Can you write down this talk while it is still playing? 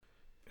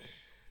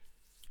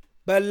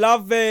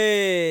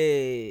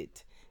Beloved,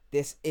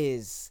 this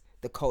is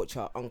the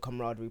Culture and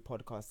Camaraderie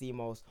podcast, the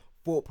most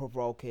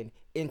thought-provoking,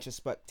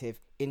 introspective,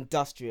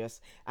 industrious,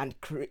 and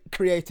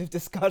creative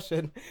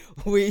discussion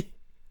we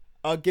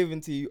are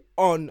giving to you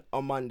on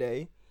a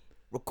Monday,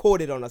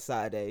 recorded on a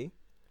Saturday.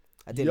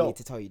 I didn't need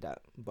to tell you that,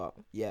 but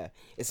yeah,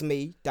 it's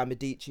me,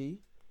 Damadici,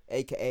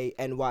 aka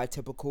NY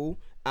Typical,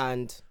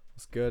 and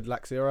What's good,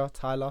 Laxira,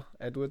 Tyler,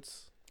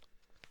 Edwards,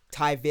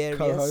 Tyverius.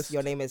 Co-host.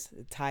 Your name is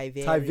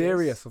Tyverius.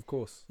 Tyverius, of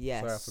course.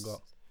 Yes. Sorry, I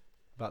forgot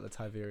about the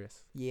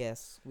Tyverius.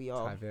 Yes, we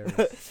are.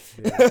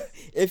 Tyverius.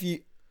 If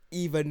you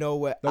even know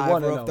where The one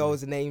either and of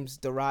those names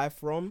derive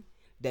from,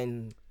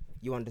 then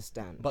you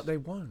understand. But they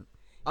won't.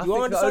 I You think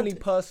the understand? only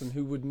person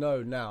who would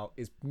know now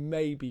is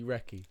maybe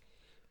Reki.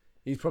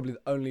 He's probably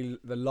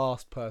the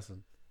last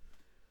person,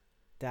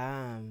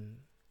 Damn,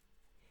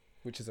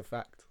 which is a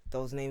fact.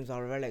 those names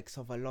are relics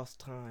of a lost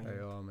time. They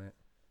are, mate.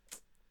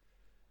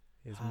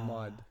 It's Ah.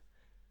 mud.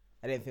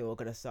 I didn't think we were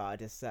gonna start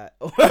this set.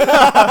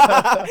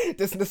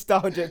 This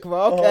nostalgic,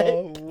 but okay.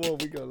 Oh, whoa,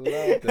 we got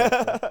loud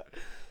there.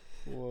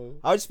 Whoa.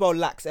 I'll just spell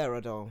Lax error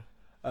though.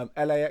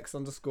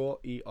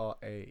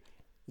 LAX_ERA.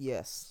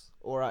 Yes.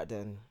 All right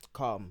then.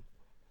 Calm.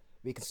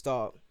 We can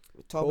start.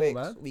 Cool, Topics.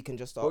 man. We can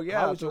just start. Well, yeah,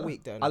 How I was your dunno.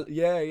 week then?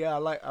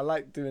 I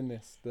like doing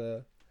this.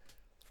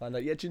 Find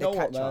out. Yeah, do you know what,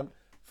 catch man? up.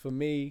 For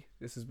me,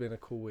 this has been a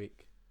cool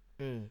week.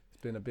 Mm. It's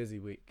been a busy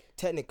week.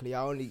 Technically,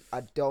 I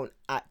don't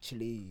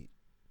actually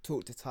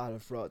talk to Tyler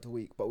throughout the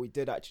week, but we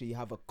did actually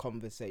have a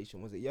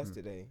conversation. Was it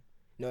yesterday?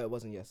 No, it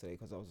wasn't yesterday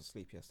because I was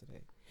asleep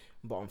yesterday.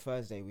 But on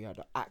Thursday, we had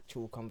an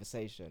actual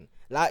conversation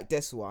like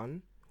this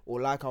one,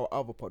 or like our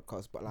other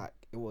podcast, but like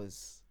it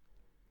was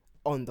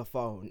on the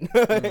phone.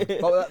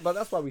 But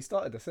that's why we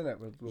started this, isn't it?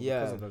 Yeah.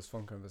 Because of those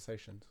fun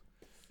conversations.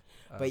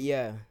 But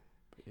yeah,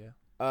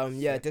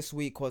 yeah. this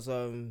week was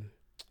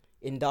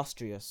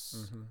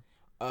industrious.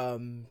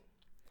 Mm-hmm.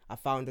 I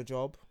found a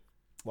job.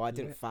 Well, I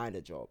didn't Yeah. find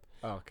a job.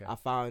 Oh, okay.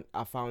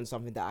 I found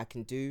something that I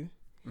can do,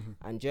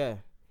 Mm-hmm.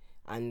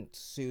 and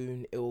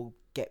soon it will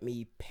get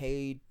me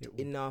paid It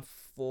will. enough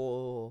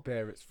for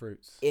Bear its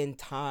fruits. in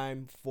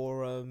time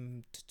for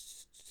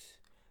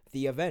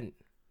the event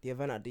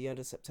at the end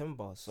of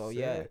September. So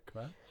yeah, Sick,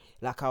 man.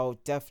 like I'll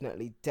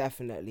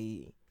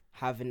definitely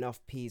have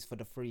enough peas for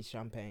the free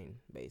champagne,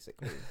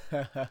 basically.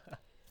 Like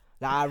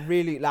I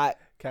really like.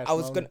 Cash I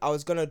was money.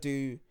 gonna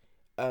do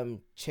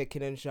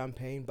chicken and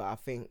champagne, but I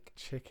think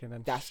Chicken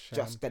and that's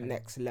just the champagne.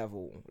 next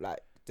level. Like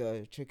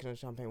the chicken and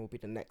champagne will be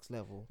the next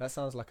level. That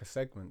sounds like a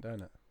segment,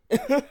 don't it?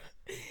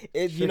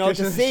 You know, the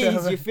Chicken and C's, you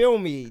champagne. feel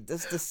me?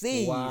 That's the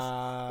C's.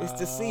 Wow. It's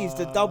the C's,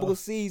 the double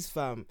C's,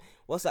 fam.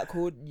 What's that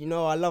called? You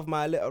know, I love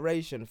my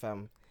alliteration,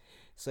 fam.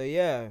 So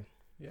yeah,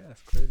 Yeah,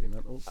 that's crazy,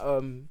 man.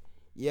 Awesome.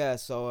 yeah.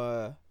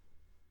 So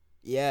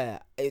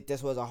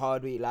this was a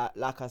hard week.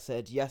 Like I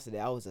said yesterday,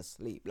 I was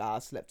asleep. Like I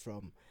slept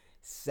from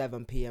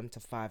 7 p.m. to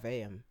 5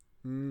 a.m.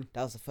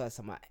 That was the first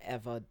time I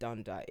ever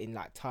done that in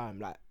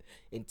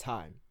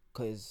time,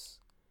 because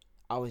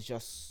I was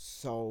just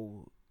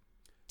so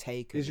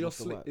taken. Is your with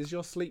the sleep work. is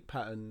your sleep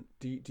pattern?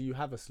 Do you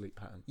have a sleep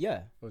pattern,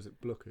 Yeah, or is it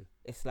bloku?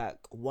 it's like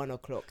 1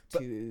 o'clock But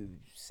to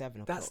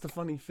 7 o'clock. That's the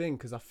funny thing,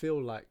 because I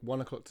feel like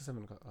 1 o'clock to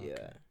 7 o'clock. Oh, Yeah.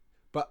 okay.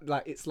 But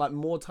like it's like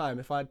more time.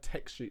 If I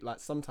text you, like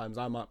sometimes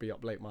I might be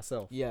up late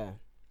myself, Yeah.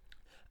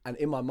 and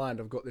in my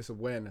mind I've got this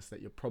awareness that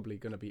you're probably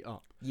gonna be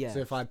up. Yeah. So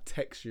if I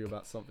text you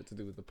about something to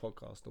do with the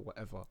podcast or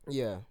whatever,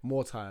 Yeah.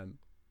 more time,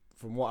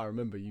 from what I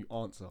remember, you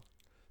answer.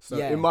 So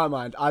Yeah. in my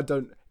mind, I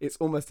don't. It's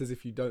almost as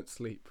if you don't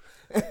sleep.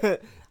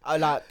 I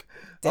like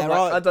I'm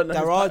like, I don't know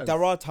his patterns.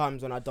 there are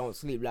times when I don't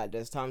sleep. Like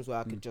there's times where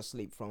I could just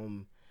sleep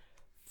from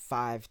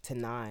 5 to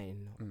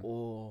 9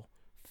 or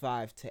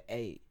 5 to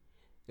 8.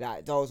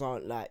 Like those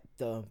aren't like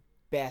the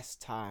best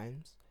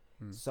times.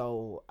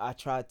 So I'm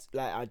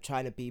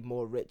trying to be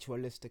more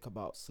ritualistic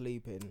about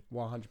sleeping.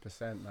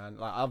 100%, man.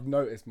 Like I've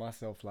noticed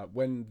myself, like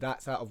when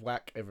that's out of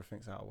whack,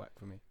 everything's out of whack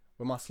for me.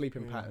 When my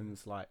sleeping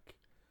pattern's like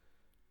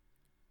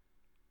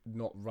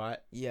not right,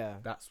 Yeah.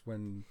 that's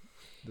when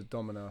the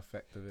domino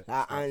effect of it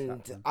Like, starts and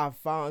happening. I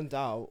found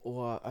out,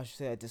 or I should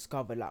say I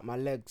discovered, like my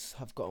legs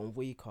have gotten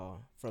weaker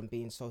from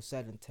being so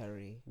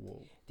sedentary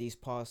Whoa. this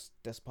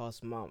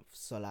past month.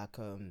 So like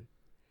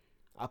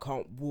I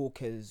can't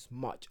walk as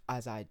much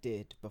as I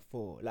did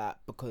before. Like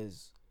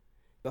because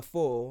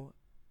before,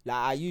 like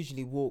I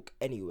usually walk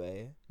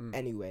anyway,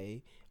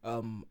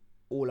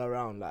 all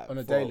around, like On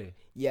a for- daily?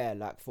 Yeah,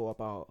 like for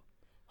about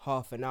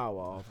half an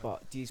hour.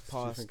 But these Do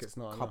you past think it's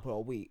not couple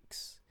of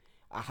weeks,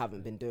 I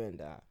haven't been doing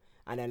that.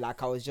 And then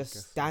like I was just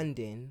guess so.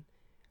 standing,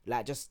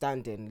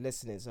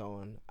 listening to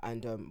someone,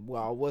 and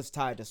I was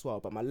tired as well,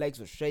 but my legs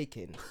were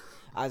shaking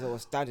as I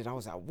was standing. I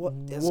was like, "What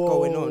is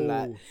going on?"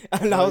 Like, Whoa.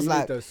 and Bro, I was you need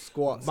like, those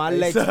squats, "My ASAP.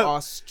 legs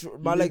are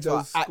my need legs are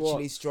those actually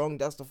squats. strong."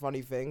 That's the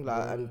funny thing.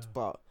 Like, Yeah.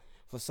 but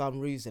for some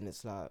reason,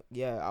 it's like,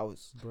 yeah, I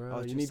was, Bro,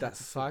 you just need that had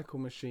to- cycle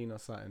machine or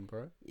something,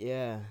 bro.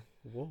 yeah.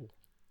 Whoa.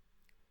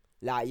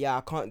 Like, yeah,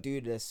 I can't do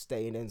this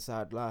staying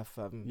inside life.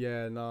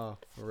 Yeah, nah,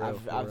 for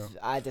real.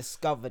 I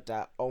discovered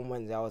that on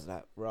Wednesday. I was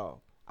like,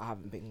 bro, I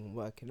haven't been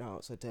working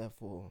out, so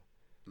therefore,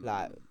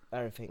 like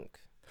everything.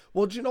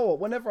 Well, do you know what?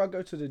 Whenever I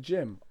go to the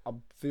gym, I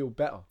feel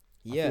better.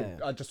 Yeah,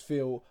 I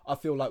feel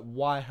like,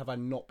 why have I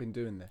not been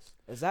doing this?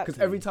 exactly.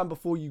 Because every time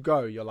before you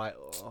go, you're like,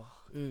 oh,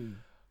 Mm.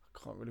 I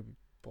can't really be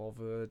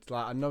bothered.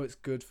 Like, I know it's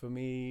good for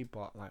me,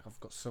 but like, I've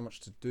got so much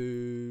to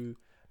do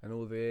and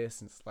all this.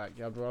 And it's like,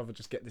 yeah, I'd rather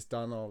just get this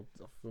done. I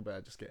feel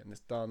better just getting this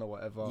done or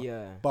whatever.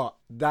 Yeah. But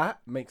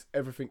that makes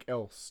everything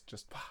else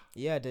just.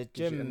 Yeah, the Gives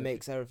you gym energy.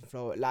 makes everything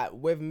flow. Like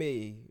with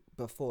me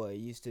before, it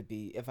used to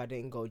be if I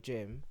didn't go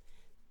gym,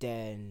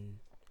 then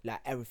like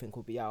everything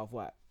would be out of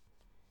whack.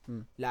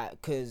 Like,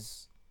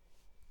 cause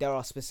there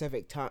are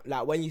specific times.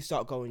 Like when you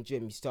start going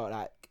gym, you start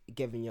like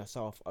giving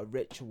yourself a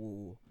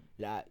ritual,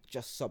 like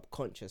just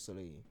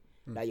subconsciously,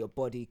 like your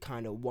body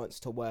kind of wants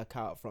to work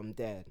out from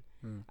there,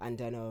 and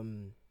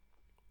then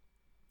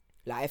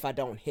like if I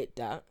don't hit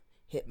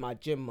my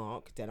gym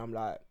mark, then I'm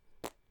like,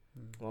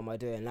 what am I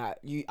doing? Like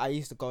I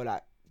used to go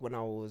like when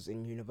I was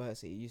in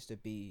university. It used to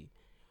be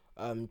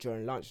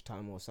during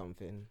lunchtime or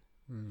something.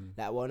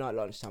 Like, well, not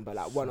lunchtime, but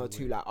like So 1 or 2,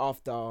 weird. like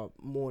after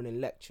morning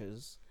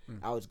lectures,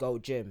 I would go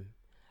gym,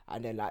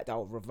 and then like that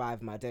would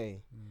revive my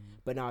day.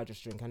 But now I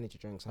just drink energy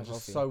drinks. I I'm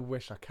just healthy. so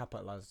wish I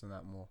capitalized on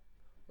that more,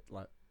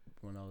 like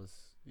when I was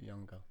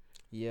younger.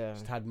 Yeah,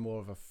 Just had more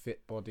of a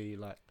fit body,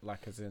 like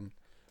as in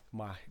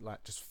my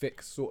like just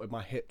fixed sort of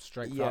my hip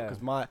strength up. Yeah.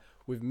 Because my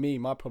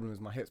problem is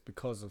my hips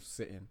because of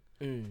sitting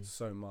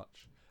so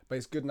much. But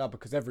it's good now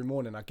because every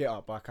morning I get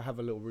up, like I have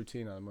a little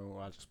routine at the moment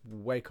where I just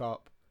wake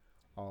up,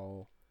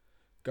 I'll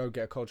go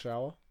get a cold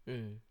shower,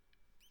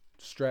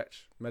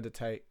 stretch,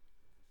 meditate,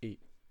 eat.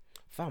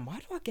 fam. Why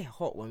do I get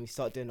hot when we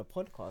start doing a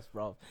podcast,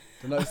 bro?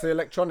 Don't know, it's the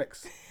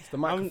electronics, it's the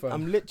microphone.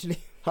 I'm literally.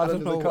 How I does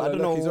don't the know. colour I don't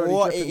look? know He's already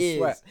what it dripping is.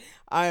 sweat.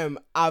 I am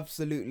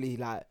absolutely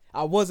like.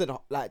 I wasn't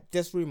like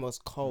this room was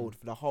cold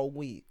for the whole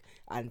week,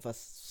 and for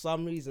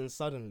some reason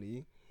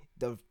suddenly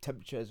the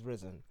temperature has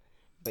risen.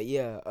 But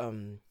yeah,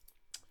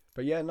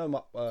 But yeah,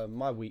 no,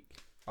 my week.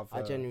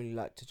 I genuinely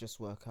like to just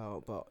work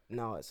out, but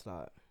now it's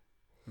like,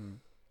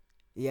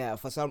 yeah,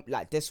 for some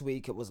like this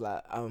week it was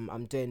like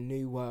I'm doing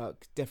new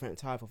work, different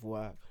type of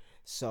work,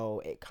 so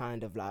it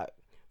kind of like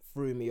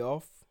threw me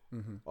off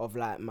of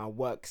like my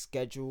work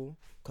schedule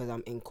because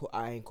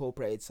I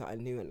incorporated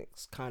something new and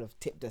it's kind of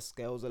tipped the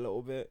scales a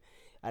little bit,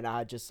 and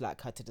I just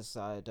like had to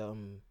decide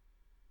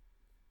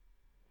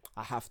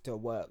I have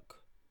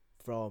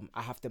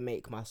to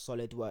make my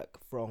solid work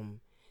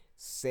from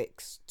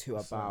 6 to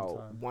The same about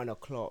time. 1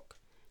 o'clock,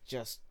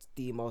 just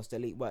the most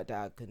elite work that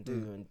I can do.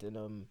 And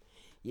then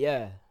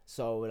yeah,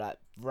 so like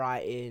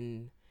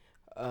writing,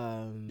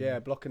 Yeah,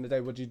 blocking the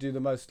day. Would you do the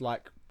most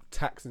like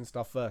taxing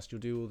stuff first?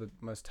 You'll do all the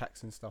most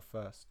taxing stuff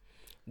first.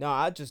 no,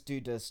 I just do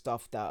the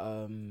stuff that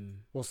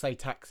We'll say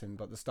taxing,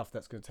 but the stuff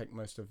that's going to take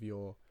most of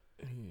your.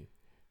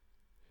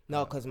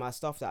 no, because my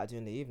stuff that I do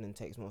in the evening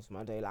takes most of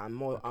my day. Like I'm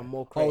more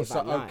Oh, creative so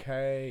at night.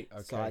 okay.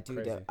 So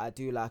I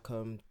do like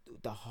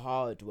the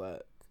hard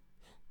work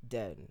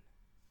then.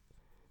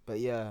 But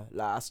yeah,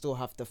 like I still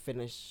have to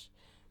finish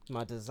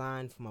my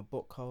design for my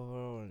book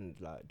cover and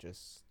like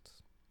just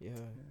yeah,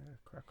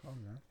 crack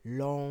on, man.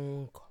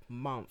 long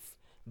month.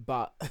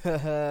 But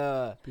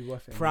Be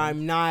worth it.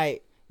 Prime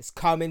Night is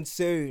coming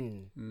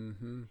soon.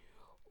 Mm-hmm.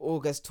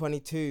 August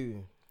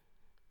 22.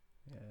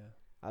 Yeah.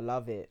 I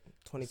love it.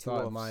 22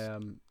 Started offs. my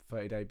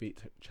 30-day beat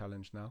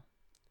challenge now.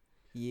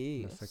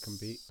 Yes. The second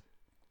beat.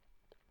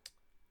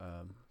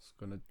 It's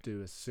gonna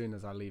do as soon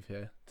as I leave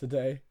here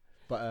today.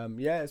 But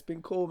yeah, it's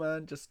been cool,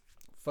 man. Just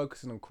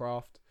focusing on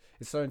craft.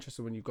 It's so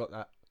interesting when you've got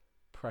that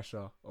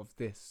pressure of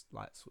this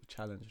like sort of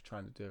challenge of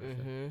trying to do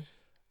everything.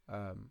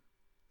 And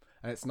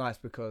it's nice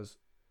because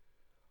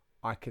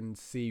I can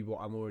see what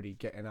I'm already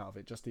getting out of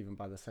it just even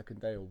by the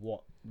second day, or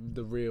what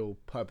the real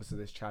purpose of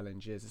this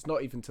challenge is. It's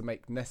not even to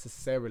make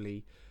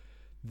necessarily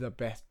the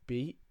best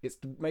beat. It's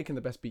making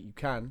the best beat you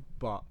can,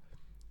 but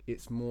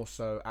it's more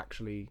so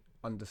actually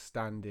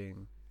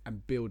understanding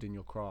and building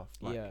your craft,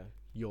 like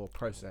your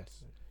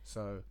process.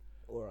 So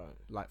Alright.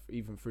 like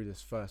even through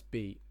this first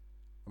beat,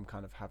 I'm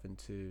kind of having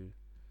to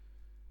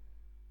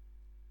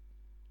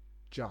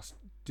just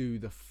do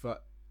the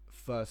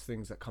first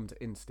things that come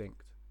to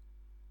instinct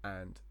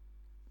and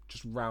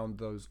just round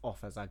those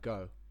off as I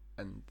go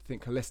and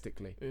think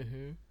holistically,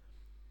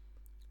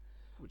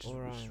 which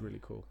is really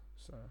cool.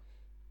 So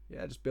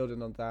yeah, just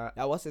building on that.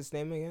 Now, what's its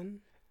name again?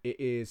 It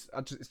is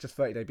it's just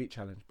 30-day beat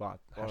challenge, but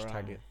hashtag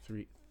Alright.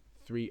 it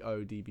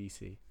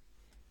 30DBC.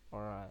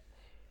 Alright.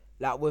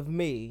 Like with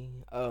me,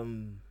 I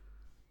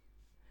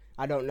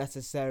don't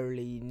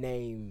necessarily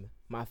name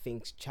my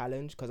things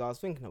challenge because I was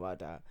thinking about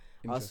that.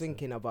 I was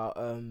thinking about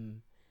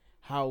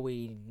how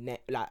we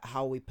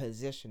how we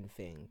position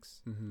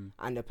things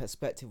and the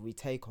perspective we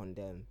take on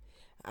them,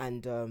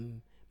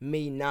 and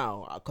me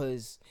now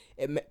because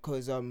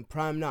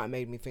Prime Night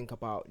made me think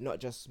about not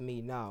just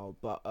me now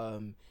but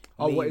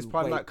what is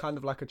Prime Night kind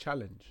of like a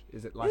challenge?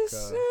 Is it like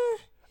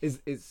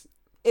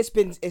it's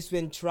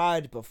been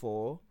tried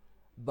before,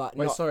 but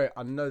wait, not, sorry,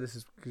 I know this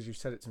is because you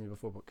said it to me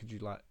before, but could you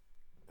like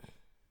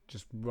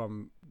just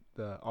run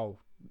the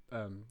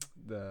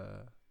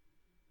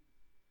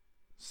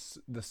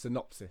the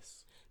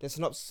synopsis. The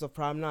synopsis of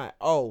Prime Night.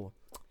 Oh,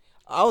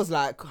 I was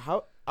like,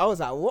 how? I was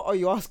like, what are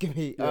you asking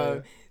me? Yeah.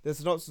 The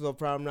synopsis of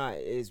Prime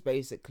Night is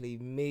basically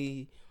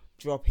me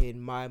dropping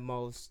my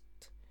most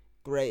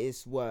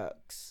greatest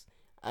works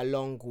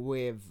along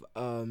with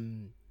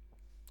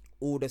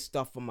all the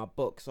stuff from my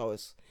book. So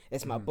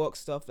it's my book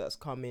stuff that's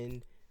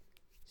coming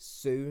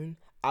soon.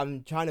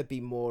 I'm trying to be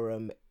more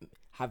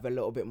have a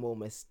little bit more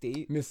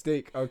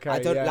Mystique. Okay. I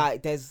don't yeah.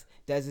 like there's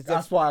a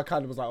That's why I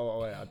kind of was like,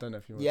 oh wait, I don't know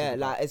if you want yeah, to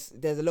talk like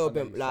about there's a little I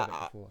know bit you like said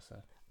it before, so.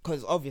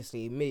 because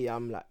obviously me,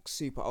 I'm like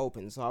super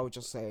open, so I would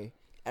just say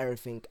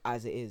everything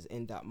as it is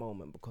in that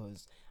moment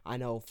because I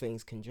know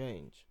things can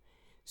change.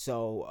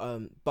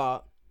 So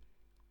but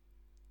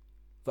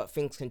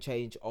things can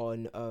change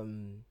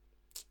on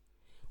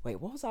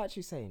wait, what was I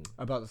actually saying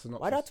About the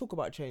synopsis. why did I talk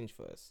about change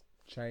first?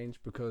 Change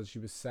because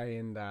you were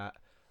saying that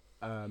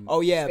Oh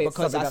yeah, it's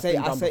because I something say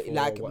that's been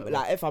done like before or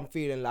whatever. if I'm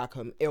feeling like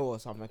I'm ill or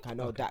something, I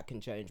know Okay. that can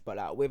change. But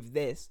like with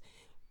this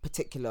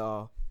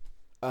particular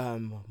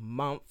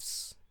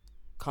months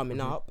coming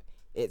up,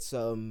 it's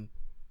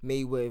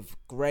me with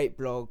great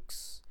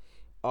blogs,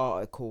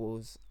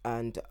 articles,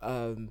 and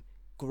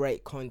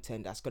great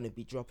content that's gonna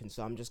be dropping.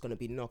 So I'm just gonna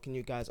be knocking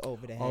you guys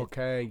over the head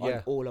Okay, on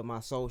yeah. all of my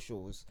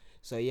socials.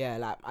 So yeah,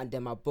 like and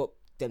then my book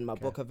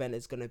event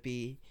is gonna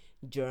be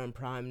during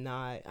Prime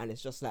Night, and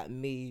it's just like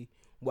me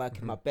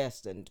working my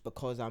best. And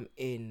because I'm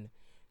in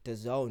the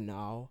zone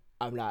now,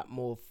 I'm like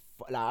more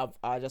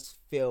I just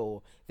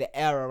feel the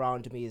air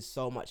around me is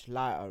so much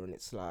lighter, and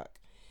it's like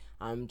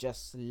I'm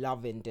just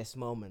loving this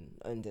moment,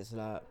 and it's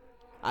like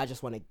I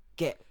just want to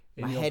get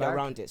In my your head bag?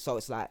 around it. So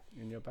it's like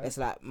In your bag. it's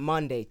like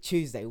Monday,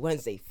 Tuesday,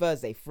 Wednesday,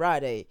 Thursday,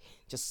 Friday,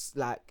 just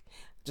want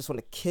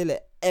to kill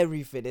it.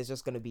 Everything is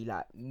just gonna be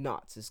like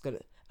nuts. It's gonna,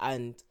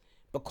 and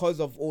because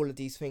of all of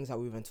these things that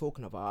we've been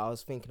talking about, I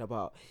was thinking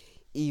about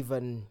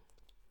even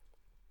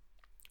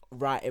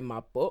writing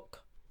my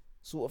book,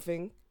 sort of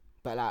thing,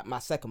 but like my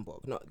second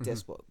book, not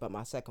this book, but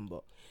my second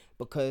book,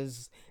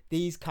 because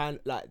these kind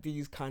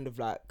of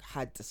like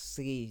had the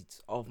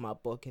seeds of my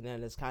book, and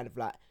then it's kind of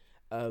like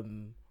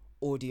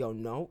audio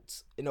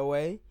notes in a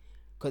way.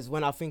 Because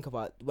when I think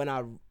about when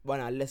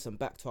I listen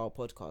back to our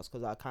podcast,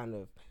 because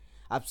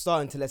I'm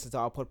starting to listen to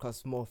our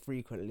podcast more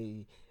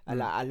frequently, and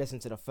like I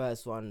listened to the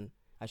first one.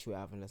 Actually, I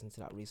haven't listened to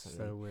that recently.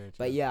 So weird.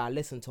 But yeah, I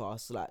listened to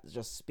us like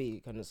just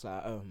speak, and it's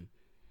like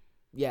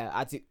yeah,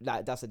 I do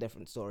like that's a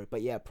different story.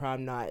 But yeah,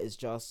 Prime Night is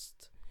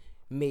just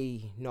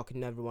me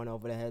knocking everyone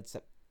over the head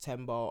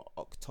September,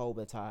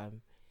 October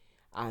time,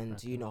 and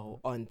Okay. you know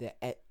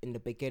in the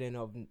beginning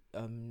of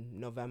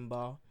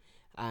November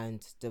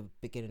and the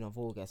beginning of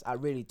August. I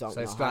really don't So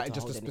know it's how like to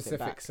just a hold anything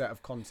specific back. set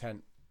of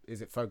content.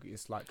 Is it focused?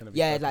 It's like going to be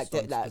Yeah, focused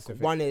on like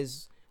specific one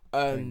is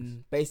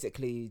things.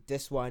 basically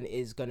this one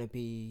is gonna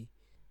be.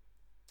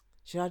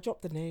 Should I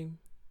drop the name?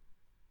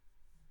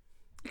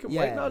 You can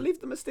yeah. wait. No,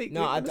 leave the mystique.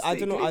 No, leave the I mystique,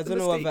 don't know. leave I the don't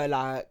know mystique. whether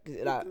I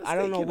don't mistake,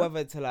 know you know?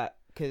 whether to like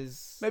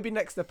because Maybe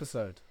next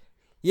episode.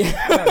 yeah,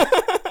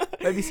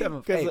 Maybe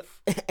 7th,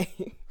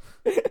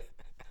 8th.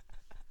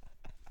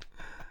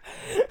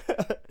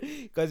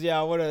 Because yeah,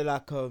 I want to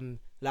like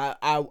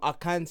I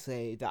can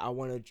say that I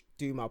want to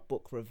do my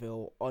book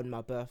reveal on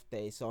my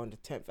birthday. So on the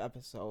 10th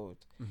episode,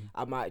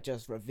 I might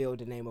just reveal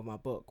the name of my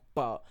book,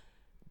 but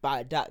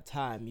by that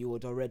time you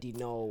would already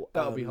know.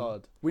 That'll be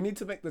hard. We need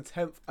to make the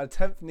 10th. A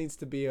 10th needs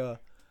to be a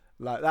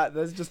like that.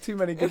 There's just too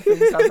many good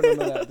things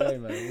happening on that day,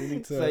 man. We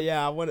need to. So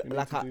yeah, I want we to need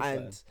like to do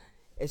and something.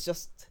 it's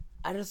just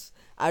I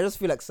just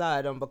feel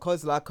excited, and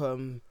because like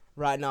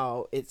right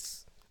now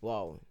it's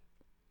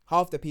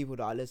half the people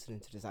that are listening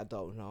to this I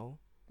don't know.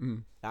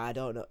 I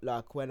don't know,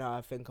 like when I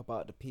think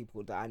about the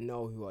people that I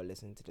know who are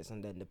listening to this,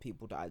 and then the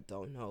people that I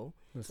don't know,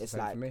 That's the it's same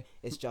like for me.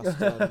 it's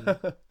just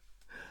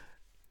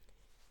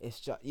it's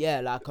just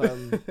yeah, like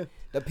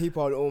the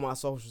people on all my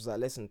socials that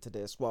listen to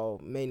this, well,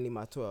 mainly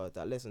my Twitter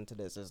that listen to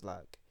this, is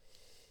like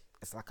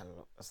it's like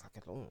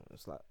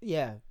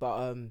yeah,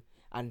 but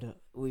and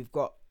we've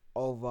got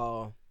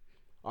over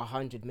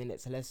 100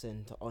 minutes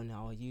listened on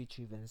our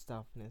YouTube and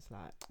stuff, and it's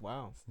like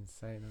wow, It's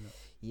insane, isn't it?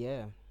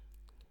 yeah.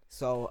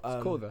 So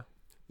It's cool though.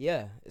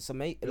 yeah, it's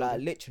amazing. Like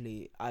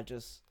literally,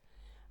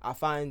 I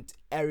find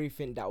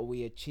everything that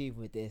we achieve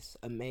with this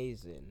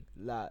amazing.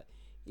 Like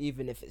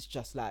even if it's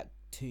just like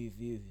 2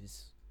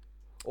 views,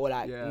 or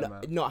like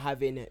not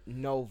having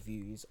no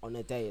views on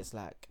a day, it's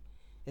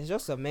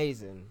just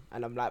amazing.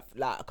 And I'm like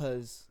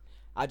because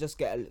I just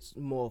get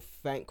more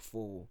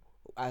thankful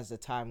as the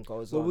time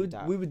goes on.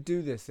 We would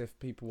do this if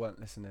people weren't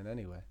listening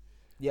anyway.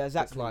 Yeah,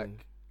 exactly. It's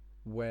like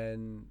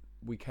when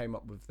we came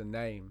up with the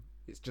name,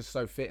 it's just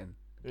so fitting.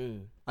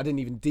 I didn't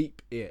even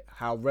deep it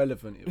how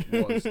relevant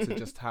it was to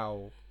just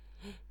how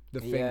the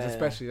things,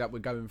 especially that we're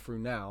going through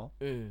now,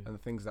 and the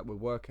things that we're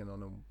working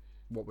on and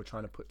what we're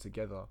trying to put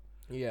together,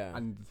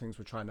 and the things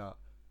we're trying to,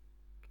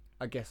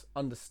 I guess,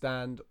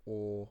 understand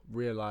or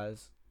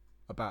realize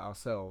about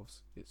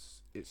ourselves.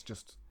 It's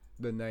just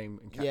the name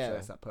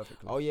encapsulates that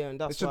perfectly. Oh yeah,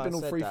 and that's it's just why been I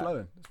all said free that.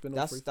 flowing. It's been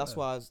all free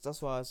flowing.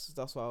 That's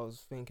what I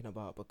was thinking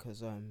about,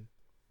 because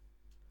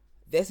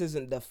this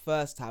isn't the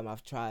first time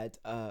I've tried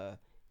a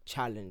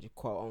challenge,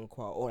 quote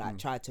unquote, or like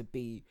tried to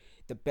be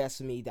the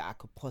best me that I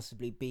could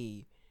possibly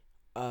be,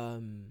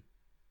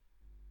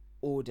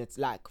 ordered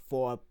like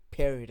for a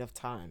period of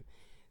time.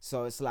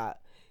 So it's like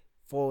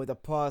for the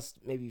past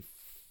maybe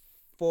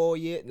 4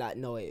 years. Like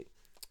no, wait,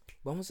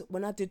 when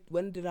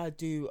did I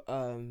do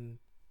the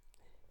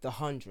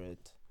 100?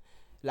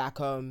 Like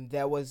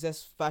there was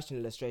this fashion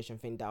illustration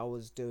thing that I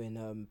was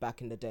doing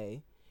back in the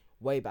day,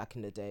 way back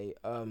in the day.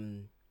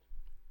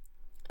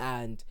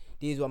 And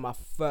these were my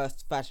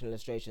first fashion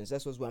illustrations.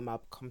 This was when my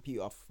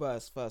computer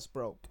first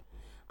broke,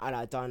 and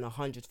I done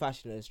 100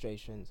 fashion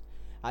illustrations.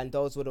 And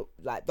those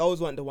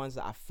weren't the ones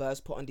that I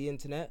first put on the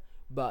internet,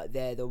 but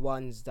they're the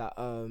ones that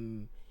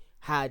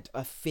had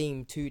a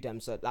theme to them.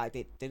 So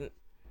like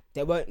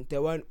they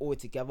weren't all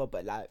together,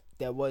 but like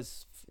there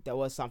was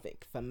something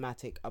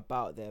thematic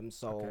about them.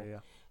 So Okay,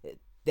 yeah.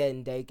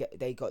 then they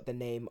got the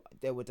name.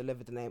 They were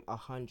delivered the name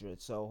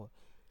 100. So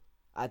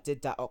I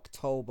did that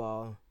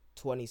October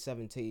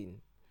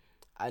 2017,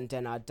 and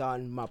then I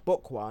done my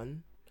book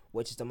one,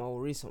 which is the more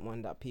recent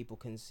one that people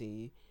can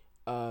see.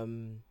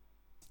 When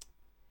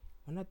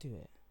did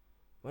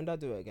I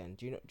do it again?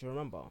 Do you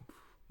remember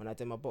when I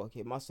did my book?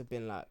 It must have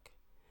been like,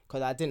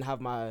 I didn't have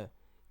my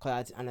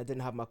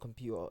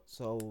computer,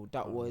 so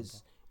that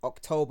was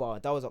October.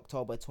 That was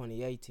October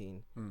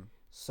 2018.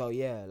 So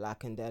yeah,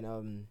 like, and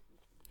then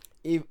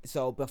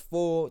so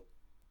before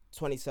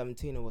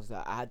 2017, it was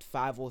like I had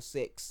 5 or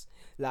 6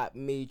 like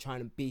me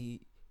trying to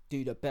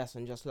do the best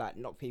and just like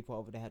knock people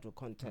over the head with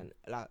content,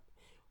 like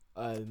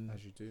as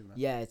you do, man.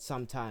 Yeah,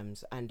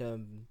 sometimes.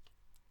 And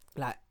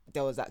like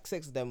there was like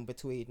 6 of them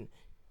between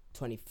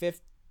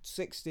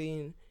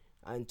 2016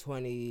 and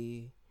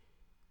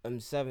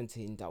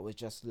 2017 that was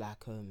just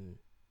like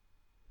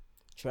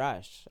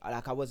trash.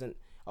 Like I wasn't.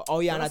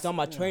 Oh yeah, and I done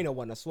my trainer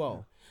one as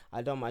well. Yeah.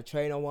 I done my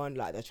trainer one.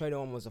 Like the trainer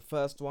one was the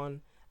first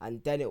one,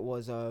 and then it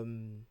was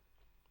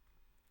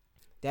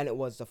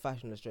the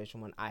fashion illustration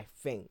one, I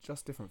think.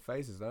 Just different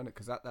phases, though, isn't it?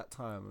 Because at that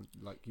time,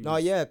 like you. No,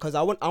 yeah, because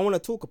I want to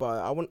talk about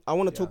it. I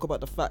want to talk about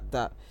the fact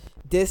that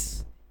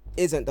this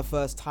isn't the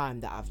first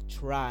time that I've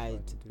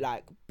tried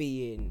like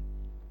being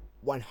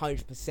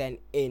 100%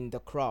 in the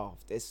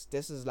craft. This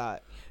is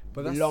like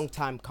a long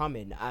time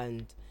coming,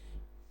 and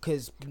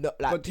because like.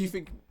 But do you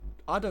think?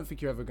 I don't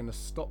think you're ever going to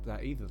stop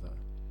that either, though.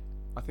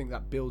 I think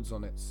that builds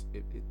on it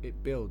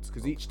builds,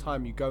 because each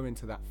time you go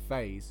into that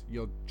phase,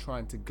 you're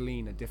trying to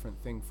glean a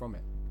different thing from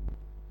it.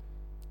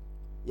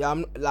 Yeah,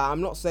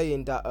 I'm not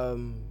saying that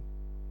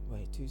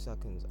wait 2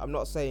 seconds. I'm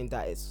not saying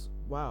that it's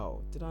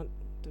wow. Did I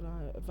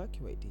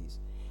evacuate these?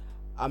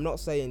 I'm not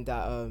saying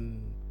that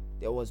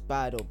it was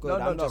bad or good.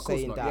 I'm just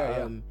saying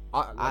that I'm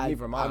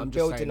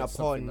building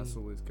upon. That's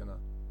always gonna.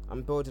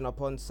 I'm building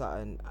upon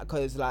something,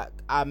 because like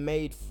I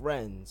made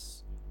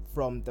friends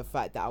from the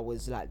fact that I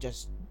was like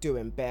just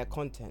doing bare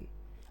content,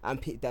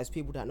 and there's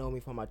people that know me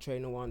from my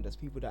trainer one. There's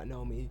people that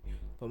know me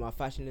from my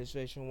fashion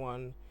illustration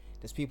one.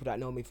 There's people that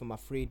know me from my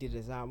 3D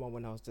design one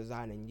when I was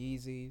designing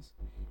Yeezys,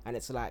 and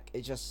it's like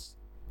it just.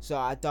 So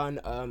I done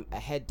a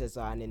head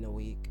design in a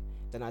week,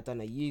 then I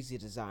done a Yeezy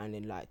design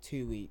in like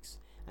 2 weeks,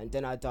 and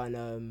then I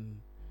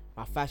done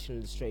my fashion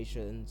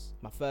illustrations,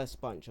 my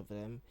first bunch of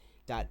them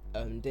that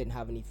didn't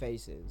have any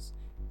faces.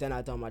 Then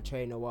I done my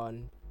trainer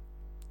one.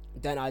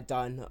 Then I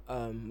done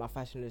my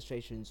fashion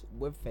illustrations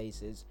with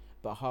faces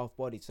but half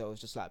body, so it was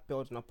just like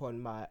building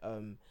upon my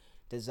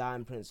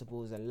design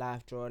principles and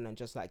life drawing and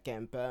just like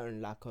getting better.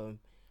 And like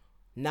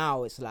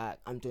now it's like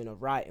I'm doing a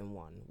writing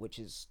one, which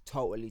is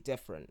totally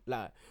different,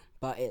 like,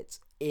 but it's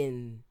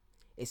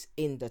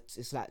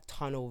like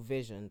tunnel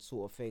vision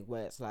sort of thing,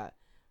 where it's like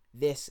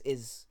this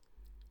is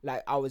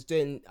like I was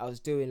doing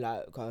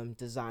like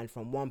design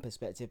from one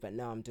perspective, but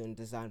now I'm doing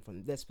design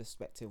from this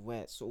perspective,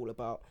 where it's all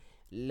about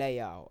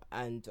layout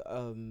and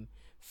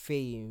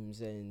themes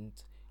and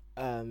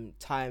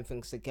tying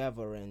things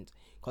together. And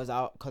because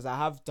I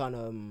have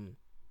done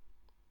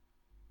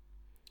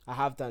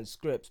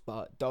scripts,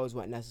 but those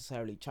weren't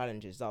necessarily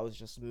challenges. That was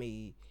just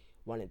me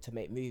wanting to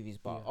make movies,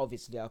 but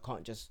obviously I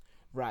can't just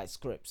write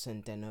scripts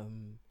and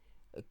then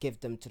give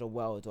them to the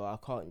world, or I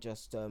can't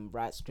just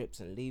write scripts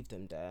and leave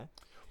them there.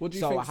 What do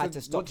you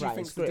think's the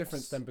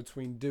difference then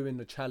between doing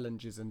the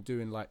challenges and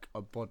doing like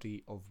a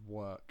body of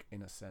work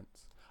in a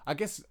sense? I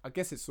guess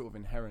it's sort of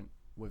inherent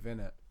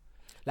within it.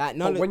 Like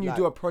when you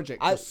do a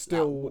project, you're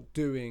still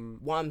doing.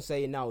 What I'm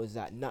saying now is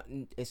that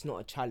it's not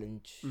a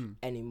challenge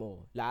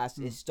anymore. Like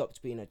it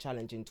stopped being a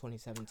challenge in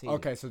 2017.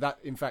 Okay, so that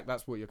in fact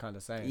that's what you're kind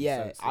of saying.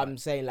 Yeah, so I'm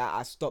saying like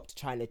I stopped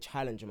trying to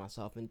challenge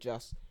myself and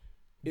just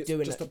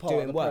doing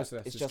work.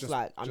 Process. It's just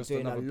like I'm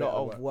doing a lot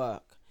of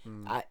work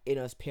in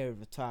a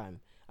period of time.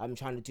 I'm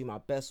trying to do my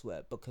best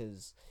work,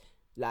 because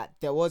like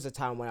there was a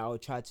time when I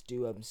would try to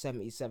do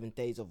 77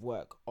 days of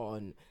work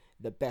on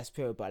the best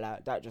period, but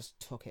like that just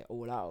took it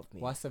all out of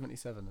me. Why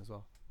 77 as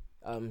well?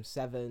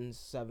 7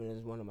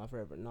 is one of my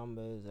favorite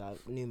numbers, like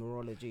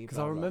numerology. Because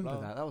I remember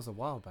that was a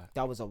while back.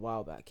 That was a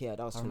while back. Yeah,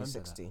 that was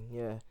 2016.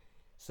 Yeah.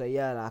 So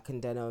yeah, like,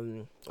 and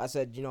then I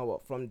said, you know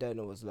what? From then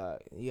it was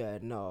like, yeah,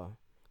 no,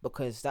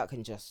 because that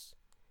can just,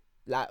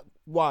 like,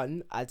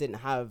 one, I didn't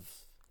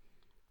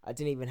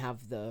even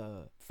have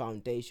the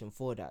foundation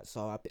for that,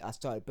 so I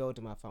started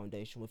building my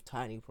foundation with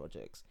tiny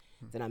projects.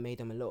 Then I made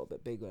them a little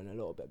bit bigger and a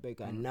little bit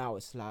bigger, and now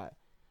it's like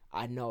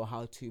I know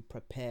how to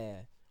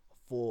prepare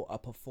for a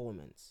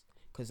performance,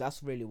 because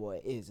that's really what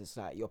it is. It's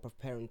like you're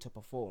preparing to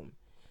perform.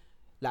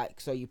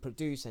 Like, so you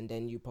produce and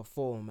then you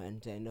perform,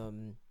 and then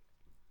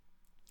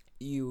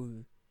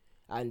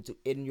and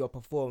in your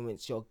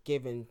performance you're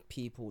giving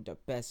people the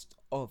best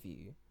of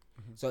you.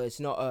 So it's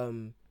not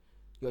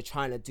you're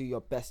trying to do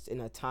your best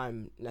in a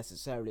time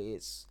necessarily.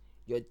 It's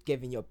you're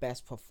giving your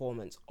best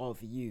performance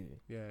of you.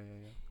 Yeah.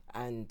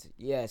 And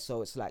yeah,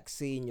 so it's like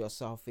seeing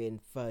yourself in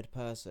third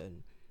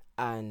person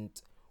and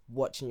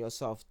watching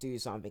yourself do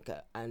something,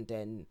 and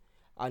then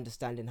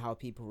understanding how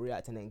people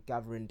react, and then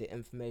gathering the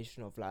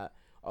information of like,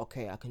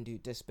 okay, I can do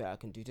this better, I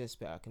can do this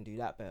better, I can do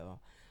that better,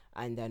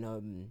 and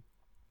then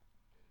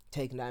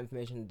taking that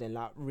information and then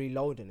like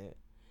reloading it.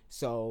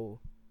 So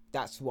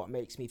that's what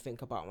makes me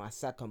think about my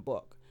second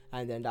book,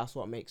 and then that's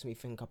what makes me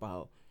think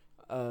about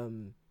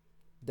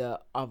the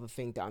other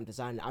thing that I'm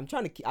designing. I'm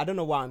trying to keep, I don't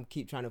know why I'm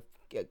keep trying to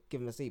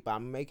give him a seat, but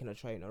I'm making a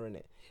trainer in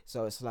it.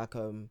 So it's like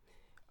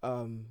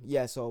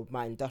yeah, so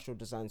my industrial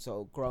design,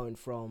 so growing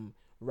from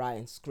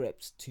writing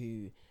scripts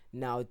to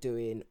now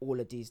doing all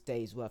of these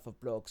days worth of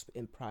blogs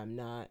in Prime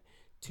Night,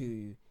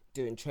 to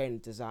doing trainer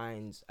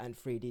designs and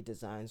 3D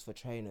designs for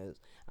trainers,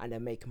 and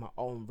then making my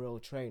own real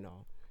trainer.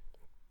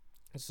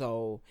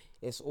 So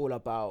it's all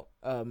about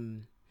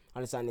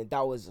understanding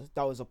that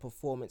was a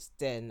performance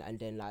then, and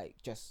then like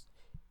just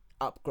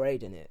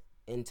upgrading it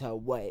into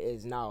what it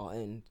is now.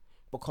 And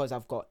because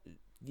I've got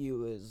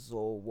viewers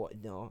or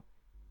whatnot,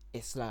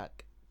 it's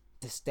like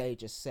the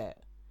stage is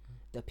set,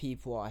 the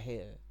people are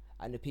here,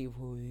 and the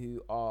people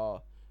who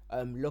are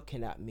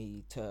looking at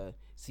me to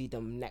see the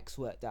next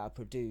work that I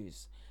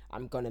produce,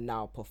 I'm gonna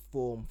now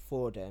perform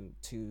for them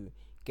to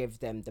give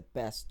them the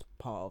best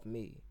part of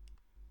me.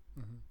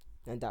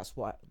 And that's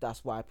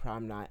why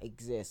Prime Night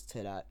exists,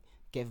 to like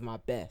give my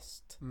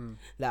best.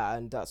 Like,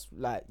 and that's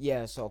like,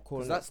 yeah, so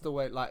cool. That's the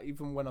way, like,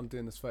 even when I'm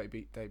doing this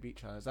 30-day beat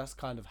challenge, that's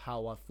kind of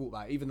how I thought.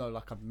 Like, even though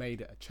like I've made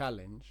it a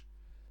challenge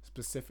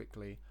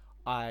specifically,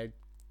 what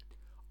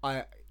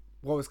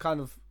was kind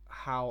of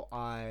how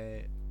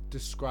I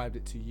described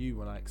it to you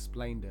when I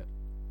explained it.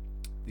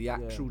 The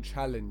actual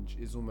challenge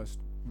is almost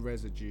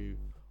residue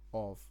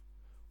of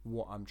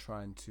what I'm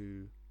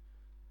doing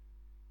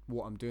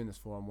this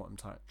for, and what I'm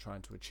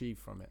trying to achieve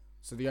from it.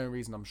 So the only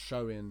reason I'm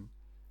showing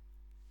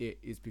it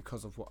is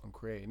because of what I'm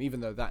creating, even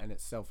though that in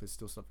itself is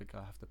still something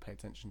I have to pay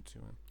attention to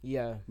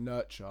and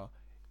nurture.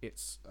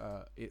 It's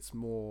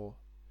more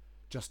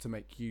just to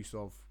make use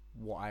of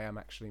what I am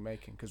actually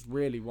making, because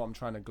really what I'm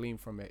trying to glean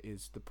from it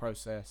is the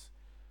process,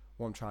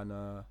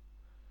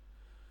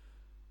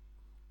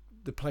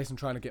 the place I'm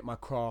trying to get my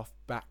craft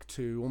back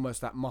to, almost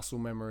that muscle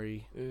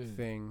memory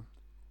thing,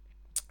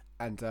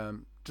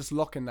 and just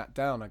locking that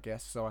down, I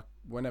guess. So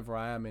whenever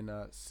I am in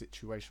a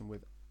situation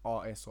with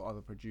artists or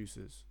other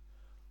producers,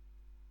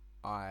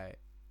 I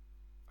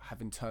have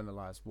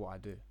internalized what I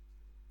do.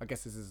 I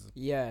guess this is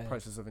a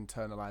process of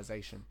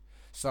internalization.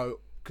 So,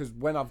 because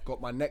when I've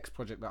got my next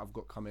project that I've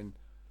got coming,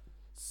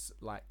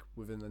 like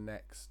within the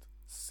next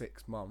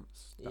 6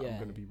 months that I'm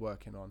going to be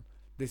working on,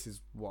 this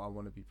is what I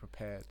want to be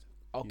prepared.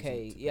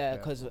 Okay, yeah,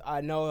 because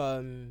I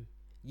know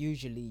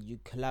usually you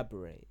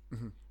collaborate,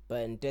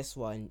 but in this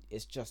one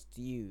it's just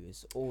you.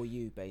 It's all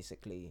you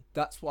basically.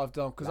 That's what I've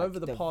done, because like over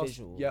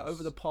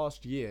the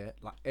past year,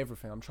 like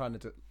everything I'm trying to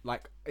do,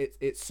 like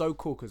it's so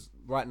cool, because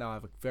right now I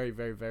have a very,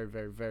 very, very,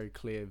 very, very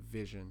clear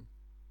vision,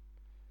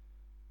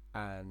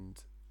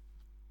 and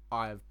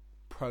I've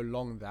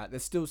prolonged that.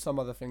 There's still some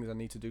other things I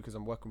need to do, because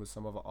I'm working with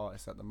some other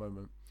artists at the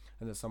moment,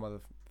 and there's some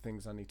other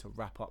things I need to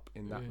wrap up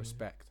in that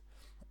respect.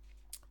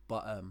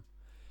 But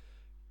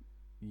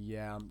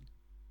yeah, I'm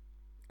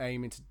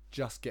aiming to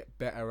just get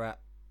better at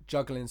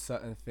juggling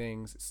certain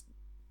things. It's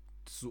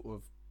sort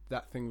of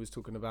that thing we was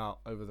talking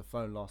about over the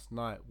phone last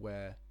night,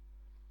 where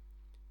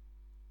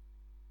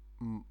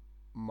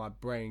my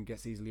brain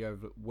gets easily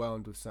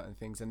overwhelmed with certain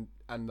things, and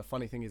the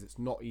funny thing is, it's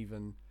not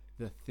even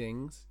the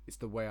things, it's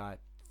the way I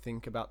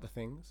think about the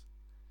things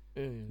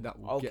that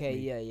will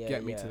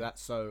get me to that.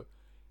 So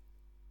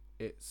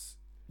it's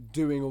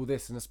doing all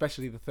this, and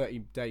especially the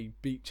 30-day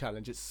beat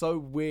challenge. It's so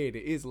weird.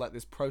 It is like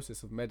this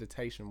process of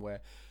meditation where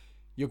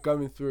you're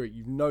going through it.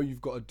 You know you've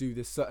got to do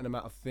this certain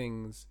amount of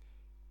things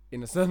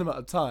in a certain amount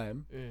of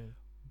time,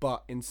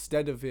 but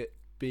instead of it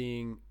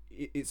being,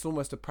 it's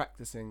almost a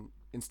practicing.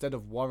 Instead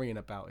of worrying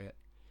about it,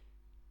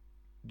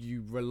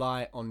 you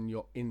rely on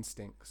your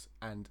instincts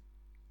and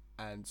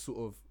sort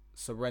of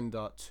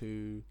surrender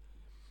to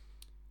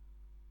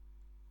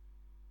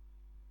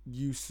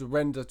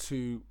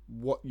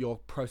what your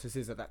process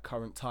is at that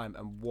current time,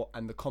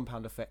 and the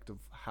compound effect of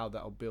how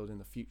that'll build in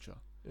the future.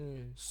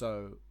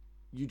 So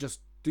you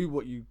just do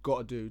what you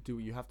got to do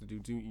what you have to do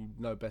what you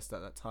know best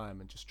at that time,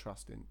 and just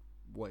trust in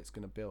what it's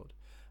going to build.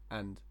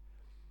 And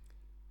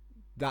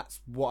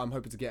that's what I'm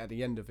hoping to get at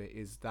the end of it,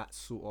 is that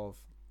sort of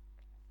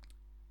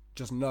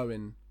just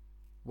knowing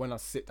when I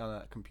sit down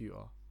at a computer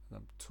and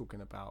I'm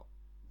talking about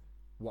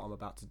what I'm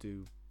about to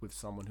do with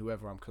someone,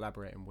 whoever I'm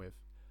collaborating with,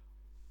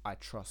 I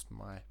trust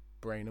my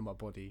brain and my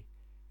body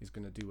is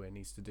going to do what it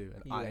needs to do.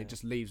 And it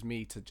just leaves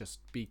me to just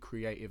be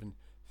creative and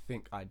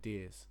think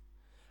ideas.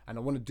 And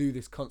I want to do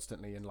this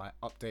constantly and like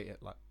update it.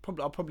 Like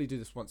I'll probably do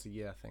this once a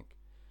year, I think.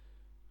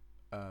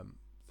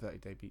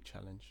 30-day beat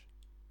challenge.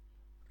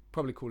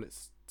 Probably call it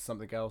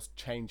something else,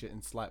 change it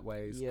in slight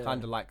ways,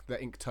 kind of like the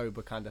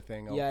Inktober kind of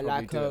thing. I'll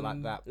probably do it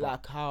like that.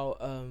 Like how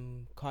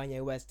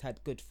Kanye West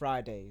had Good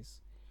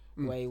Fridays,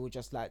 where he would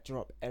just like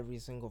drop every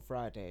single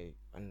Friday,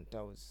 and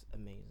that was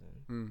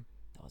amazing.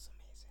 That was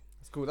amazing.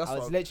 That's cool. I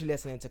was literally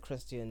listening to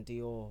Christian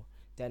Dior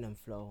Denim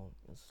Flow.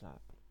 It's like,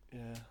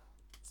 yeah,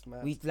 it's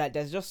mad. We like,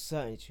 there's just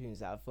certain tunes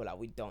that I feel like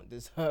we don't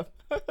deserve.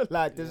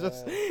 Like there's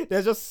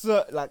just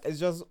like it's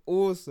just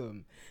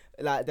awesome.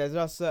 Like there's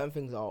just certain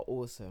things that are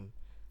awesome.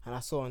 And I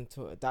saw on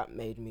Twitter, that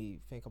made me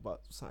think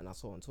about something I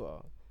saw on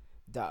Twitter,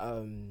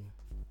 that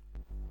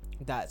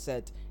that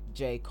said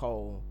J.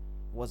 Cole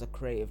was a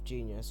creative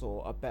genius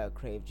or a better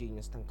creative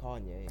genius than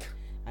Kanye.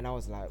 And I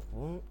was like,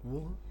 what?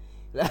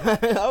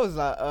 I was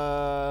like,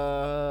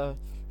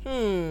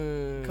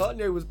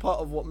 Kanye was part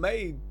of what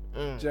made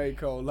J.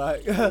 Cole.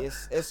 Like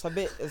it's a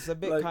bit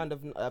like, kind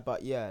of,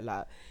 but yeah,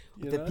 like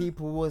the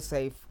people will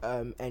say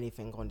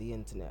anything on the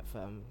internet,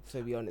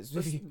 to be honest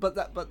with you.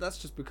 But that's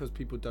just because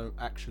people don't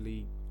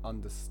actually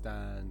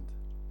understand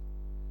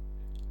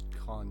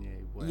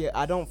Kanye West. Yeah,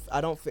 I don't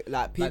feel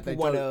like people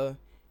wanna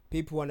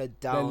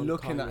down. They're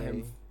looking Kanye. at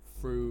him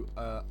through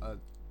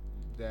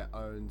their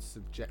own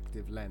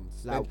subjective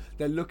lens. Like,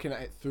 they're looking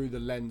at it through the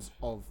lens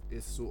of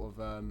this sort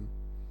of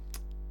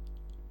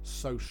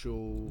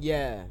social.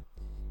 Yeah,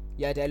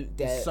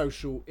 they're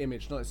social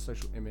image, not his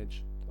social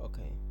image.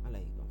 Okay, I'll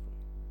let you go.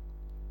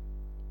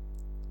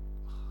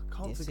 I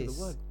can't think of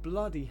the word.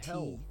 Bloody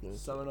hell,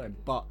 so annoying.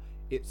 But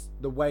it's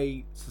the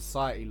way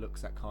society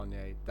looks at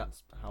Kanye.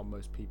 That's how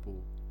most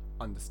people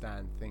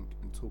understand, think,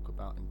 and talk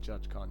about and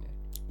judge Kanye.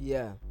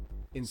 Yeah.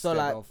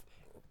 Instead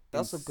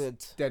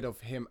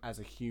of him as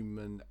a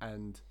human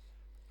and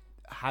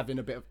having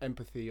a bit of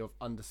empathy, of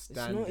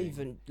understanding. It's not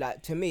even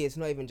like, to me, it's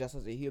not even just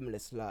as a human.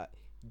 It's like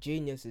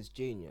genius is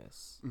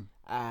genius,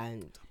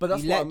 and but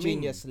that's you what let I mean.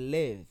 Genius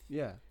live.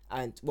 Yeah.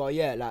 And like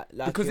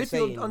because if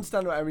saying, you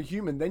understand what every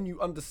human, then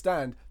you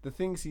understand the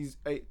things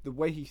the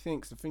way he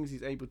thinks, the things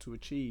he's able to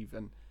achieve,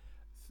 and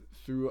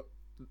through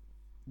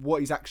what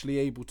he's actually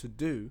able to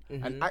do,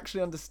 and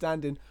actually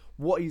understanding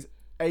what he's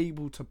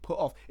able to put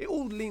off. It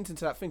all leans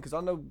into that thing, because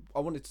I know I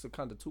wanted to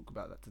kind of talk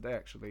about that today.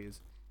 Actually, is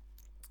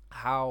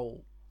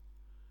how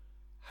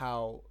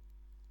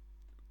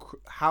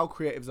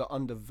creatives are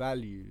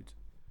undervalued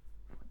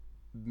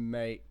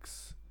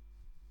makes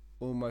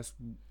almost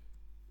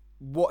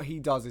what he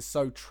does is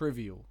so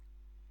trivial,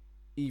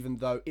 even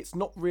though it's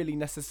not really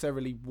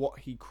necessarily what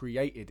he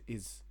created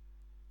is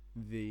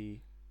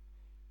the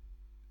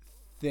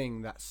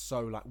thing that's so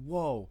like,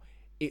 whoa,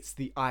 it's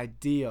the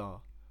idea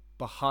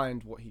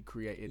behind what he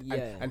created,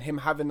 and him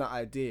having that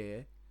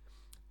idea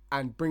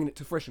and bringing it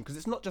to fruition, because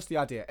it's not just the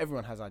idea.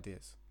 Everyone has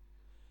ideas,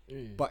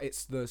 but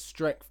it's the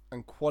strength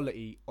and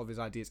quality of his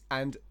ideas,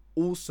 and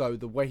also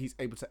the way he's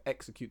able to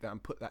execute that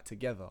and put that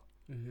together.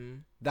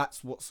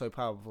 That's what's so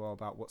powerful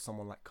about what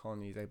someone like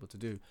Kanye is able to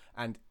do,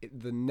 and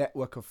the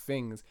network of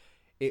things.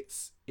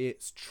 It's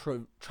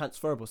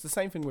transferable. It's the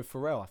same thing with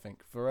Pharrell. I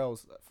think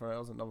Pharrell's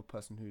another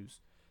person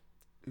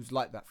who's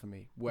like that for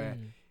me, where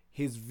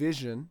his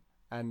vision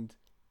and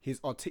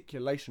his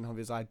articulation of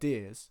his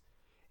ideas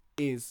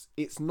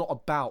it's not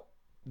about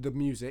the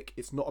music,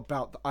 it's not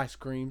about the ice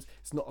creams,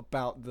 it's not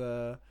about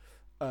the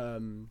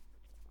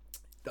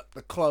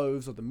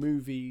clothes or the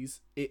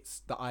movies,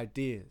 it's the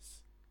ideas.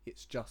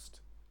 It's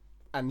just,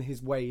 and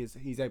his way is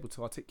he's able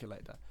to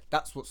articulate that.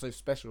 That's what's so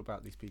special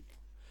about these people.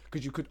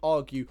 Because you could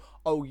argue,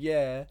 oh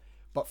yeah,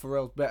 but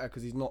Pharrell's better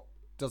because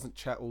doesn't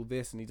chat all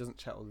this and he doesn't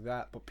chat all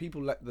that. But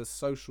people let the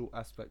social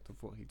aspect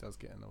of what he does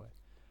get in the way.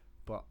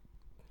 But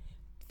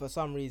for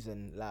some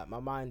reason, like, my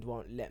mind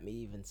won't let me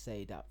even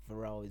say that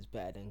Pharrell is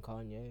better than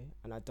Kanye,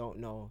 and I don't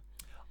know.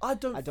 I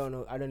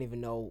don't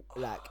even know,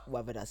 like,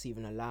 whether that's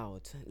even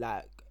allowed.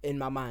 Like, in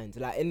my mind,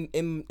 like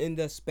in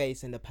the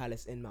space in the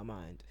palace in my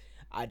mind,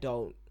 I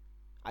don't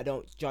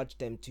judge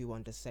them two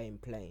on the same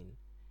plane,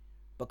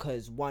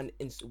 because one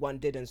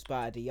did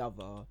inspire the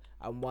other,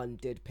 and one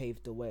did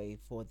pave the way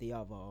for the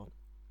other.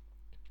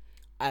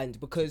 And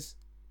because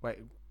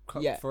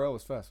Pharrell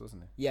was first,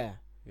 wasn't he? Yeah.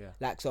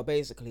 Like, so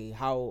basically,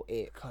 how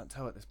it, I can't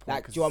tell at this point.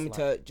 Like, do you want me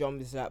to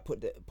like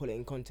put it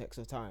in context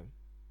of time?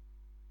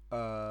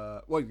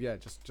 Well, yeah,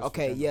 just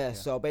okay, general, yeah.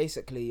 So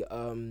basically,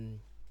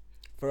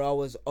 Pharrell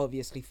was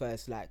obviously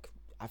first, like,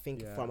 I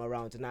think from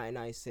around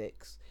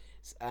 1996,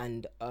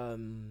 and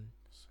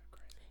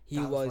he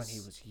was when he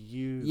was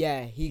huge.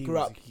 Yeah, he grew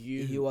up.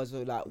 Huge. He was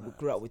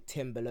grew up with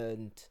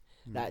Timbaland.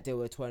 Like, they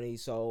were 20.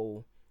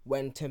 So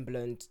when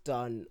Timbaland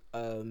done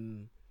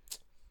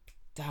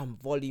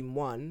Volume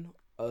 1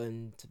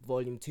 and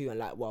Volume 2,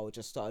 and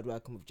just started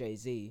working with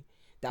Jay-Z,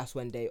 that's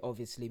when they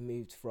obviously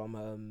moved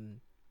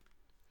from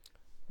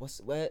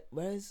where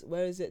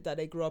is it that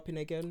they grew up in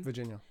again?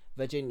 Virginia.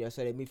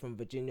 So they moved from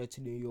Virginia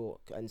to New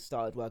York and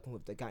started working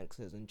with the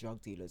gangsters and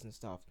drug dealers and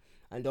stuff.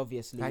 And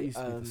obviously, that used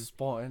to be the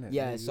spot, innit?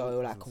 yeah. So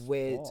like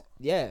weird,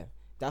 yeah.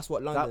 That's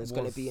what London's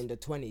gonna be in the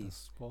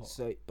 20s.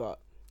 So, but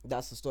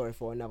that's a story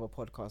for another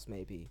podcast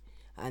maybe.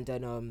 And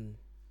then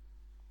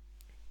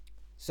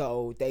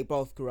so they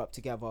both grew up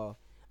together,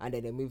 and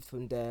then they moved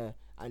from there.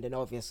 And then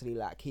obviously,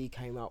 like, he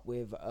came up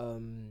with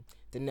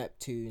the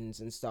Neptunes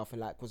and stuff,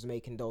 and like was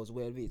making those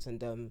weird beats,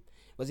 and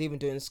was even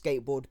doing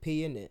skateboard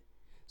P in it.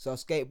 So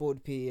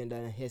skateboard P, and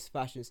then his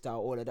fashion style,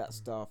 all of that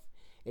stuff,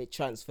 it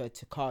transferred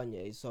to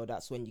Kanye. So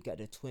that's when you get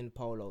the twin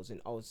polos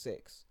in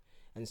 06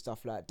 and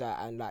stuff like that,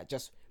 and like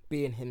just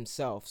being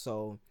himself.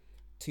 So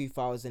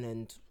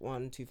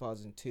 2001,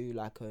 2002,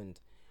 like, and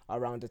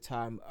around the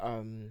time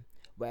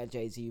where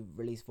Jay-Z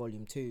released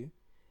Volume 2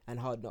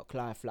 and Hard Knock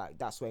Life, like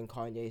that's when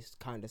Kanye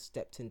kind of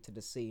stepped into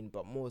the scene,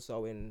 but more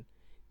so in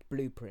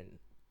Blueprint,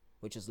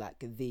 which was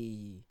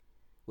the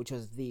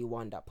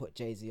one that put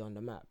Jay-Z on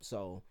the map.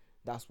 So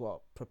that's what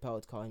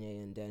propelled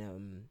Kanye. And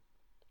then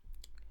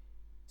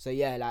so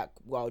yeah, like,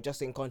 well,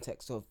 just in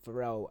context of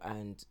Pharrell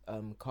and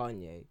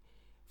Kanye,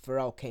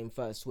 Pharrell came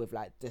first with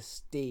like the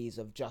steez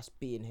of just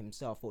being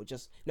himself, or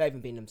just not even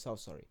being himself,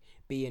 sorry,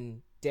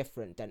 being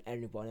different than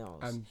everyone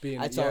else.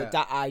 And so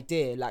that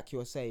idea, like you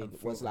were saying,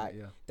 was like,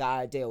 that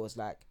idea was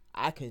like,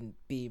 I can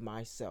be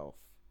myself.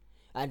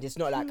 And it's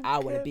not like I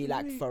want to be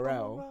like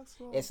Pharrell.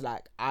 It's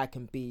like I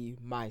can be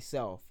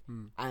myself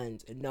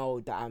and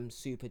know that I'm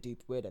super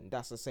duper weird. And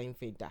that's the same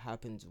thing that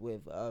happens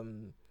with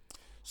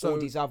all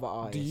these other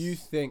artists. Do you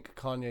think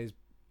Kanye's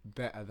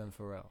better than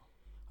Pharrell?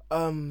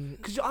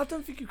 Because I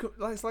don't think you could.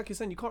 It's like you're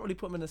saying, you can't really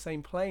put them in the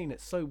same plane.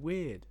 It's so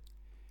weird.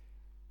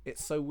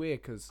 It's so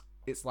weird because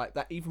it's like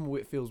that. Even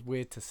it feels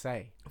weird to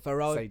say.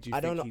 Pharrell,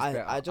 I don't know.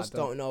 I just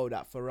don't know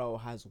that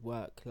Pharrell has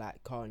work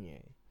like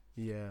Kanye.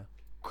 Yeah.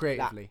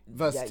 Creatively,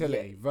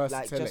 versatility.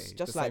 Like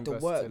just like the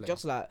work,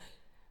 just like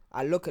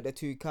I look at the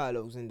two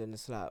catalogs and then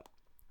it's like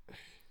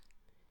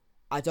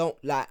I don't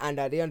like, and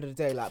at the end of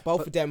the day, like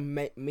both of them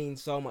mean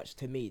so much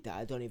to me that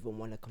I don't even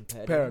want to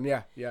compare them.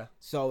 Yeah.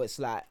 So it's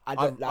like I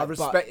don't like. I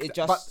respect but it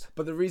just.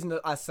 But the reason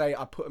that I say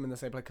I put them in the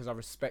same place because I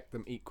respect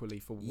them equally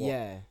for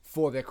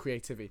for their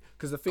creativity.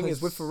 Because the thing is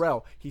with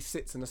Pharrell, he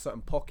sits in a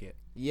certain pocket.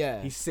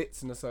 Yeah. He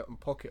sits in a certain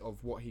pocket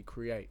of what he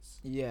creates.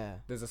 Yeah.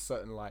 There's a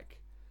certain like.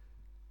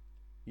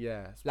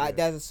 Yeah, like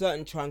there's a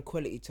certain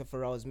tranquility to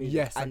Pharrell's music.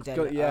 Yes, and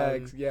then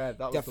that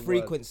was the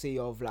frequency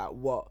of like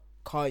what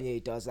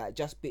Kanye does, like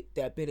just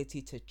the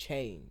ability to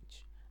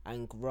change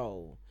and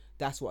grow.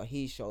 That's what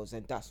he shows,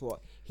 and that's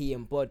what he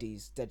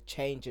embodies: the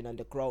changing and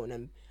the growing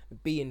and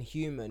being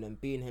human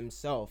and being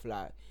himself.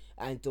 Like,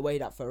 and the way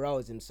that Pharrell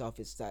is himself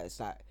is that it's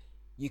like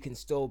you can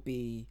still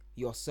be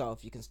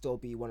yourself. You can still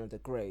be one of the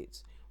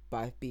greats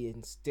by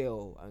being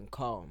still and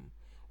calm.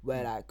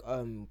 Where like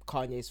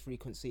Kanye's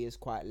frequency is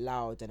quite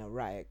loud and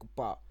erratic,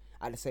 but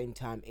at the same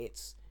time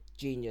it's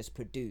genius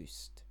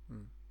produced.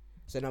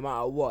 So no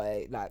matter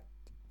what, like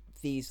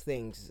these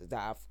things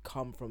that have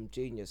come from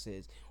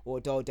geniuses,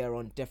 although they're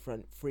on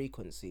different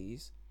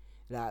frequencies,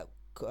 like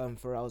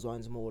Pharrell's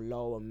one's more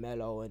low and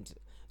mellow, and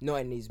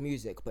not in his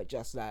music, but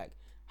just like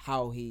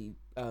how he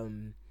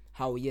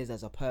is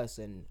as a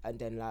person, and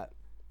then like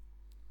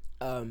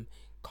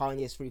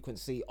Kanye's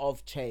frequency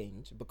of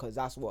change, because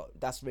that's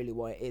really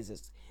what it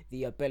is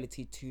the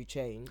ability to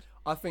change.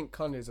 I think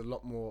Kanye's a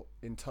lot more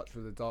in touch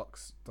with the dark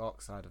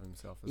side of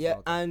himself as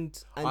well. Yeah,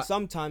 and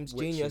sometimes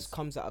genius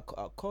comes at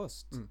a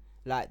cost.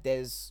 Like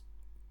there's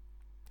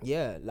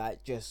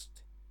like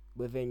just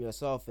within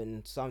yourself,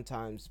 and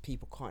sometimes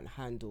people can't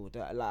handle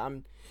that.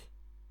 Like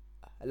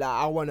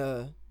I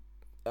wanna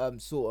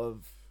sort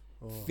of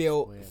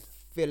fill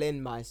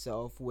in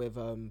myself with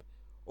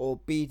or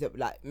be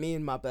like me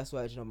and my best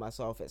version of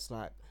myself. It's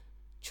like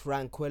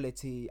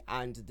tranquility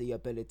and the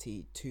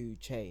ability to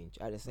change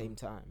at the same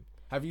time.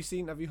 Have you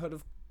heard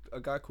of a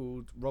guy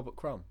called Robert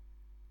Crumb?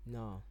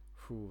 No.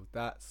 Ooh,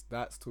 that's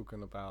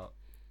talking about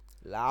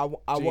like,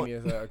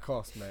 genius at a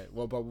cost, mate.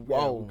 Well, but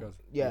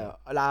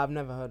like, I've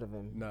never heard of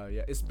him. No,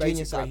 yeah, it's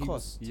genius at a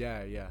cost.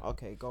 Yeah.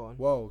 Okay, go on.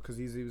 Well, because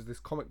he was this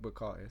comic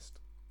book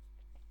artist,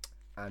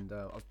 and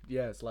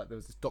it's like there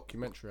was this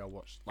documentary I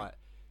watched, like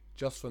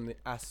just from the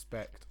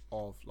aspect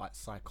of like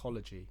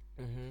psychology,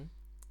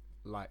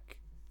 like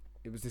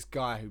it was this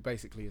guy who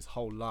basically his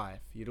whole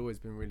life he'd always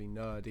been really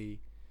nerdy,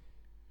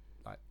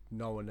 like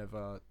no one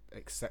ever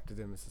accepted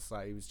him in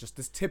society. He was just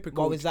this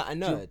typical. Well, is that a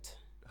nerd?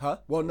 Huh?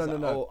 Well,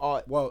 no.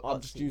 Well, I'm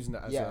just using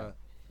it as a.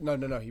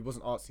 No. He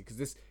wasn't artsy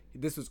because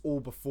this was all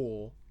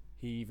before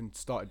he even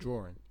started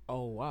drawing.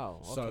 Oh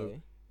wow! Okay. So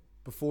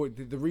before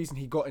the reason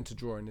he got into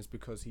drawing is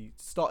because he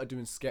started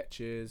doing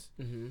sketches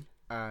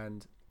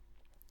and.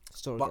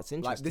 Story that's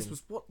interesting. Like this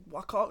was what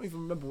I can't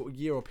even remember what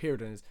year or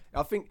period it is.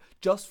 I think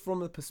just from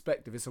the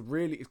perspective, it's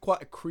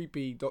quite a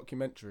creepy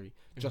documentary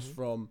just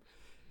from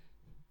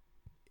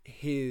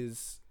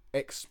his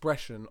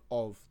expression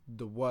of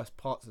the worst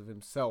parts of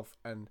himself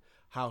and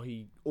how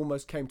he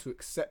almost came to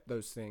accept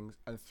those things,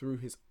 and through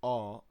his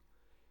art,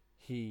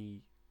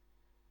 he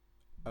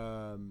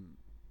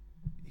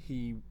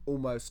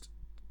almost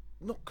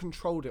not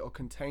controlled it or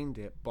contained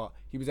it, but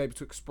he was able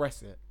to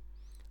express it.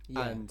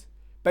 Yeah. And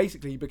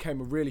basically he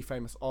became a really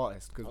famous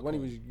artist because when he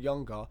Okay. was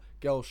younger,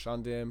 girls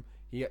shunned him.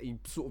 He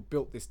sort of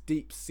built this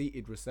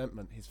deep-seated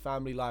resentment. His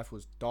family life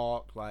was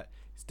dark. Like,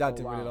 his dad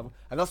didn't really love him.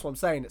 And that's what I'm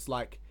saying. It's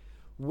like,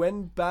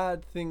 when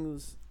bad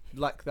things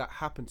like that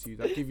happen to you,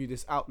 that give you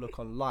this outlook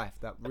on life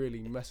that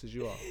really messes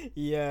you up.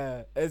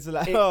 Yeah, it's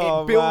like It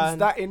oh, builds man.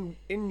 that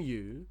in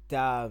you.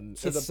 Damn,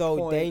 to it's the so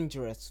point-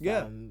 dangerous,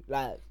 Yeah. fam.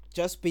 Like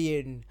just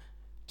being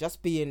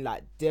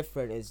like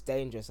different is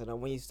dangerous. And then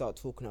when you start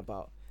talking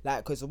about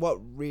like, because what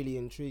really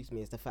intrigues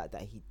me is the fact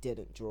that he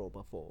didn't draw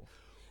before.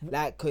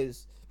 Like,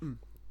 because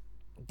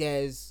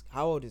there's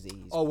how old is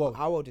he? Oh, well.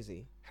 How old is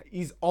he?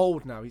 He's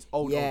old now. He's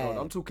old. Yeah.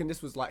 I'm talking.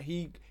 This was like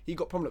he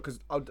got prominent because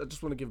I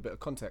just want to give a bit of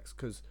context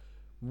because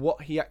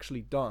what he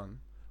actually done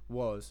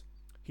was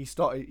he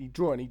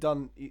drew and he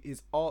done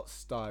his art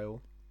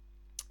style.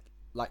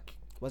 Like,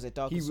 Was it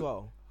Dark He as w-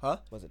 well? huh?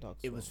 Was it Dark?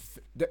 As It well? was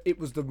it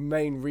was the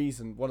main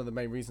reason. One of the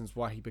main reasons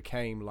why he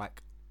became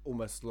like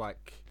almost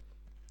like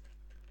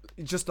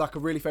just like a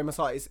really famous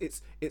artist.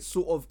 It's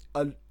sort of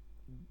a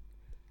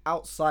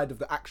outside of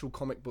the actual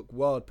comic book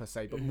world per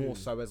se, but more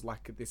so as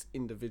like this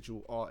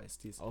individual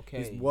artist. His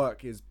Okay.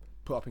 work is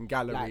put up in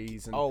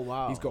galleries, and oh,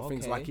 wow, he's got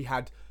things okay. like he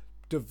had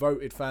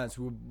devoted fans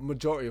who were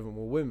majority of them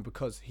were women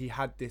because he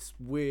had this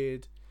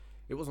weird.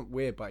 It wasn't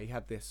weird, but he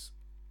had this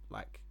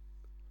like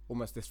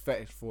almost this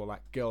fetish for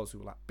like girls who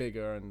were like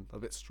bigger and a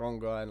bit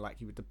stronger, and like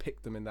he would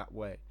depict them in that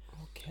way.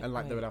 Okay. And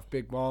like they would have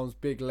big arms,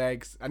 big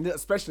legs, and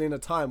especially in a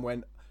time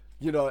when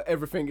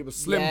everything it was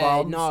slim yeah,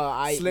 bums,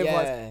 No, slim yeah.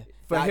 ones.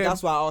 For him,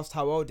 That's why I asked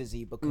how old is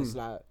he, because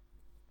like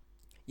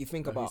you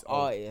think No, about he's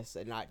old. artists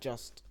and like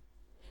just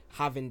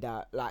having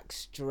that like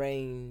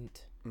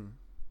strained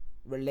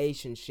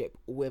relationship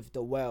with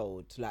the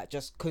world, like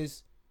just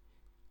because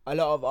a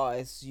lot of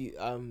artists you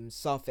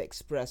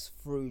self-express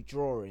through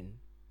drawing.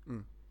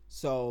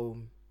 So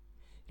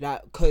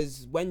like,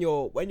 because when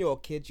you're a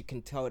kid, you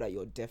can tell that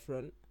you're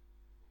different.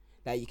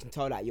 Like you can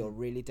tell that you're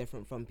really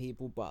different from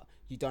people, but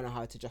you don't know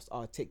how to just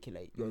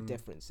articulate your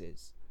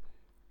differences.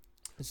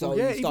 So Well,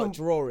 yeah, you start even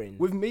drawing.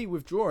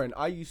 with drawing,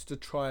 I used to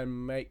try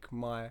and make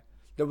my.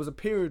 There was a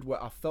period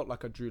where I felt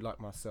like I drew like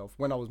myself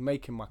when I was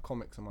making my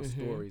comics and my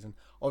stories, and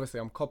obviously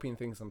I'm copying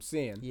things I'm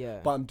seeing, Yeah.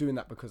 but I'm doing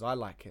that because I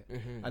like it.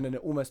 And then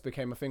it almost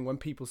became a thing when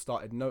people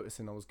started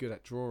noticing I was good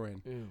at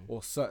drawing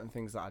or certain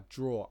things that I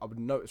draw. I would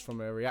notice from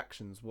their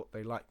reactions what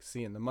they like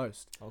seeing the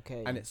most.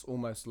 Okay. And it's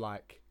almost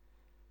like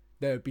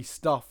there would be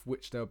stuff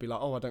which they'll be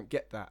like, oh, I don't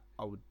get that.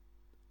 I would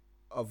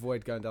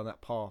avoid going down that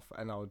path,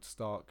 and I would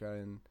start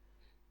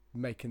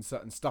making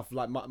certain stuff.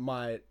 Like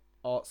my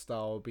art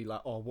style would be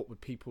like, oh, what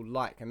would people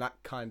like? And that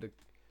kind of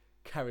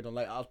carried on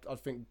later. I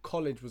think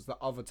college was the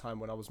other time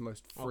when I was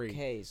most free.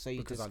 Okay, so you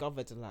because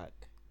discovered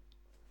like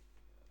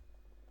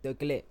the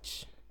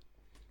glitch.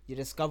 You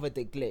discovered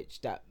the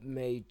glitch that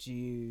made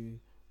you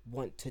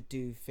want to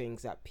do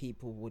things that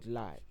people would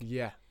like.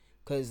 Yeah.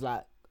 Because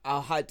like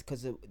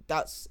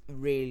that's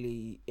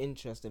really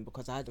interesting,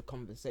 because I had a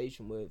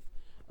conversation with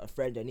a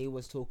friend and he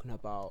was talking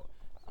about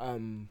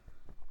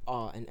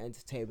art and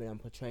entertainment and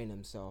portraying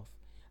himself,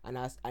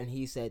 and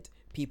he said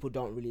people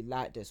don't really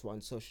like this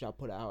one, so should I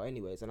put it out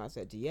anyways? And I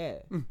said yeah.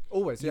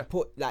 Always, You yeah.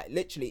 put like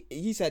literally,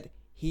 he said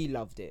he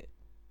loved it,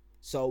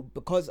 so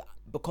because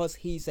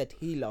he said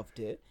he loved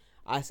it,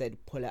 I said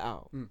pull it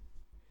out.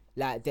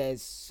 Like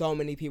there's so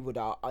many people that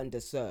are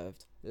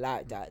underserved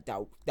like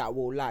that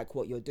will like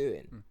what you're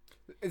doing.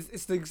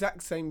 It's the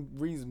exact same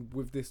reason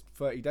with this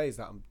 30 days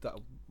that I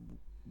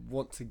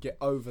want to get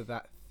over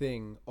that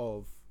thing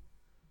of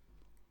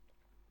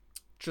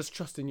just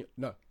trusting you.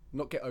 No,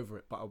 not get over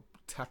it, but I'll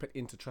tap it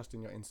into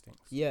trusting your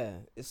instincts. Yeah,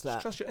 it's Just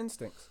like trust your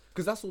instincts,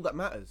 because that's all that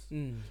matters.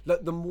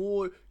 Like the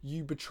more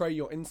you betray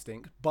your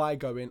instinct by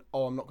going,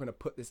 oh, I'm not going to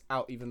put this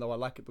out even though I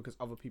like it because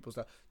other people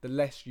say, the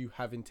less you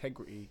have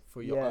integrity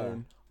for your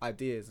own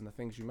ideas and the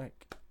things you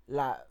make.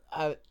 like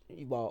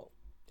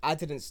I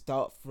didn't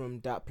start from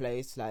that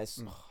place. Like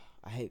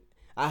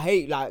I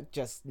hate like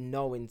just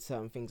knowing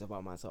certain things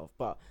about myself,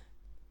 but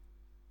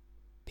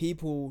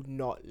people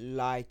not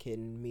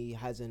liking me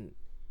hasn't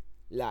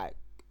like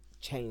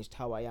changed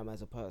how I am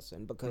as a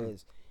person,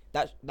 because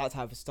that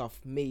type of stuff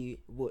me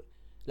would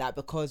like,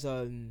 because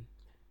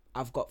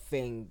I've got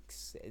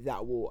things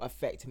that will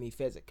affect me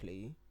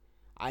physically.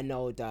 I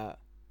know that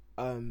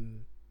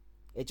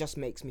it just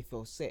makes me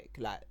feel sick.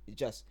 Like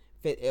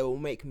it will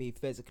make me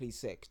physically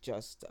sick.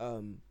 Just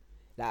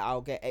like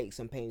I'll get aches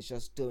and pains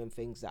just doing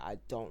things that I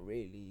don't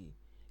really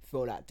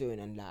feel like doing,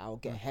 and like I'll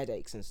get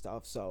headaches and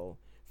stuff. So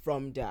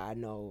from that, I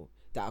know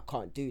that I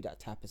can't do that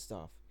type of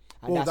stuff,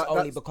 and Well, that's that's-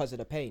 only because of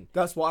the pain.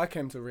 That's what I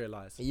came to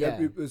realize. Yeah.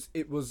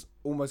 It was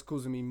almost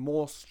causing me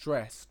more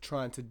stress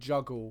trying to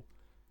juggle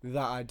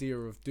that idea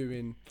of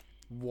doing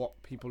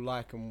what people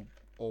like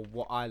or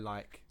what I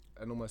like,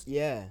 and almost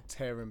Yeah,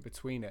 tearing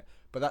between it.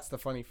 But that's the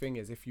funny thing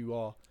is, if you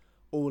are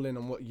all in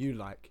on what you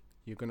like,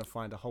 you're gonna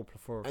find a whole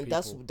plethora of and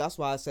people. that's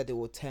why I said it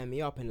will tear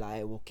me up and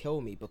like it will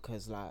kill me,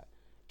 because like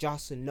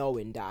just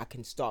knowing that I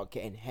can start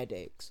getting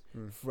headaches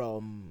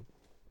from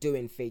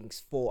doing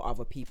things for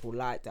other people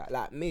like that.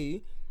 Like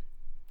me,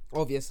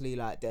 obviously,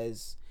 like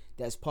there's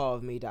part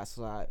of me that's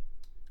like,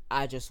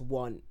 I just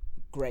want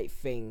great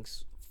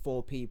things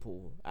for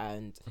people,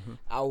 and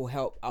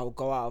I'll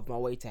go out of my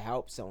way to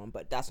help someone,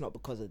 but that's not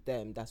because of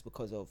them, that's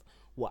because of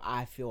what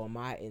I feel on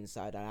my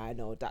inside, and I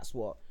know that's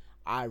what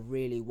I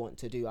really want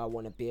to do. I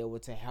want to be able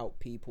to help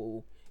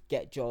people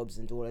get jobs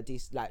and do all of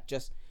these, like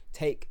just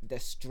take the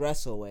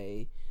stress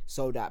away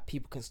so that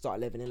people can start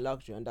living in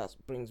luxury. And that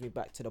brings me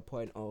back to the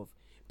point of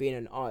being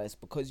an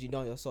artist, because you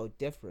know you're so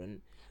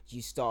different,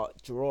 you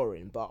start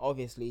drawing. But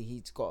obviously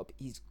he's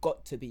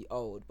got to be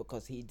old,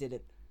 because he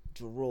didn't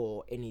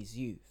draw in his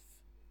youth.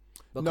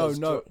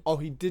 No. Oh,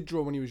 he did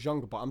draw when he was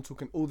younger, but I'm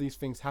talking all these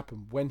things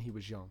happened when he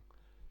was young,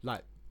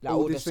 like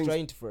all the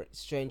strange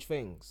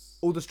things.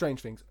 All the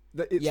strange things.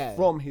 It's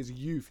from his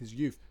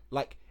youth.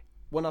 Like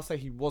when I say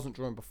he wasn't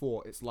drawing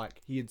before, it's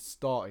like he had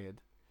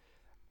started,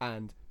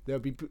 and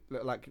there'll be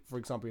like, for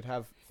example, he'd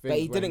have things. But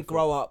he didn't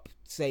grow up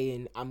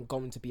saying, "I'm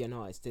going to be an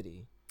artist," did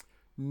he?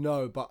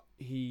 No, but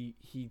he.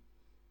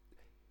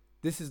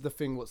 This is the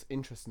thing. What's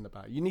interesting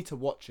about it. You need to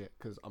watch it,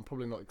 because I'm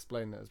probably not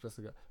explaining it as best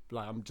as I can.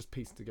 Like, I'm just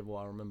piecing together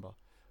what I remember,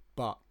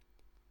 but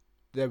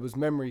there was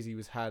memories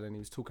he had, and he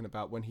was talking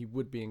about when he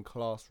would be in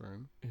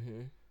classroom,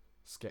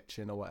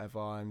 sketching or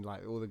whatever, and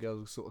like all the girls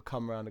would sort of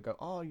come around and go,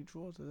 "Oh, you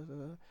draw,"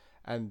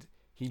 and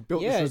he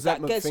built this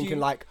resentment, thinking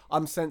like,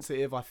 "I'm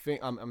sensitive. I think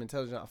I'm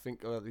intelligent. I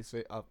think these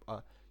things.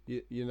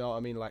 You know what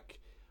I mean?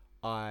 Like,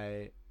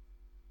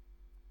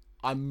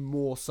 I'm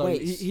more so."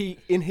 He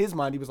in his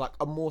mind, he was like,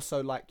 "I'm more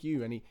so like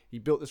you," and he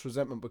built this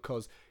resentment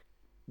because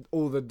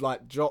all the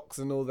like jocks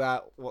and all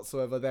that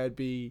whatsoever, they'd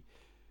be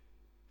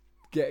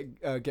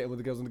getting with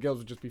the girls, and the girls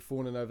would just be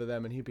fawning over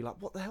them, and he'd be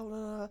like, "What the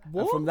hell?"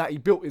 And from that, he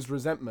built his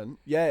resentment.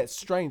 Yeah, it's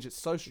strange.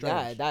 It's so strange.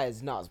 Yeah, that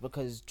is nuts,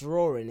 because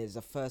drawing is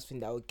the first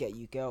thing that would get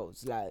you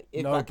girls. Like,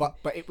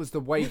 but it was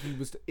the way he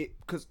was.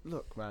 Because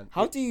look, man,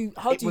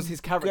 it was his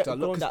character.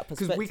 Look,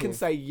 because we can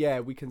say yeah,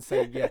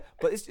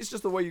 but it's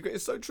just the way you go.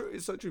 It's so true.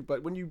 It's so true.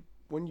 But when you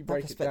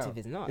break it down,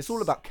 is nuts. It's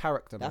all about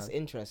character, man. That's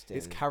interesting.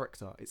 It's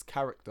character.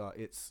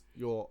 It's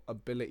your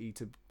ability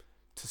to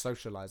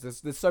socialize.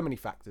 There's so many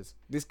factors.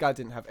 This guy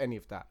didn't have any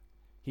of that.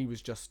 He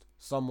was just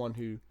someone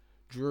who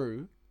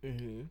drew,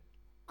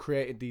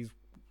 created these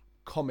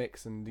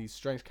comics and these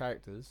strange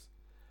characters.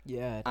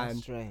 Yeah, that's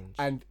strange.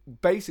 And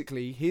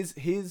basically,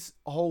 his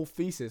whole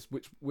thesis,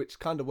 which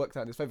kind of worked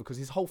out in his favor, because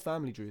his whole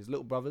family drew. His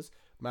little brothers,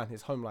 man,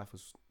 his home life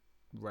was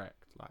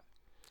wrecked. Like,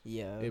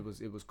 yeah, it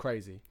was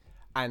crazy,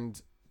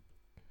 and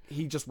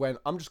he just went,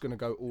 "I'm just gonna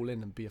go all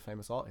in and be a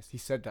famous artist." He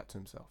said that to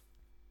himself.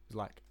 He's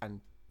like,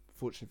 and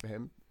fortunately for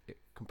him, it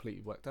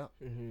completely worked out.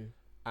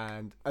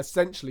 And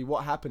essentially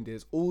what happened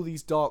is all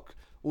this dark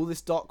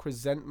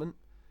resentment,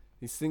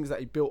 these things that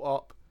he built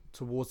up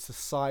towards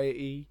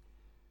society,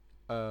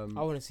 I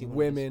want to see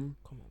women,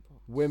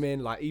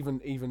 like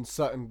even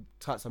certain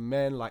types of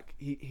men, like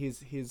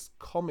his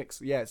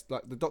comics. Yeah, it's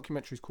like the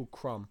documentary is called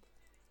Crumb.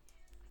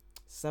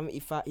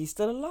 75. He's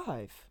still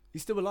alive.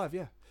 He's still alive.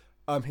 Yeah.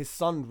 His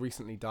son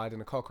recently died in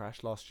a car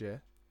crash last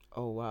year.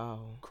 Oh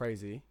wow.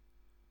 Crazy.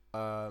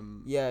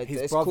 Yeah,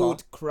 it's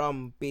called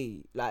Crumb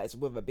B. Like, it's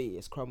with a B.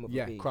 It's Crumb with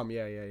a B. Yeah, Crumb.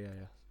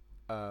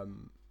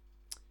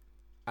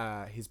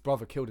 Yeah. His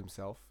brother killed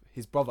himself.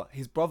 His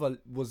brother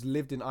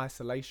lived in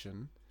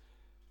isolation,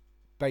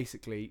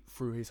 basically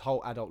through his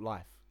whole adult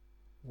life.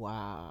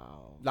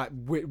 Wow. Like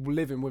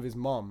living with his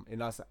mom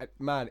in isolation.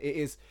 Man, it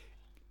is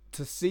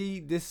to see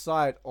this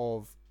side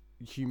of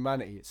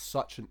humanity. It's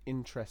such an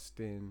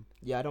interesting.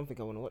 Yeah, I don't think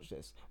I want to watch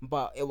this,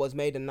 but it was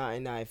made in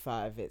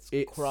 1995. It's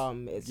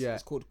Crumb.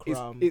 It's called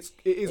Crumb. It's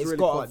really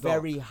got a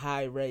very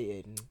high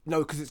rating. No,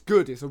 because it's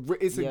good. It's a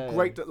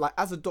great, like,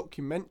 as a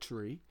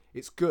documentary,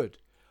 it's good.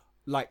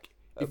 Like,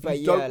 if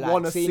you don't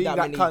want to see that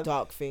many kind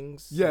dark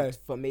things, yeah,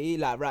 for me,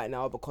 like right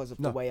now, because of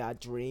the way I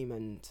dream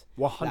and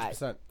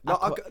 100%.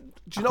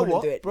 Do you know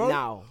what, do it bro?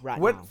 Now.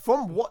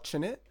 From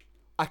watching it,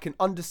 I can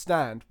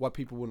understand why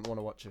people wouldn't want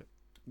to watch it.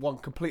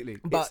 Completely,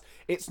 but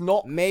it's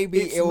not.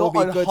 Maybe it will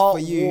be good for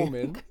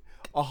you.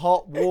 A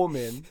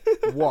heartwarming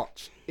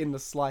watch in the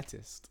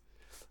slightest.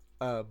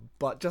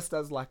 But just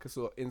as like a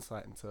sort of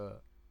insight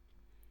into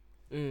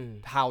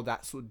how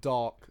that sort of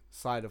dark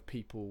side of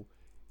people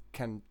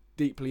can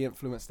deeply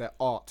influence their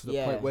art to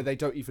the point where they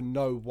don't even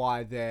know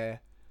why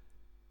they're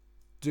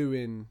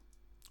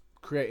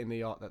creating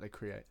the art that they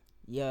create.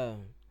 Yeah,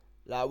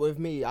 like with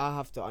me, I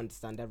have to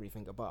understand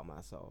everything about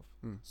myself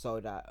so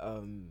that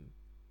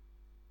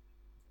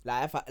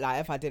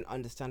if I didn't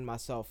understand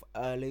myself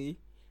early,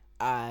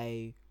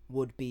 I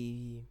would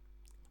be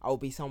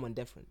someone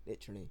different,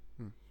 literally.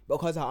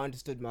 Because I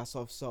understood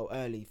myself so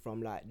early,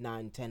 from like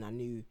 9, 10, I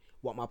knew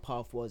what my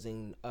path was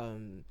in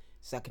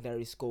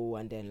secondary school,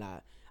 and then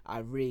like I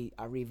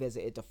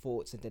revisited the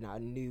thoughts, and then I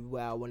knew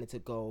where I wanted to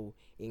go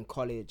in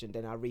college, and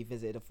then I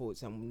revisited the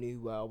thoughts and knew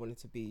where I wanted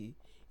to be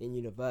in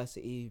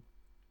university.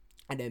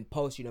 And then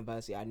post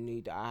university, I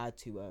knew that I had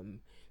to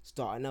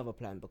start another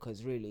plan,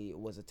 because really it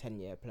was a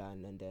 10-year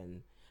plan, and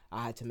then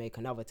I had to make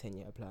another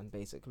 10-year plan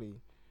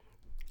basically.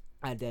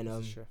 And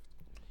then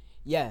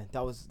yeah,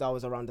 that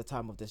was around the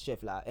time of the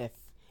shift. Like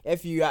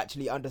if you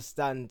actually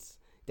understand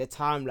the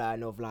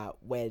timeline of like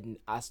when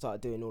I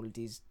started doing all of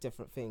these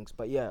different things.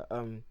 But yeah,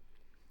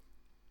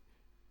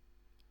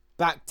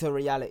 back to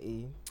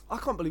reality. I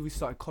can't believe we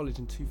started college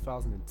in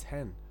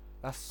 2010.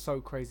 That's so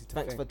crazy to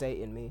Thanks think. for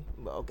dating me.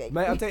 But okay,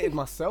 Mate, I dated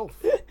myself.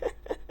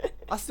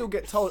 I still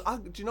get told.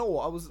 Do you know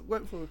what?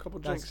 Went for a couple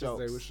of drinks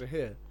yesterday with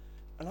Shahir,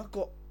 and I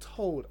got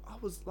told I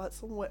was like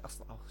somewhere. I was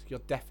like, oh, you're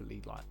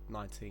definitely like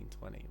 19,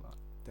 20, like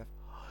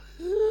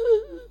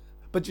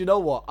But you know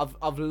what?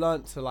 I've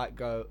learnt to like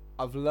go.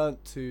 I've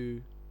learnt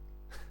to.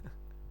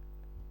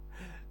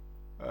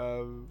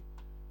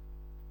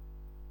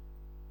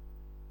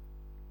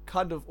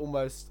 Kind of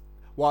almost.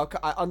 Well,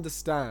 I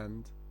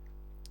understand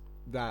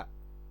that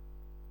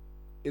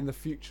in the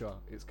future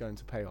it's going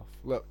to pay off.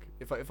 Look,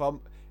 if I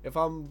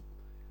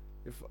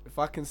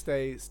can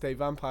stay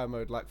vampire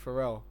mode like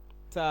Pharrell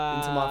into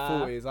my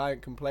 40s, I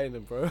ain't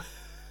complaining, bro.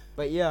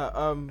 But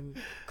yeah,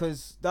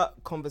 because that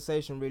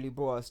conversation really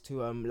brought us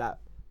to like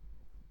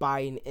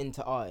buying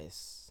into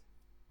artists.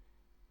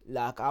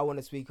 Like I want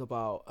to speak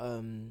about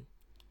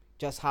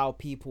just how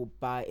people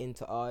buy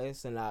into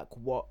artists, and like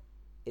what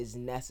is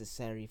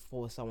necessary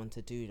for someone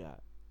to do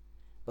that,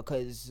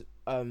 because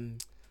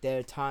there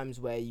are times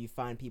where you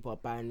find people are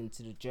buying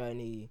into the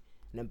journey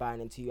and then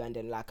buying into you, and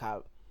then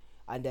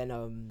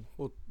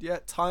well, yeah,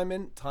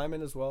 timing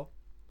as well.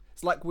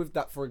 It's like with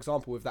that, for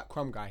example, with that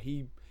Crumb guy,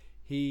 he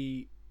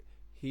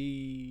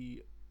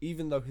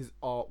even though his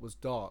art was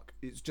dark,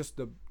 it's just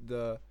the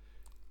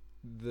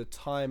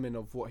timing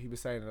of what he was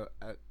saying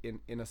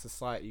in a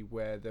society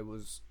where there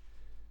was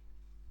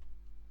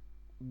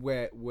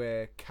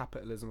where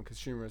capitalism,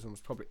 consumerism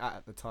was probably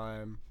at the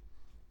time.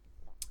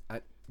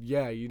 And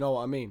yeah, you know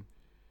what I mean.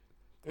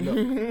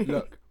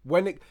 Look,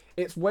 when it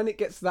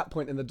gets to that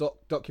point in the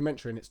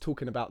documentary and it's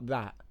talking about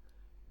that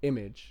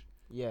image.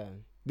 Yeah.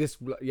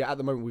 At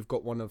the moment we've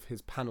got one of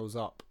his panels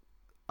up.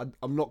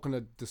 I'm not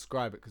gonna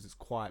describe it because it's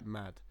quite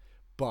mad,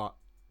 but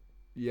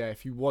yeah,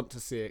 if you want to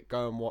see it,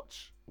 go and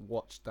watch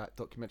that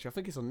documentary. I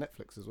think it's on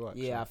Netflix as well.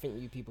 Actually. Yeah, I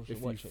think you people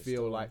should watch it. If you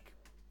feel like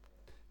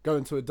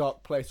going to a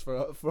dark place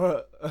for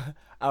an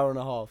hour and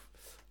a half,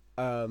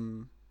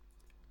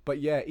 but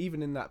yeah,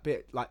 even in that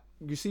bit, like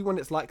you see when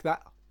it's like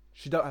that,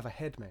 she don't have a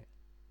head, mate.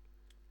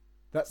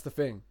 That's the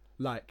thing,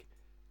 like,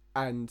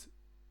 and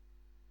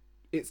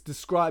it's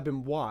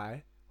describing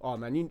why. Oh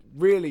man, you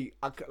really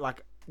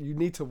you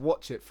need to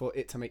watch it for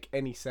it to make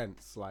any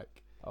sense.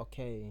 Like,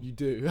 okay, you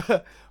do,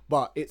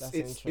 but it's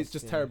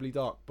just terribly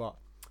dark. But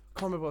I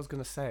can't remember what I was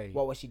gonna say.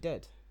 What, was she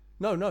dead?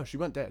 No, she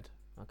weren't dead.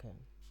 Okay,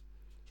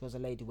 she was a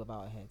lady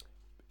without a head.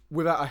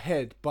 Without a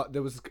head, but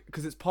there was,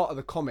 because it's part of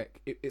the comic.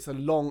 It's a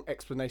long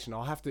explanation.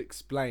 I'll have to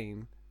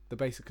explain the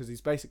basic, because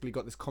he's basically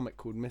got this comic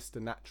called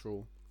Mr.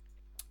 Natural,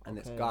 and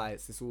it's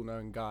this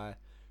all-knowing guy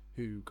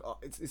who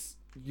it's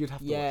you'd have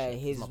to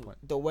watch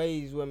it. The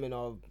way his women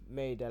are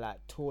made, they're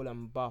like tall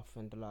and buff,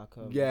 and they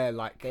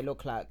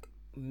look like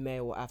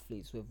male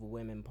athletes with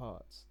women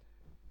parts.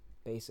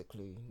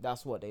 Basically,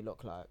 that's what they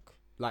look like.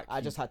 Like,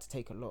 I just had to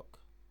take a look.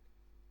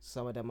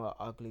 Some of them are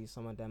ugly,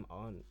 some of them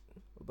aren't.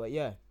 But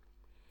yeah.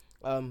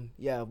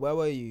 Where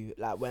were you?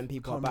 Like, when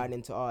people are buying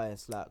into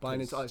artists,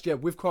 yeah,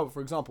 with Crumb,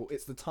 for example,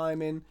 it's the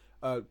timing.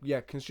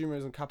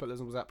 Consumerism,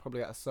 capitalism was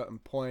probably at a certain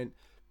point.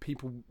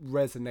 People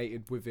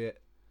resonated with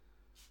it.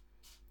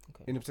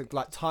 Okay. In a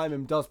particular, like,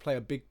 timing does play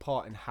a big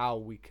part in how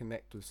we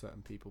connect with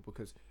certain people,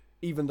 because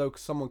even though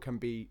someone can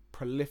be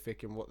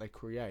prolific in what they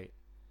create,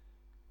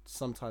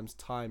 sometimes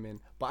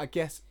timing. But I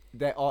guess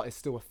their art is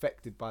still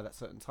affected by that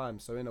certain time.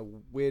 So in a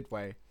weird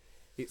way,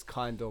 it's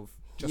kind of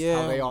just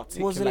how they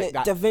articulate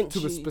that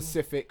to a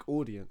specific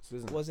audience,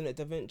 isn't it? Wasn't it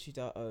Da Vinci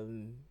that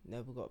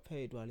never got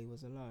paid while he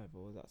was alive,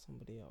 or was that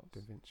somebody else?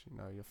 Da Vinci?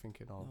 No, you're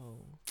thinking of.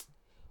 No.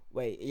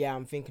 Wait, yeah,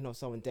 I'm thinking of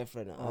someone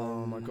different.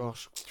 Oh my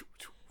gosh.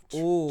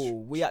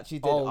 Oh, we actually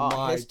did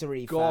art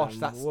history. Gosh,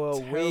 that's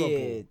terrible.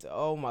 Weird.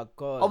 Oh my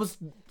god. I was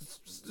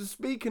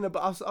speaking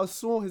about. I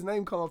saw his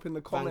name come up in the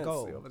comments.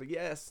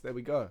 Yes, there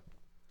we go.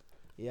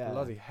 Yeah.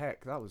 Bloody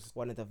heck, that was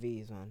one of the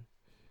V's, man.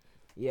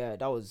 Yeah,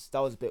 that was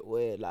a bit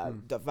weird.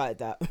 Like the fact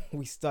that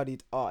we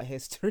studied art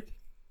history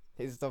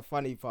is the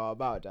funny part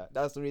about that.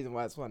 That's the reason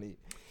why it's funny.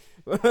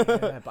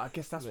 Yeah, but I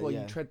guess that's why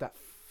you tread that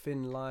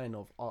thin line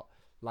of art.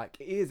 Like,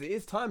 it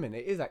is timing.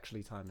 It is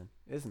actually timing,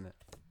 isn't it?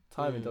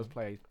 Timing does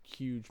play a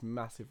huge,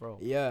 massive role.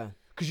 Yeah.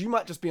 Because you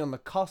might just be on the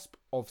cusp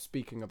of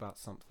speaking about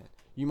something.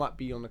 You might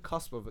be on the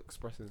cusp of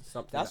expressing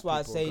something. That's why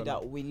I say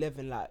that we live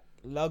in like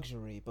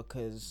luxury,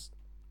 because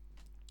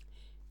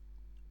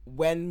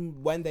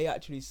when they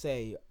actually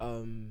say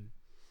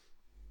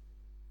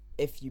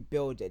if you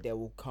build it, they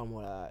will come,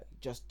 or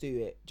just do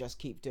it, just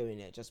keep doing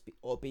it,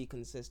 be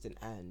consistent,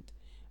 and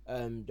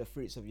the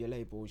fruits of your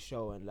labor will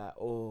show, and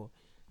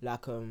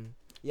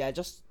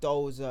just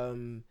those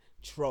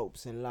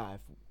tropes in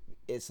life.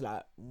 it's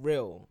like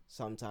real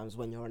sometimes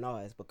when you're an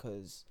artist,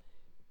 because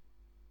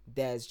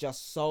there's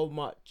just so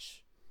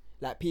much,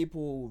 like,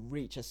 people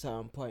reach a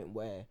certain point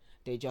where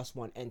they just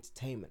want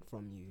entertainment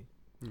from you,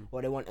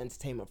 or they want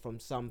entertainment from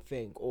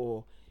something,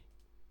 or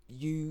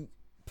you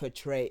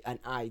portray an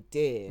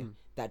idea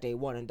that they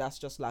want, and that's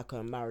just like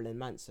a Marilyn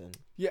Manson.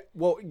 Yeah,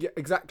 well, yeah,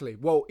 exactly.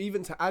 Well,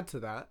 even to add to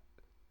that,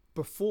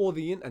 before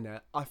the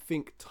internet, I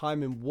think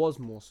timing was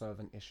more so of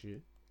an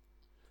issue.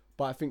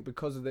 But I think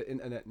because of the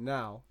internet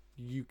now,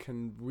 you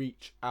can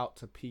reach out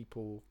to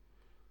people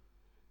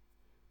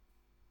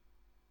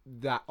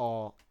that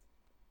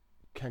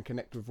can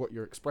connect with what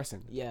you're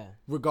expressing. Yeah.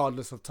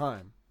 Regardless of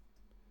time,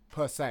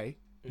 per se.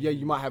 Mm-hmm. Yeah,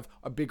 you might have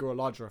a bigger or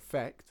larger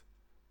effect,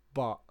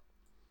 but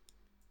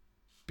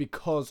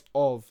because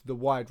of the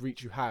wide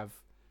reach you have.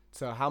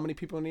 So how many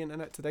people on the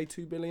internet today?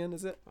 2 billion,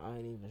 is it? I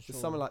ain't even sure. It's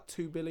something like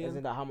 2 billion.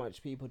 Isn't that how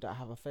much people that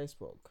have a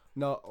Facebook?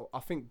 No, I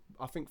think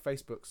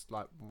Facebook's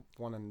like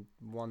 1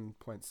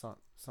 point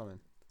something.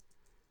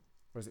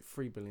 Or is it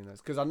 3 billion?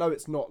 Because I know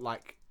it's not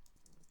like.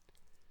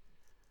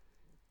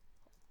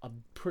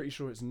 I'm pretty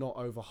sure it's not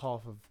over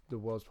half of the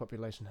world's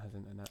population has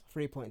internet.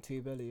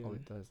 3.2 billion. Oh,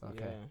 it does.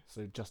 Okay, Yeah.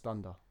 So just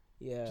under.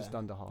 Yeah. Just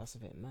under half. That's a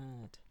bit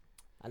mad.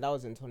 And that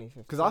was in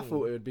 2015. Because I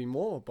thought it would be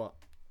more, but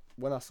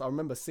when I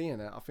remember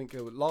seeing it, I think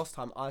last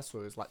time I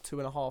saw it was like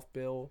 2.5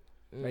 billion,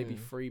 maybe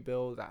 3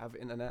 billion that have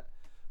internet.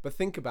 But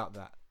think about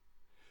that.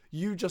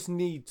 You just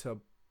need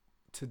to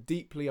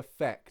deeply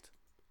affect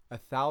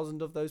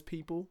 1,000 of those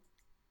people.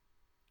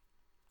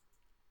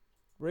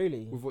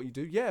 Really? With what you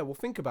do? Yeah, well,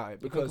 think about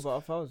it. You Because think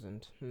about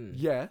 1,000?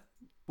 Yeah.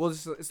 Well,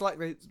 it's like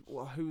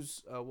what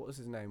was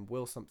his name?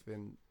 Will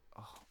something.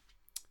 Oh,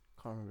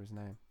 can't remember his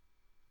name.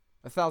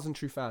 1,000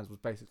 True Fans was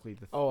basically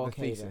the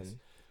thesis. Then.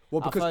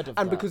 Well,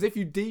 because if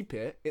you deep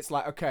it, it's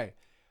like, okay.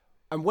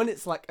 And when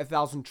it's like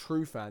 1,000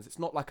 true fans, it's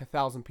not like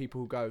 1,000 people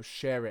who go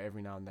share it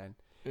every now and then.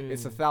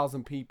 It's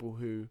 1,000 people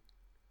who,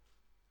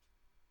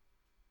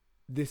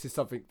 this is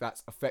something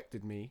that's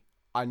affected me.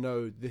 I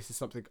know this is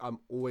something I'm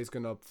always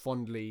going to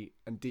fondly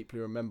and deeply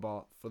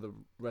remember for the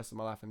rest of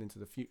my life and into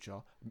the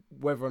future.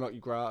 Whether or not you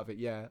grow out of it,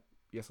 yeah,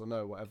 yes or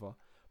no, whatever.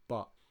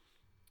 But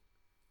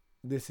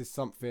this is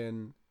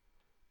something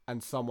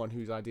and someone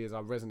whose ideas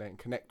I resonate and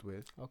connect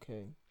with.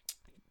 Okay.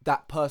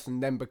 That person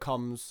then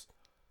becomes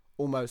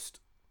almost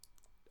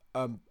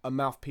a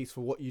mouthpiece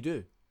for what you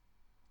do.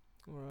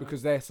 Right.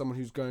 Because they're someone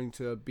who's going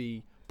to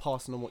be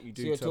passing on what you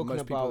do to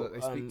most people that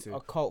they speak to.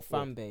 A cult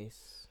fan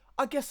base.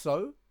 I guess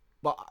so.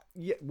 But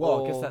yeah,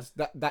 well, I guess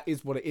that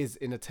is what it is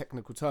in a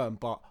technical term.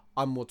 But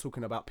I'm more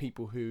talking about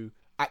people who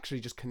actually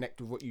just connect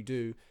with what you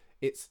do.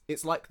 It's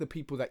like the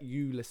people that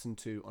you listen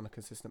to on a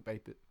consistent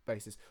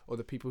basis, or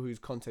the people whose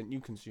content you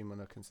consume on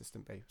a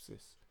consistent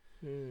basis.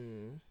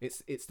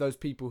 It's those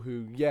people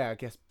who, I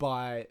guess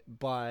buy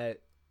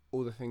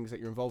all the things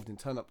that you're involved in,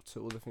 turn up to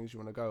all the things you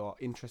want to go, are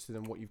interested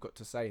in what you've got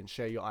to say and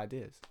share your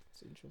ideas.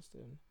 It's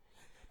interesting.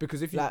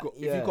 Because if you've got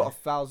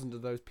 1,000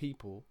 of those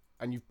people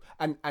and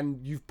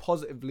you've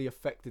positively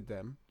affected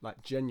them,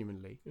 like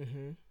genuinely,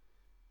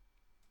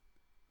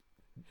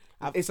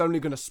 it's only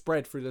going to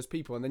spread through those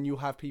people, and then you'll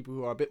have people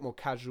who are a bit more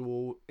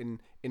casual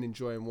in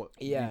enjoying what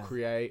you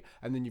create,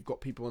 and then you've got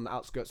people on the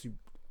outskirts who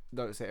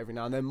notice it every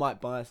now and then, might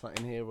buy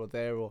something here or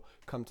there or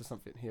come to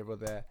something here or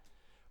there,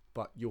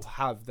 but you'll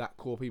have that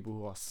core people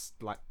who are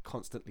like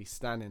constantly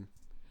standing.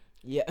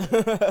 Yeah.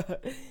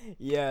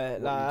 Yeah,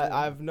 like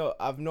I've not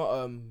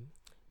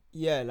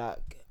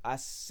like I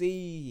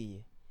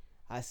see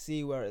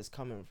where it's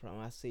coming from.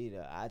 I see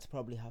that I'd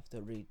probably have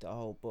to read the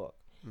whole book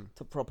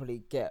to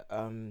properly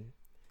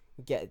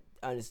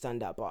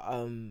understand that, but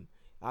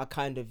I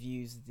kind of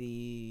use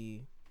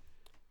the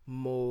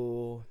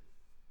more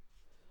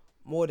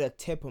the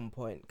tipping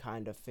point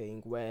kind of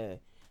thing, where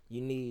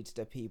you need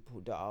the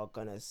people that are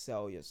gonna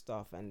sell your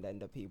stuff, and then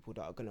the people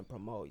that are gonna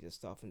promote your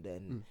stuff, and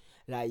then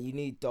like you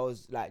need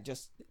those, like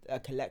just a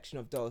collection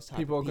of those type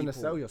people of are gonna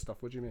sell your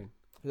stuff. What do you mean?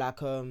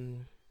 Like I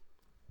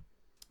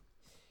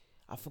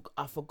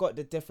forgot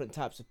the different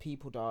types of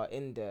people that are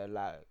in there,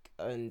 like,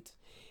 and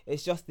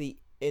it's just the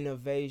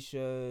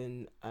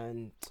innovation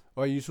and.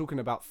 Or are you talking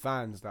about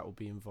fans that will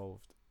be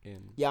involved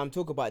in? Yeah, I'm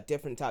talking about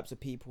different types of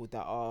people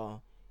that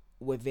are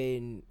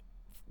within,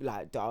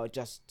 like, that will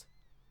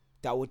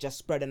just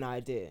spread an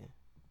idea.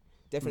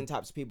 Different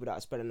types of people that are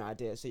spreading an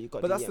idea. So you've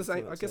got. But that's the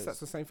same. I guess that's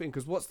the same thing.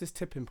 Because what's this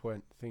tipping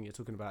point thing you're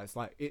talking about? It's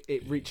like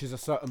it reaches a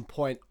certain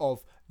point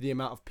of the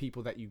amount of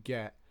people that you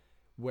get,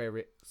 where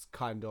it's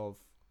kind of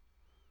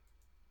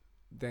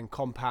then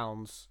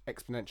compounds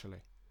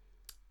exponentially.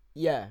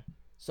 Yeah.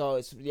 So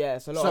it's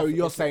a lot. So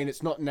you're saying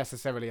it's not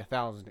necessarily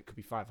 1,000; it could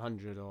be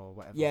 500 or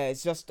whatever. Yeah,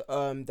 it's just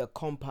the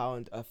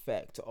compound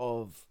effect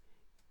of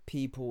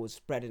people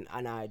spreading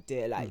an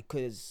idea, like,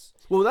 because.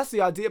 Well, that's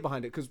the idea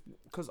behind it, because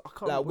I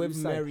can't. Like with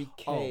Mary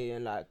Kay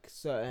and like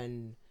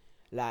certain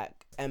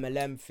like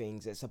MLM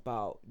things, it's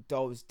about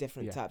those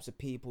different types of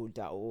people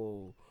that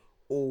all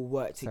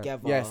work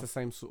together. Yeah, it's the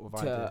same sort of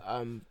idea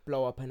to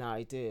blow up an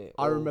idea.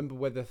 I remember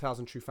where the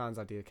 1,000 True Fans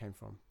idea came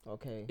from.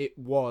 Okay. It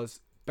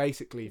was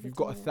basically, if you've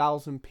got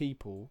 1,000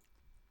 people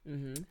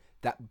Mm-hmm.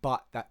 that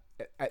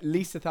at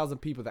least 1,000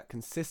 people that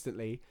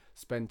consistently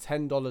spend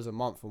 $10 a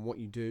month on what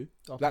you do.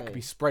 Okay. That could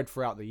be spread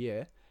throughout the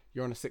year.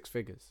 You're on a six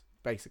figures.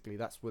 Basically,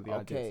 that's what the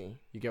idea is. Okay.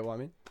 You get what I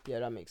mean? Yeah,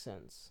 that makes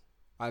sense.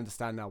 I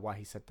understand now why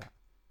he said that.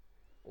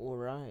 All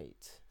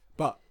right.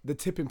 But the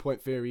tipping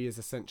point theory is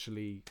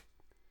essentially,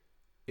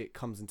 it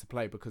comes into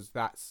play because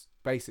that's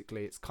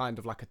basically, it's kind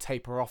of like a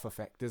taper off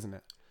effect, isn't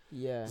it?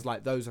 Yeah. It's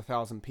like those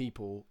 1,000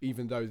 people,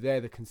 even though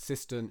they're the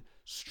consistent,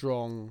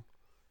 strong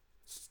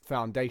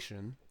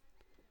foundation,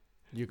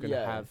 you're going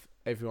to have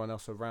everyone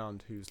else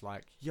around who's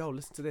like, yo,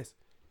 listen to this.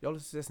 Yo,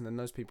 listen to this. And then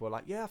those people are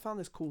like, yeah, I found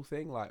this cool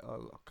thing. Like, I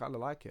kind of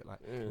like it. Like,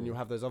 and you'll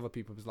have those other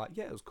people who's like,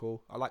 yeah, it was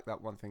cool. I like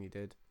that one thing he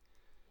did.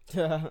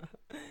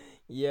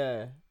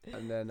 Yeah.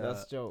 And then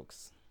that's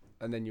jokes.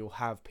 And then you'll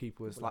have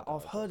people who's like, oh,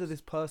 I've heard of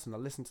this person. I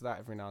listen to that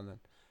every now and then.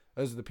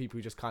 Those are the people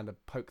who just kind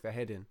of poke their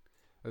head in.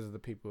 Those are the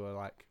people who are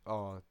like,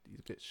 oh, he's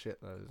a bit shit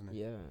though, isn't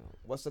he? Yeah.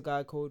 What's the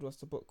guy called? What's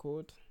the book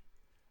called?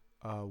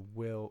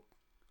 Will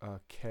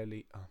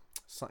Kelly,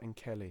 something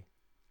Kelly.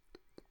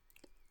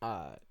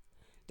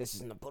 This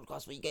isn't a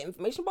podcast where you get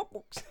information about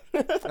books.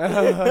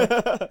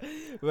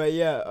 But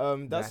yeah,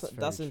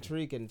 that's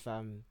intriguing,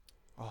 fam.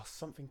 Oh,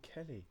 something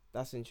Kelly.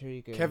 That's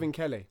intriguing. Kevin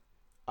Kelly.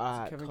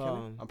 Kevin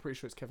Kelly? I'm pretty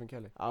sure it's Kevin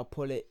Kelly. I'll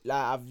pull it.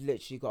 Like, I've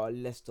literally got a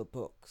list of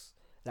books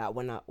like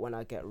when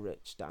I get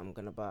rich that I'm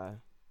gonna buy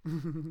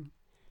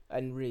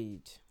and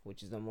read,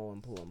 which is the more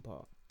important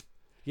part.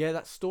 Yeah,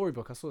 that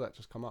storybook. I saw that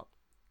just come up.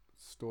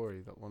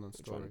 Story, that one on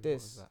Story. Which one?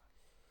 This.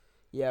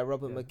 Yeah,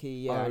 Robert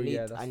McKee. Yeah, I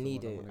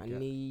need it. I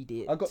need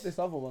it. I got this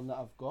other one that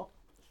I've got.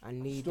 I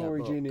need Story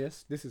that book.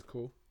 Genius. This is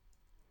cool.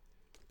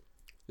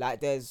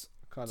 Like, there's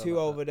Kinda two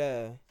like over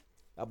there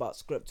about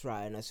script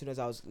writing. As soon as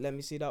let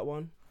me see that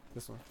one.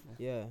 This one.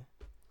 Yeah.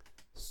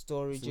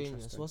 Story It's Genius.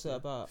 interesting, What's it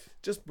about?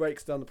 Just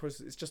breaks down the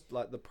process. It's just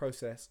like the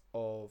process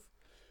of,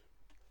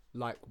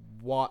 like,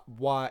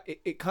 why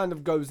it kind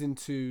of goes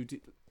into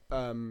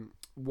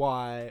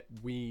why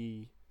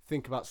we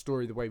think about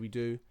story the way we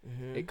do.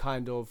 Mm-hmm. It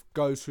kind of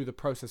goes through the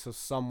process of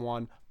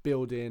someone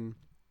building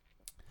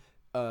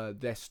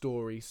their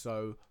story.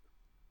 So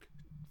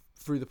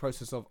through the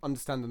process of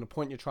understanding the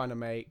point you're trying to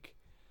make,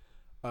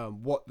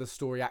 what the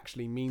story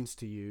actually means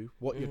to you,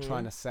 what you're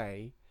trying to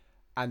say,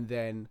 and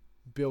then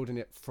building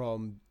it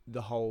from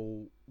the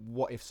whole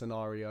what if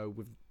scenario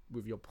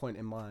with your point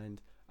in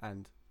mind,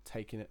 and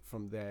taking it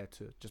from there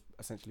to just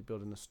essentially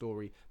building a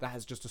story that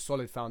has just a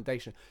solid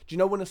foundation. Do you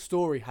know when a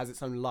story has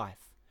its own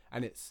life,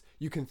 and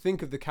you can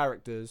think of the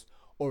characters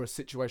or a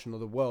situation or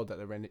the world that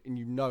they're in, and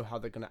you know how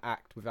they're going to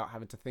act without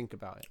having to think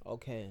about it?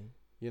 Okay.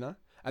 You know?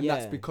 And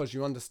that's because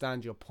you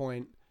understand your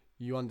point,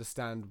 you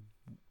understand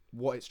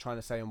what it's trying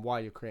to say and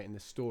why you're creating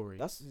this story.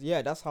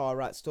 That's how I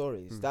write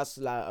stories. That's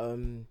like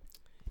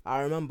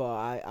I remember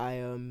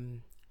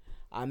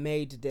I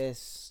made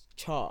this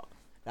chart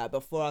like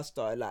before I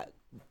started like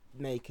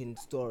making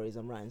stories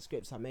and writing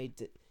scripts. I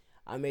made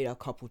a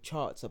couple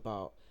charts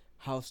about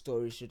how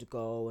stories should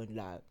go and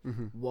like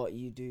what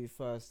you do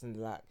first, and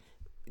like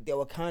they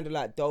were kind of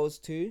like those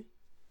two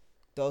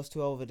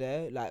over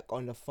there, like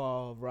on the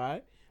far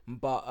right,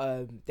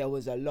 but there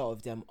was a lot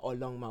of them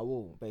along my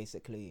wall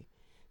basically.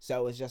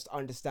 So it was just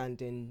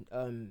understanding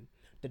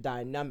the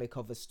dynamic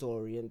of a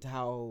story and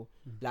how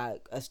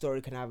like a story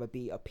can either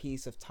be a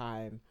piece of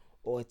time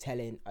or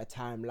telling a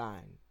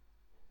timeline.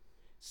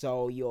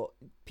 So your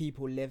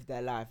people live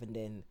their life and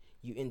then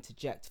you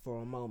interject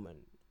for a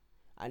moment,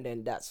 and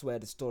then that's where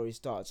the story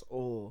starts.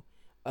 Or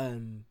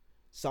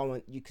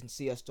you can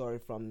see a story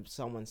from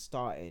someone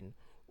starting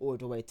all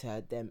the way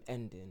to them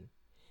ending,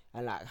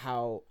 and like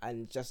how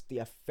and just the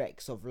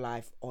effects of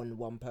life on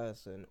one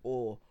person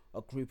or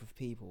a group of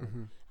people.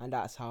 And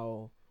that's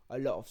how a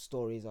lot of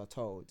stories are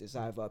told. It's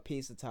either a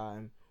piece of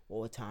time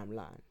or a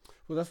timeline.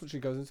 Well, that's what she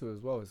goes into as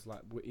well. It's like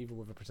even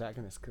with a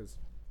protagonist, because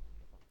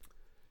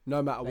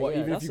no matter Like, what,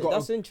 even if you got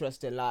that's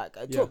interesting. Like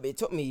it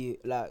took me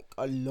like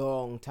a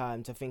long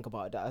time to think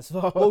about that as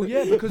well. Well,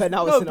 yeah, because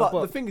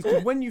the thing is,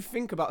 'cause when you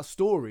think about a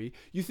story,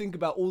 you think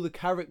about all the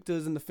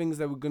characters and the things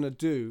they were gonna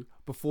do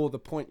before the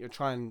point you're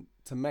trying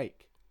to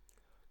make.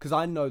 Because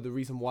I know the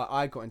reason why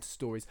I got into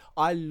stories.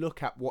 I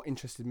look at what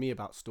interested me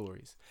about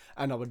stories,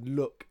 and I would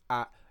look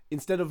at,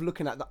 instead of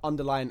looking at the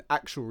underlying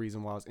actual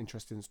reason why I was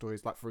interested in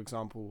stories, like for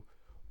example,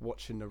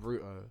 watching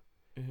Naruto,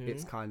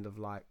 it's kind of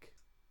like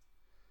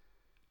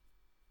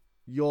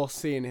you're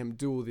seeing him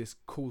do all this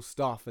cool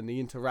stuff and the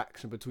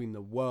interaction between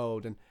the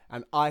world,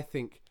 and I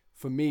think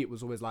for me it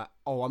was always like,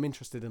 oh, I'm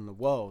interested in the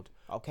world.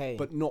 Okay.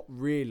 But not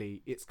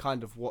really. It's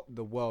kind of what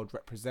the world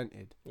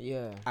represented.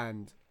 Yeah.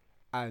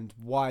 And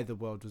why the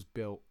world was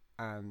built,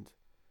 and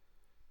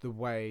the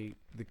way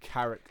the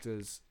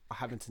characters are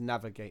having to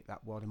navigate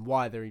that world, and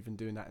why they're even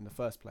doing that in the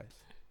first place.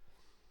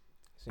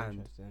 It's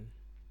interesting.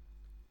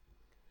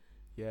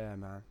 Yeah,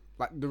 man.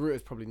 Like, Naruto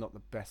is probably not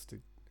the best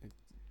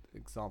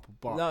example,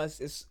 but no,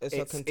 it's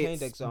a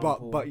contained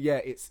example. But yeah,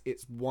 it's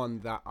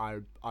one that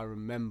I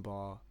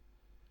remember.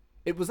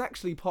 It was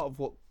actually part of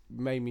what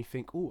made me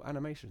think, oh,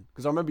 animation.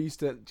 Because I remember do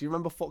you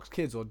remember Fox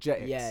Kids or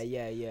Jetix?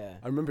 Yeah.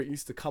 I remember it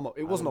used to come up.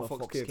 It wasn't on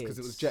remember Fox Fox Kids because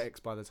it was Kids.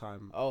 Jetix by the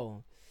time.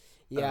 Oh,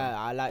 yeah,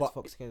 I liked but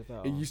Fox Kids as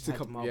well. It used to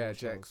Had come. Marvel Yeah,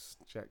 shows.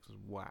 Jetix was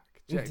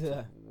whack. Jetix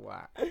was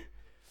whack.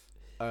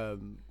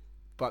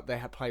 But they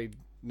had played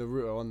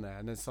Naruto on there,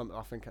 and then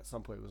I think at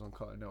some point it was on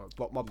Cartoon Network.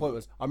 But my point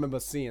was, I remember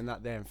seeing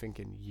that there and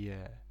thinking,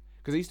 yeah,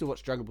 because I used to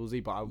watch Dragon Ball Z,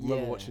 but I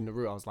remember watching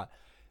Naruto. I was like,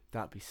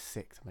 that'd be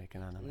sick to make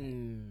an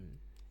anime.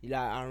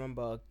 Yeah, I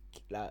remember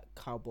like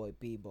Cowboy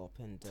Bebop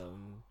and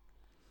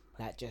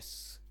like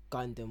just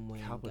Gundam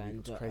Wing. Cowboy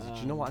and Bebop's crazy.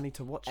 Do you know what I need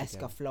to watch again?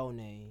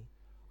 Escaflowne.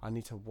 I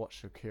need to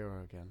watch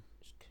Akira again.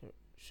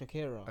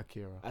 Shakira.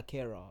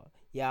 Akira.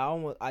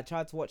 Yeah, I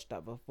tried to watch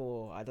that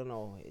before. I don't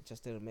know. It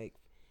just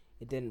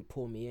it didn't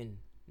pull me in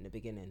the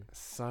beginning.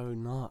 So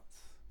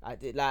nuts. I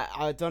did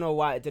I don't know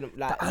why it didn't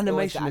like the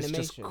animation is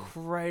just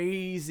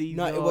crazy.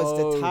 No, it was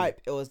the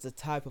type. It was the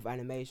type of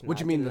animation. What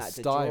do you mean the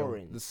style?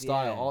 The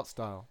style, art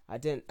style. I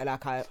didn't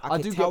like. I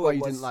do could get tell why it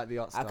you was, didn't like the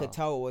art style. I could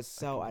tell it was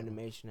cell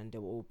animation and they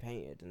were all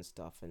painted and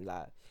stuff and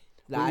like.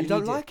 Well, you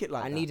don't like it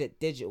like I that? need it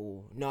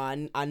digital. No,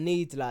 I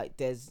need like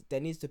there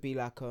needs to be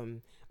like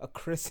a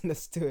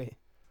crispness to it.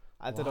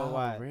 I don't know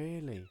why.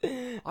 Really?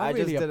 I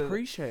really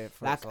appreciate it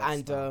for like its art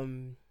style.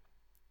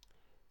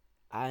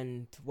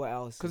 And what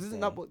else? Because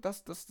isn't that what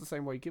that's the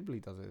same way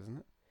Ghibli does it, isn't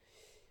it?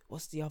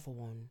 What's the other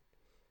one?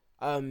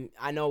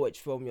 I know which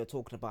film you're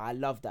talking about. I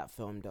love that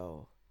film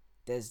though.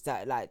 There's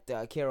that like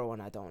the Akira one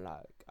I don't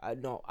like.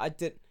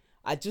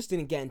 I just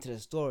didn't get into the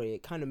story.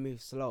 It kind of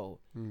moved slow.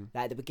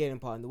 Like the beginning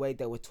part and the way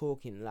they were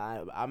talking.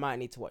 Like I might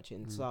need to watch it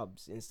in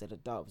subs instead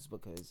of dubs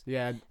because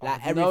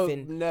like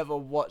everything. Never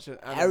watch an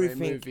anime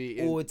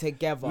movie all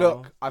together.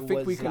 Look, I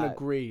think we can like,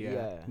 agree.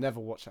 Yeah, never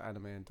watch an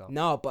anime in dub.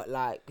 No, but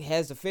like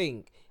here's the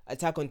thing: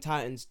 Attack on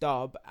Titan's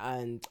dub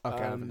and I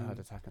haven't heard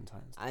Attack on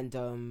Titans. And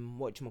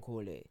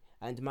whatchamacallit,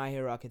 and My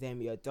Hero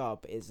Academia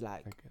dub is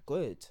like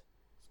good.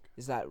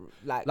 It's like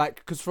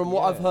because from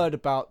what I've heard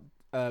about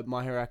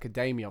My Hero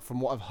Academia, from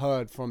what I've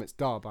heard from its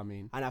dub, I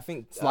mean, and I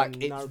think it's like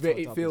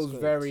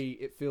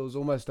it feels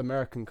almost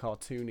American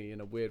cartoony in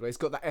a weird way. It's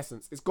got that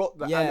essence. It's got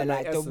the anime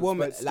like essence, the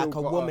woman, like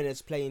a woman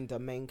is playing the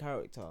main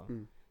character.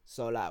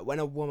 So like when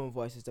a woman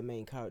voices the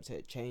main character,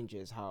 it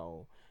changes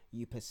how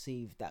you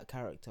perceive that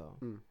character.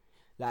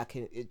 Like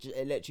it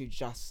literally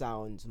just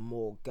sounds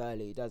more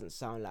girly. It doesn't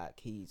sound like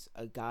he's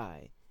a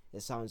guy.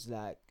 It sounds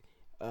like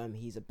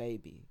he's a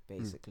baby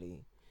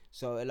basically.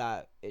 So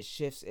it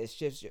shifts.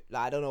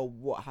 Like I don't know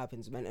what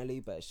happens mentally,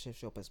 but it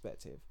shifts your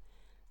perspective.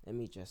 Let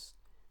me just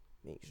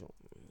make sure.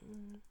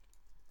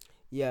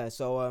 Yeah.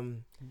 So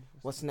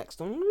what's next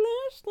on the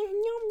list?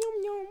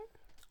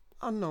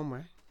 I know,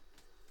 man.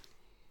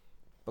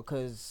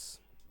 Because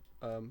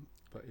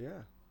but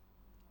yeah,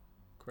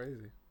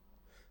 crazy.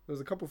 There's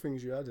a couple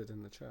things you added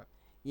in the chat.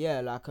 Yeah,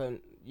 like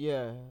about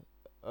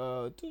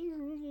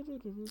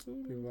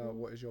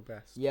what is your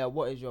best? Yeah,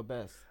 what is your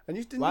best? And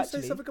you didn't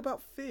say something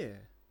about fear?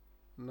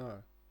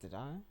 No. Did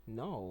I?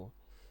 No.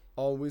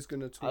 Always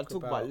gonna I'll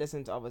talk about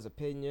listening to others'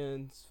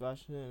 opinions,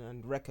 fashion,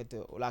 and record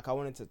deal. Like I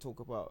wanted to talk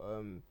about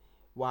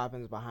what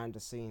happens behind the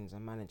scenes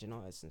and managing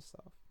artists and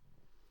stuff.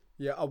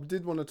 Yeah, I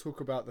did want to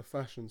talk about the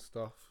fashion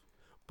stuff,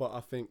 but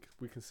I think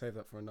we can save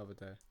that for another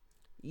day.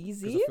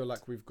 Easy. Because I feel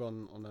like we've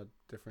gone on a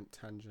different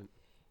tangent.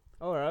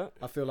 All right.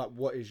 I feel like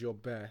what is your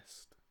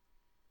best?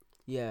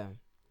 Yeah.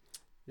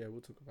 Yeah,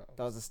 we'll talk about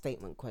that. Was a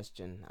statement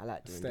question. I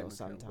like doing those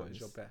sometimes. What is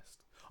your best?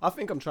 I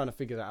think I'm trying to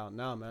figure that out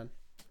now, man.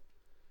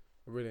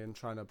 I really am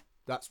trying to.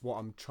 That's what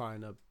I'm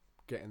trying to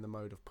get in the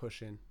mode of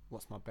pushing.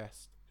 What's my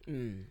best?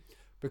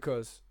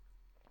 Because,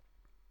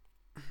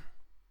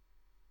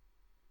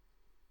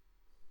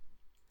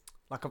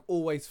 like, I've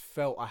always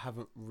felt I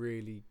haven't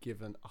really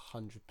given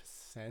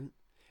 100%,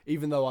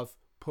 even though I've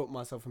put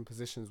myself in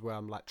positions where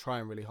I'm like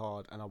trying really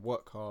hard and I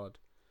work hard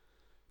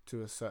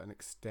to a certain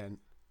extent.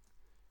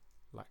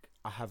 Like,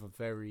 I have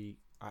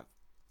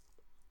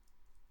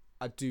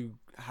I do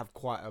have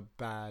quite a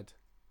bad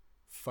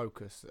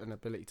focus and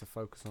ability to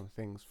focus on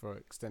things for an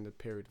extended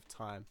period of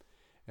time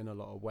in a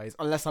lot of ways,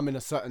 unless I'm in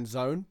a certain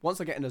zone. Once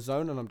I get in a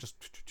zone and I'm just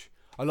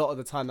a lot of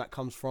the time that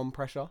comes from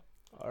pressure,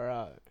 all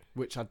right,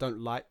 which I don't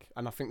like.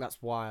 And I think that's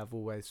why I've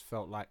always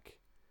felt like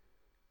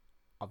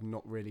I've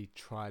not really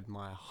tried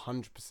my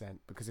 100%,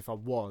 because if I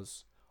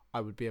was,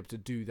 I would be able to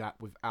do that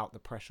without the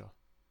pressure.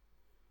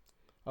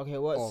 Okay,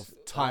 what's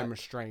of time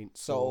restraints.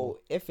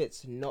 So if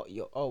it's not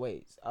your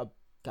a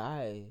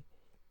guy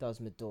does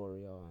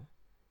Midoriya.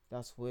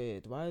 That's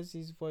weird. Why is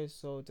his voice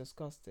so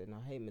disgusting?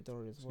 I hate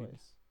Midoriya's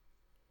voice.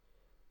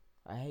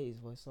 I hate his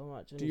voice so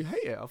much. Do you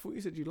hate it? I thought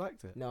you said you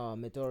liked it. No,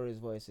 Midoriya's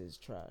voice is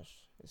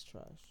trash. It's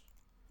trash.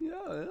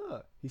 Yeah.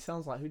 He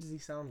sounds like... Who does he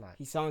sound like?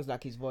 He sounds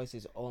like his voice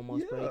is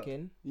almost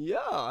breaking. Yeah,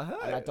 I heard.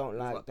 And I don't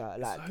like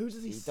that. Like, so who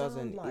does he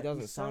sound like? He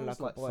doesn't sound like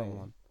a boy.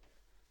 Someone.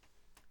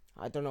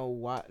 I don't know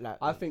what... Like,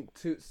 I think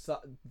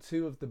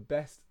two of the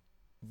best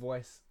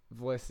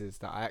voices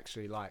that I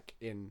actually like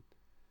in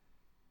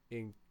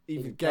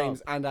even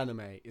games and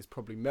anime is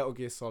probably Metal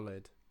Gear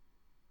Solid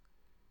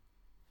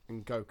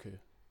and Goku.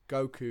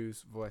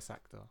 Goku's voice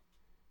actor.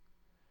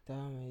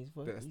 Damn, his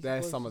voice.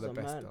 They're some of the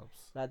best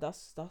dubs. Like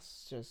that's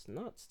just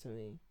nuts to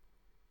me.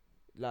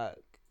 Like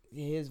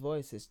his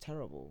voice is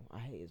terrible. I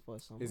hate his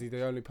voice so much. Is he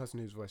the only person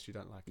whose voice you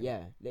don't like?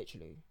 Yeah,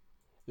 literally.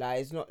 Like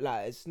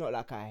it's not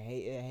like I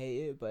hate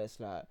it, but it's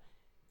like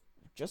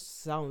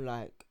just sound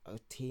like a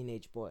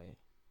teenage boy.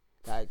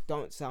 Like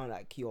don't sound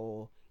like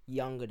you're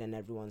younger than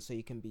everyone, so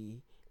you can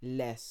be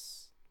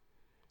less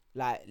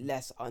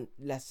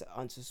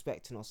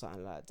unsuspecting or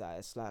something like that.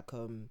 It's like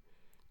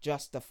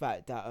just the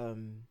fact that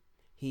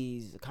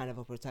he's kind of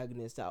a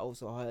protagonist that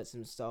also hurts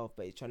himself,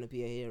 but he's trying to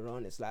be a hero,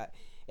 and it's like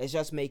it's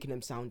just making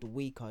him sound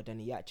weaker than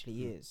he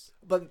actually is.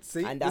 But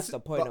see, and that's the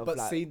point of but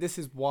like, see, this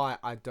is why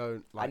I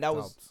don't like and that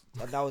dubs.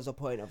 was the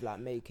point of like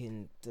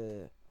making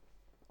a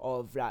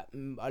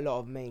lot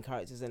of main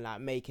characters and like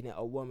making it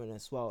a woman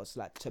as well. It's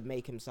like to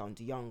make him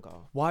sound younger.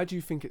 Why do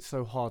you think it's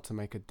so hard to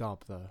make a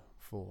dub though?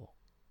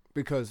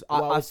 Because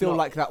Well, I feel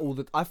like that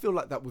I feel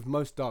like that with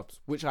most dubs,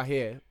 which I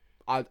hear.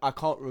 I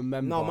can't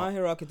remember. No, My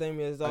Hero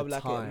Academia is dub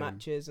like time. it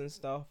matches and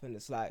stuff, and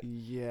it's like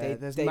they've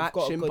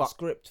got a good but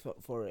script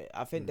for it.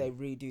 I think they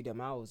redo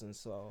them hours and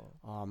so.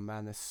 oh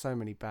man, there's so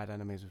many bad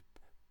animes with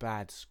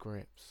bad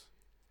scripts.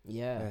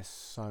 Yeah, There's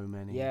so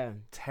many. yeah,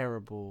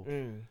 Terrible.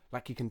 mm.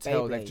 Like you can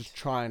tell they're Beyblade. just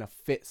trying to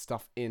fit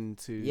stuff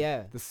into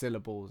Yeah. the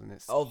syllables, and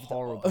it's Of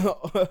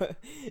horrible.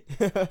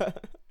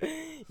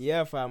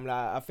 Yeah, fam.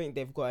 Like I think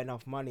they've got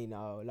enough money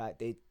now. Like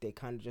they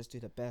kind of just do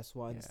the best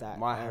ones that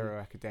My Hero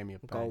Academia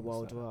go bangs,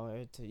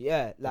 worldwide.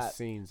 Yeah, The like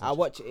scenes are I just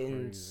watch it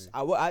in. crazy.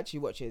 I will actually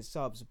watch it in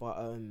subs, but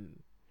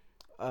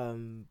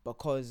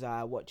because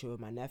I watch it with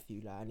my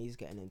nephew, like, and he's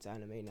getting into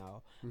anime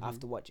now. I have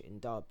to watch it in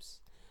dubs.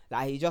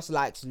 Like he just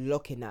likes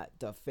looking at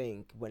the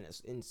thing when it's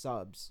in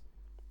subs,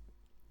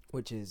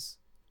 which is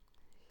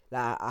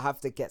like I have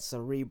to get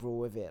cerebral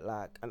with it,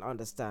 like, and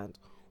understand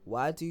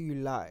why do you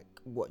like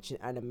watching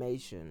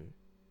animation,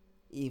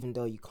 even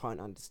though you can't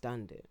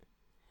understand it.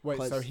 Wait,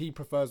 so 'Cause- he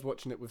prefers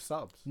watching it with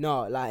subs?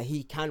 No, like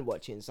he can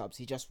watch it in subs.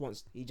 He just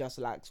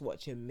likes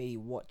watching me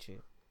watch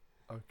it.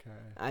 Okay.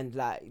 And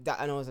like that,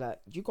 and I was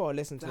like, you gotta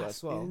listen to it That's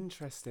as well.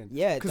 interesting.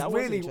 Yeah, Because that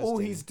was really, all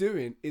interesting. he's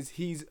doing is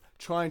he's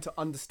trying to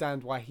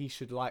understand why he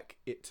should like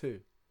it too.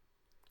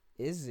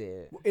 Is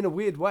it? In a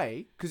weird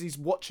way, because he's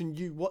watching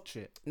you watch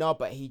it. No,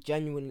 but he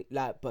genuinely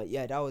but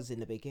yeah, that was in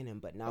the beginning.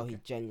 But now he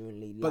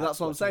genuinely. But that's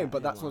what I'm saying.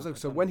 But that's what I'm saying.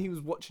 So when he was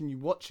was watching you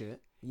watch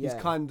it, he's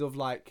kind of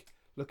like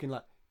looking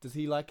like, does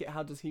he like it?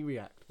 How does he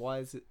react? Why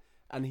is it?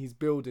 And he's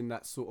building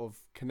that sort of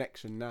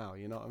connection now.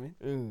 You know what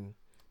I mean?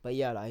 But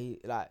yeah,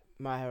 like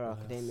My Hero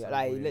Academia, so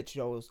like he weird.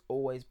 literally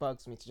always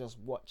bugs me to just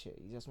watch it.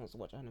 He just wants to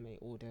watch anime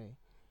all day,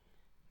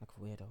 like a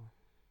weirdo.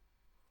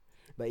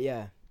 But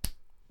yeah,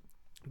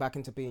 back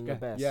into being your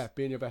best. Yeah,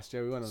 being your best.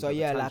 Yeah, we went on. So a bit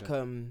yeah, of a like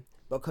tangent.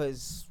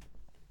 because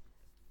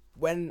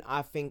when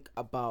I think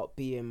about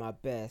being my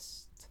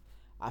best,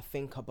 I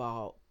think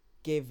about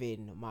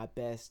giving my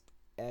best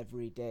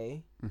every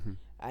day,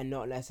 and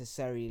not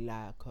necessarily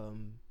like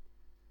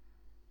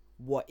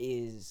what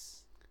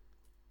is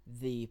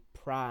the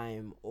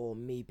prime or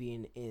me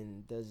being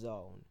in the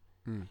zone,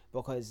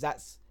 because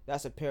that's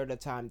a period of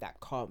time that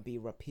can't be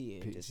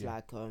repeated. It's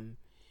like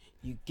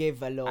you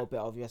give a little bit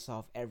of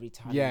yourself every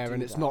time. Yeah, you do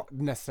and it's that. not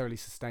necessarily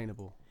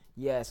sustainable.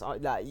 Yes,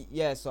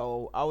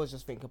 so I was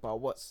just thinking about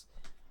what's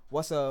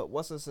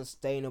a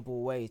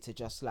sustainable way to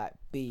just like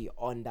be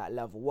on that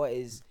level. What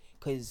is,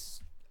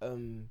 because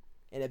in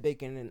the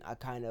beginning I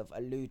kind of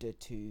alluded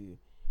to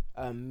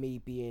me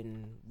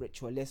being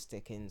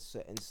ritualistic in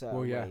certain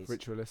ways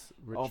ritualist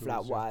of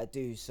like what I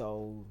do.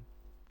 So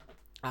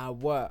I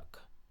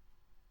work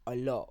a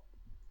lot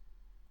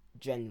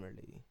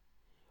generally,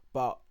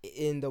 but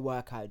in the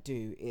work I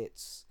do,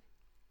 it's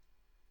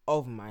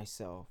of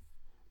myself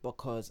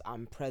because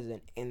I'm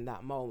present in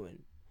that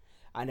moment.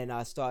 And then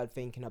I started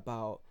thinking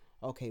about,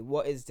 okay,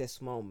 what is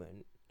this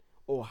moment,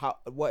 or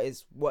what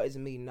is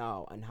me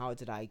now, and how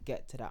did I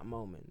get to that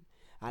moment,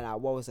 and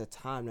what was the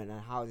timeline,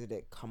 and how did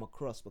it come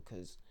across?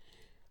 Because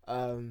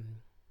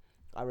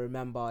I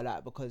remember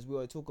like, because we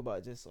were talking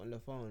about this on the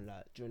phone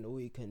like during the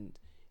weekend.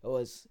 It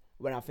was,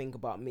 when I think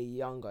about me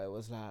younger, it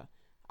was like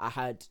I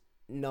had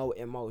no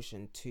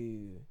emotion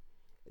to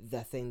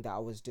the thing that I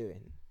was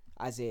doing,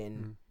 as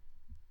in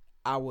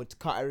I would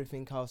cut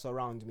everything else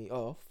around me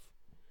off,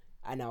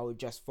 and I would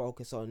just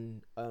focus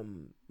on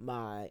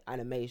my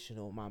animation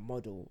or my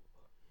model.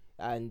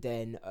 And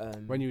then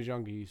when you was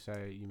younger, you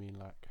mean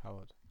like how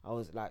old? I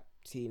was like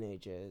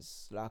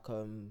teenagers, like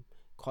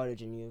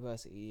college and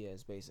university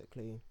years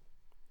basically.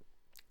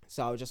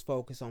 So I would just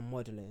focus on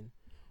modeling,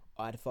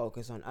 or I'd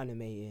focus on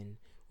animating,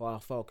 or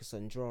I'd focus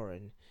on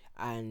drawing,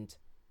 and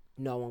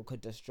no one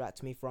could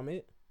distract me from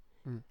it.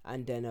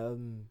 And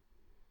then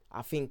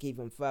I think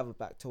even further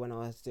back to when I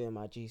was doing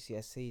my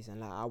GCSEs,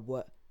 and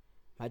like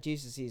my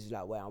GCSEs is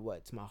like where I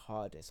worked my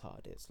hardest.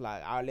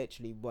 Like I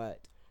literally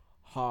worked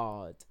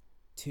hard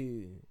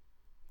to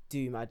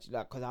do my,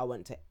 like, because I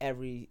went to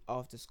every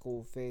after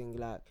school thing,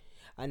 like,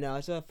 and then I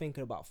started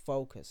thinking about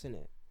focus,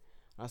 innit?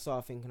 I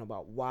started thinking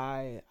about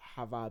why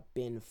have I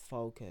been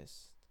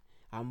focused,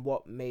 and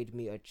what made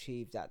me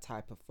achieve that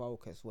type of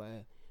focus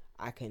where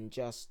I can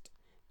just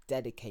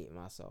dedicate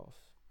myself.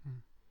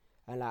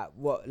 And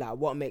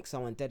what makes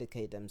someone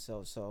dedicate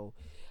themselves. So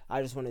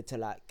I just wanted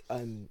to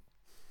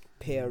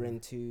peer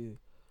into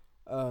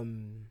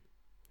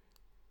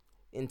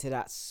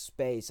that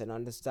space and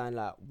understand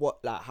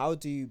how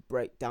do you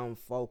break down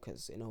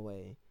focus in a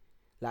way,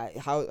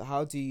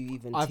 how do you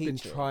even I've teach been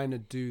it? trying to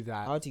do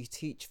that. How do you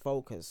teach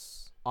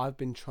focus? I've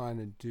been trying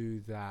to do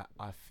that,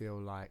 I feel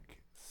like,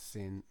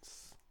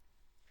 since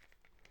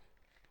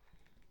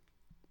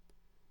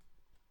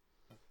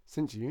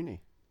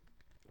uni.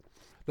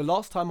 The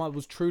last time I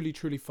was truly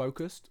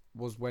focused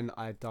was when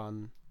I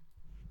done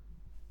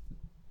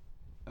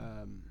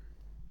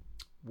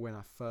when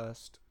I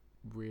first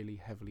really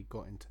heavily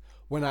got into,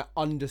 when I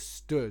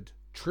understood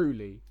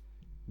truly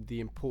the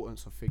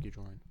importance of figure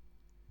drawing,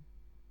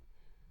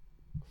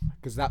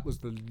 because that was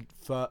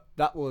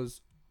that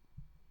was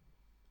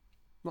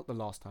not the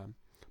last time,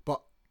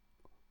 but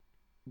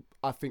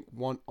I think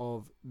one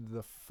of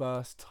the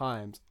first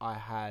times I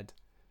had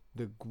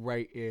the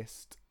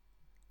greatest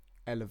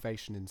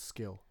elevation in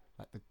skill,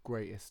 like the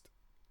greatest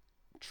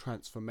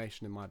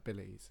transformation in my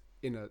abilities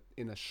in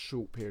a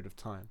short period of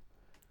time.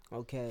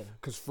 Okay.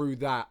 Because through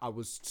that, I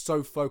was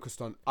so focused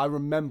on. I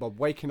remember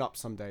waking up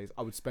some days.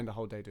 I would spend a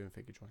whole day doing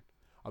figure drawing.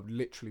 I would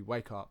literally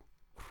wake up.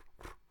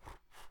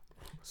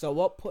 So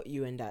what put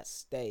you in that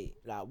state?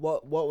 Like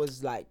what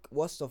was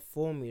what's the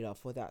formula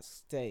for that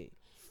state?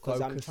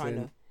 Because I'm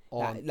trying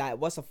to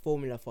what's the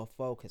formula for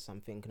focus? I'm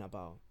thinking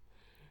about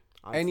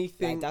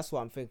anything. That's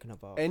what I'm thinking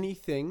about.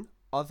 Anything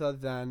other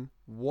than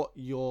what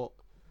you're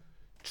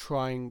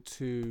trying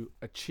to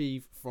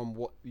achieve from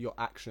what your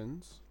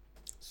actions.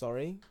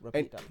 Sorry,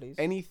 repeat that, please.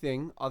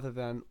 Anything other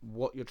than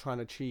what you're trying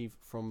to achieve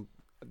from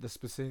the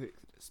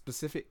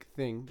specific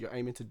thing you're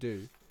aiming to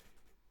do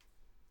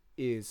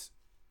is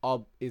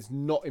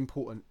not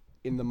important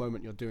in the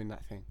moment you're doing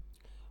that thing.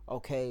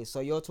 Okay, so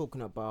you're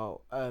talking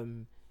about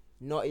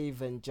not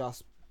even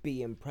just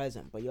being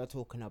present, but you're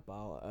talking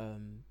about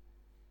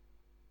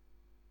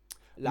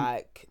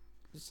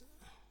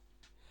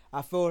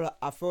I feel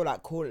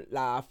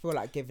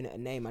like giving it a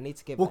name. I need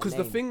to give it a name. Well, because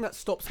the thing that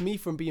stops me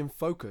from being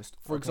focused,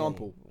 for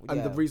example,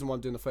 and the reason why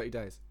I'm doing the 30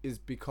 days is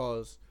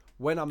because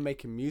when I'm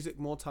making music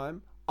more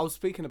time, I was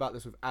speaking about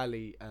this with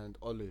Ali and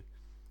Olu,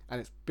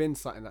 and it's been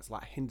something that's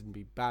like hindered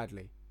me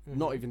badly.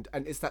 Not even,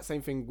 and it's that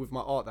same thing with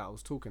my art that I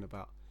was talking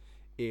about,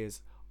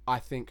 is I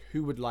think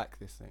who would like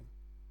this thing?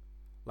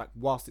 Like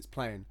whilst it's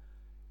playing,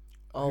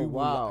 who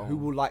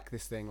will like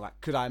this thing? Like,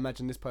 could I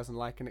imagine this person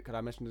liking it? Could I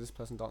imagine this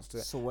person dance to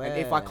it? Swear. And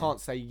if I can't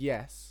say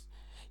yes,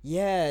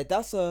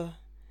 that's a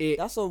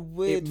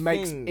weird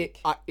thing.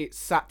 It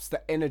saps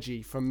the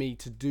energy from me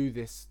to do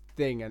this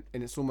thing, and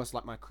it's almost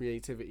like my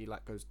creativity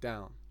goes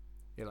down.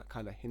 It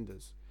kind of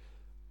hinders.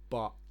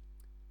 But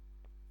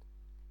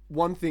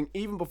one thing,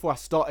 even before I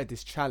started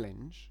this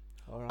challenge,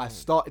 I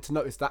started to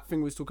notice that thing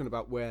we was talking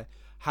about, where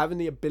having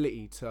the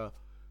ability to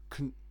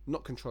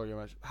not control your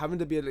emotions, having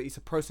the ability to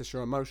process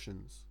your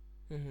emotions,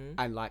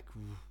 and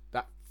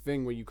that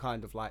thing where you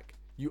kind of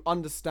you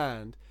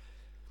understand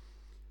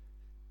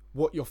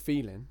what you're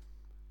feeling,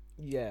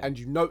 and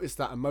you notice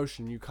that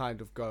emotion, you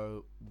kind of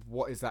go,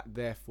 what is that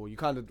there for? You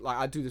kind of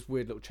I do this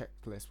weird little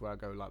checklist where I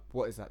go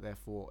what is that there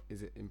for?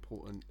 Is it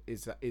important?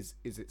 Is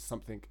it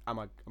something? Am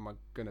I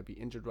gonna be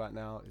injured right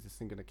now? Is this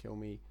thing gonna kill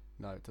me?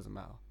 No, it doesn't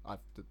matter. I'll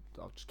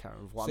just carry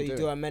on with what I'm doing. So you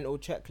do a mental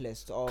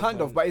checklist of...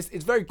 Kind of, but it's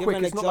very quick.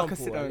 It's not like I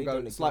sit there and go...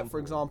 It's like, for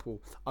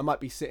example, I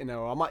might be sitting there,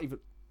 or I might even...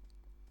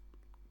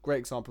 Great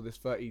example, this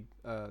 30...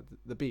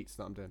 the beats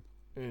that I'm doing.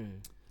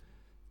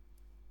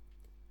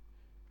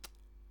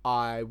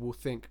 I will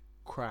think,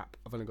 crap,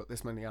 I've only got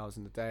this many hours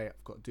in the day.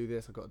 I've got to do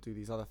this. I've got to do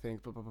these other things.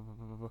 Blah, blah, blah,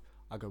 blah, blah, blah.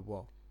 I go,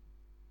 whoa.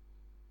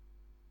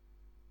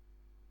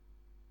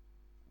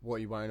 What are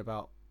you worrying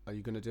about? Are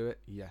you going to do it?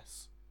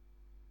 Yes.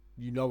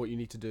 You know what you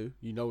need to do.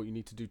 You know what you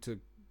need to do to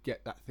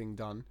get that thing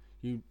done.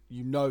 You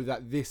know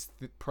that this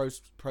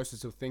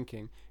process of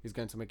thinking is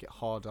going to make it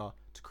harder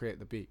to create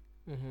the beat.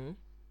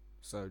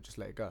 So just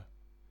let it go.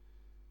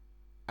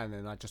 And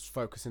then I just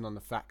focus in on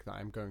the fact that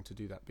I'm going to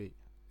do that beat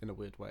in a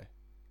weird way.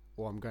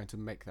 Or I'm going to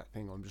make that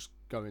thing. Or I'm just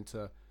going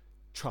to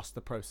trust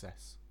the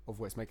process of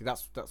what it's making.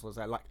 That's what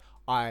I say.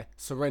 I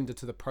surrender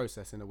to the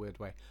process in a weird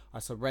way. I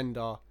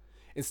surrender,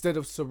 instead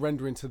of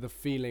surrendering to the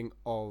feeling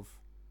of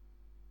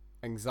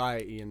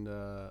anxiety and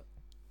the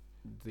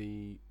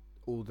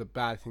all the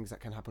bad things that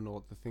can happen,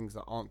 or the things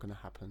that aren't going to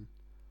happen,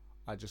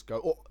 I just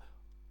go,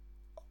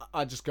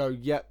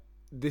 yep,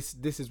 this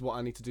is what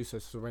I need to do, so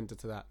surrender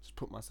to that. Just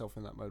put myself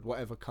in that mode,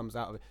 whatever comes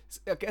out of it.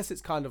 I guess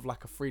it's kind of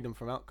like a freedom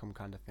from outcome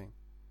kind of thing.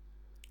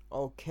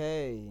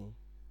 Okay,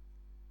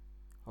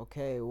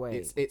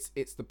 wait,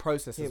 it's the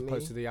process as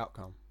opposed to the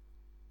outcome.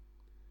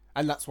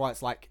 And that's why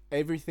it's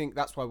everything.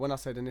 That's why when I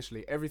said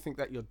initially, everything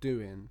that you're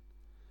doing,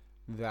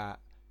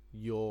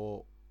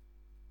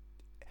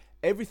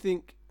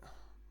 everything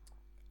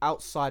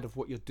outside of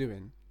what you're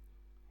doing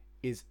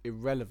is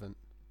irrelevant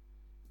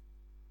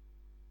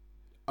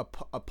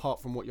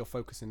apart from what you're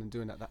focusing and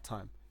doing at that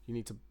time. You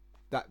need to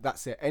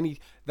That's it.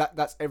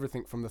 That's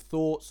everything from the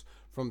thoughts,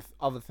 from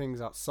other things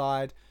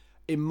outside.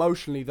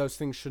 Emotionally, those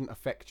things shouldn't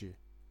affect you.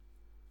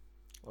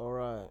 All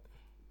right.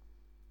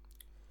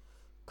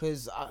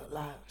 Because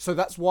So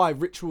that's why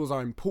rituals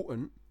are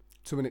important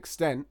to an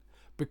extent,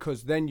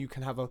 because then you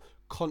can have a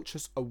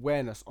conscious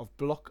awareness of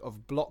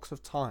blocks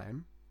of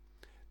time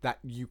that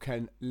you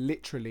can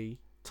literally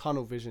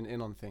tunnel vision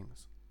in on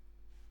things.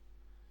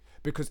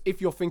 Because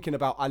if you're thinking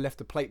about, I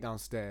left a plate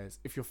downstairs,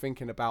 if you're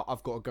thinking about,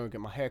 I've got to go and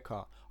get my hair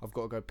cut, I've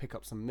got to go pick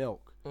up some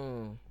milk,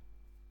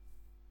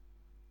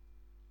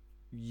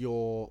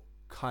 you're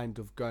kind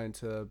of going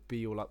to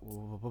be all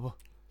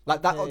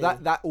like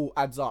that all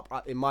adds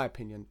up. In my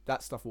opinion,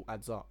 that stuff all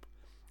adds up.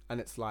 And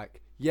it's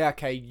like, yeah,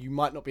 okay, you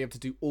might not be able to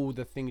do all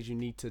the things you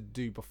need to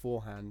do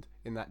beforehand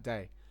in that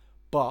day,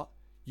 but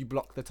you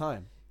block the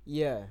time.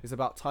 Yeah. It's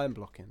about time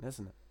blocking,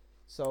 isn't it?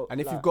 So, and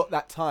if you've got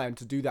that time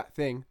to do that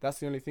thing, that's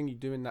the only thing you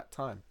do in that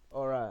time.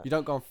 All right. You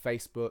don't go on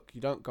Facebook.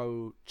 You don't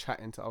go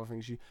chatting to other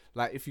things. You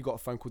like, if you got a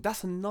phone call,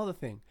 that's another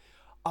thing.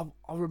 I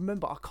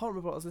remember, I can't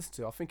remember what I was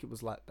listening to. I think it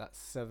was like that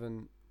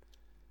 7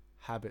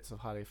 Habits of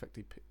Highly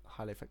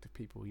Effective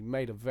People. He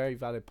made a very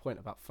valid point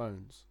about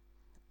phones.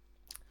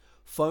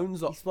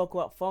 Phones are... He spoke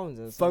about phones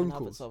and phone 7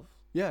 calls. habits of...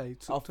 Yeah, he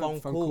took phone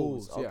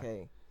calls. Yeah.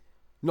 Okay.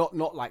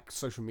 Not like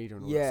social media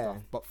and all that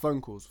stuff, but phone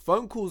calls.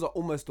 Phone calls are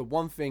almost the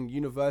one thing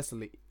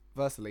universally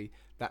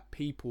that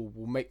people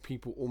will make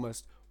people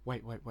almost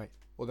wait,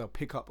 or they'll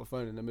pick up a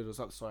phone in the middle of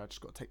something. Sorry, I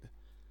just got to take this.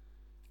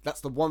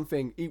 That's the one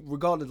thing,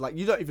 regardless, like,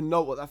 you don't even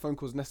know what that phone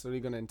call is necessarily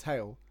going to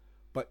entail,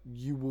 but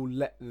you will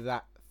let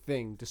that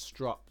thing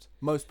disrupt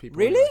most people.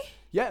 Really? Anyway.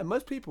 Yeah,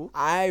 most people.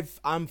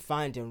 I'm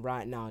finding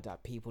right now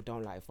that people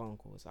don't like phone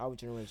calls. Our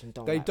generation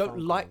don't. They like don't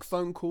phone like calls.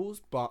 phone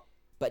calls, but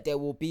they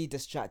will be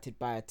distracted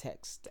by a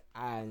text,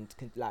 and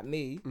like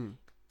me,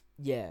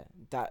 yeah,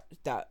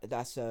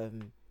 that's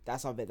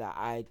something that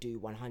I do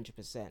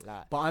 100%.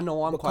 Like, but I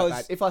know I'm quite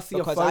bad. If I see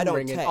a phone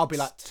ringing, I'll be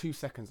like, 2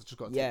 seconds. I just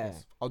got to take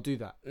this. I'll do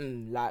that.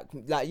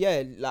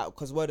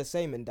 Because we're the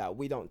same in that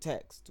we don't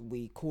text,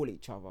 we call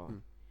each other.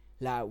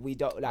 Like, we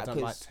don't like. I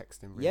don't like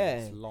texting. Really. Yeah,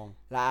 it's long.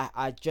 Like,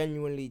 I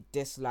genuinely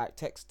dislike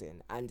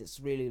texting, and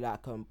it's really like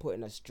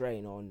putting a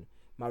strain on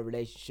my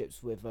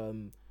relationships with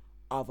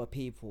other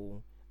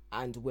people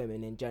and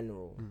women in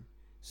general.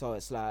 So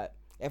it's like,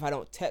 if I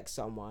don't text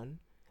someone,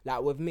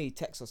 like with me,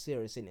 texts are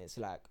serious, innit? It's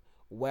like,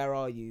 where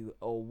are you,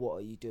 or what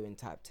are you doing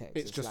type text.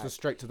 It's just like, the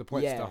straight to the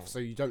point stuff, so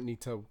you don't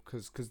need to,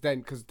 because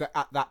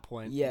at that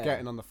point,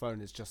 getting on the phone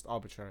is just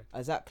arbitrary.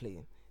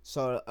 Exactly.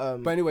 So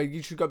but anyway,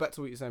 you should go back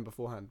to what you're saying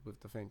beforehand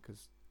with the thing,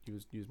 because you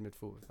was mid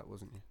forward. That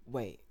wasn't you.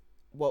 Wait,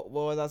 what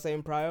was I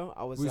saying prior?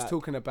 We was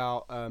talking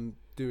about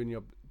being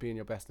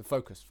your best and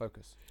focus.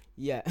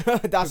 Yeah,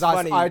 that's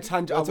funny. I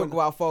talk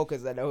about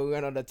focus, and then we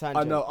went on a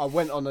tangent. I know, I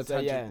went on a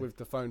tangent with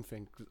the phone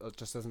thing,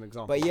 just as an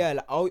example. But yeah,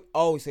 like,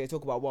 so you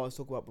talk about what I was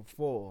talking about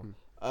before,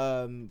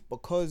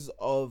 because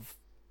of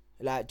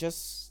like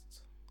just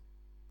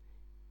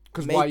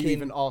because why you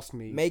even asked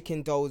me,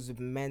 making those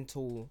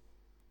mental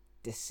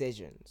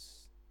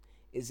decisions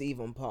is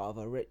even part of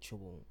a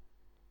ritual.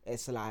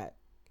 It's like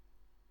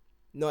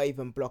not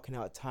even blocking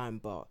out time,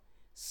 but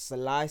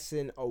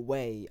slicing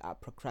away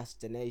at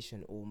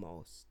procrastination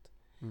almost.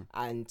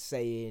 And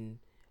saying,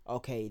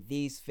 okay,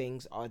 these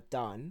things are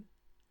done,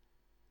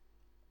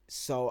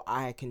 so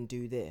I can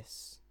do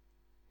this.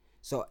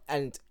 So,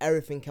 and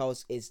everything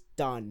else is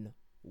done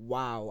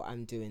while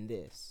I'm doing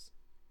this.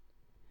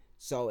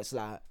 So it's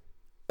like,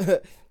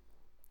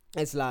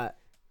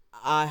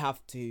 I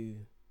have to,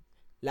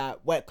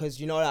 like, because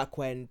you know, like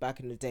when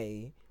back in the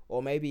day,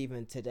 or maybe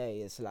even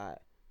today, it's like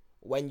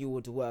when you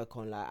would work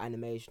on like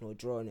animation or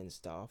drawing and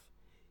stuff,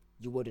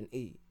 you wouldn't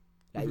eat.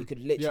 Like, you could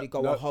literally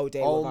go a whole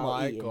day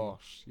without eating. Oh my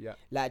gosh, yeah.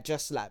 Like,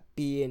 just like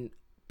being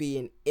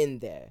in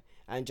there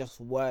and just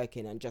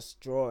working and just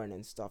drawing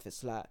and stuff.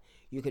 It's like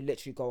you could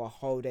literally go a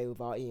whole day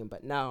without eating.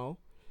 But now,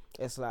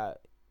 it's like,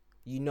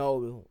 you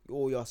know,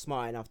 you're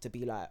smart enough to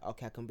be like,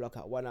 okay, I can block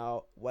out 1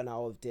 hour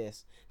of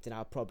this, then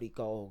I'll probably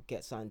go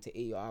get something to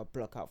eat, or I'll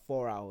block out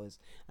 4 hours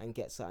and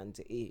get something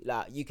to eat.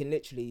 Like, you can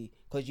literally,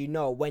 because you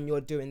know when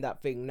you're doing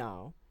that thing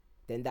now,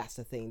 then that's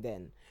the thing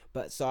then.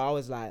 But so I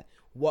was like,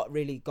 what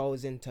really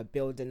goes into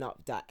building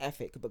up that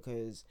ethic?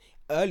 Because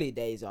early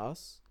days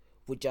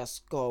would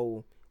just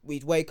go,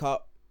 we'd wake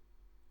up,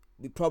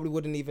 we probably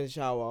wouldn't even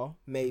shower,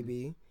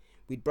 maybe,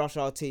 we'd brush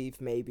our teeth,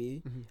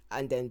 maybe,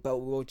 and then, but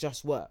we'll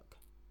just work.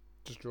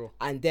 Just draw.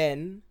 And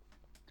then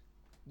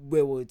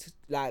we would,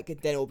 like,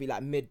 then it'll be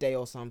like midday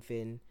or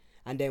something,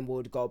 and then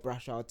we'll go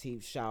brush our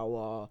teeth,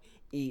 shower,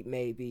 eat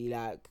maybe,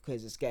 like,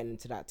 because it's getting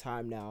into that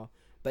time now.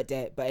 But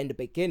in the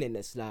beginning,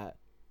 it's like,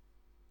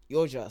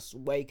 you're just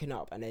waking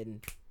up and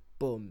then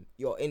boom,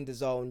 you're in the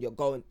zone, you're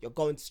going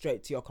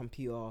straight to your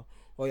computer,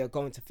 or you're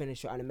going to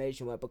finish your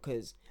animation work,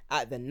 because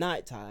at the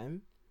night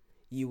time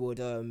you'll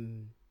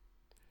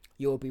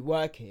be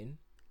working,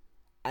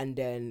 and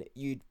then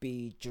you'd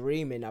be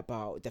dreaming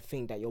about the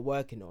thing that you're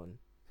working on.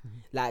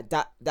 Like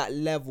that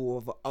level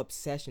of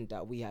obsession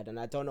that we had. And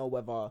I don't know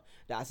whether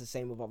that's the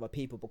same with other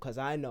people, because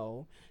I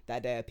know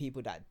that there are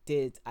people that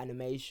did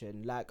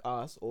animation like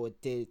us or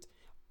did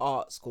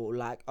art school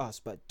like us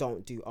but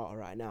don't do art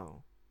right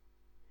now.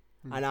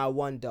 And I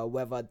wonder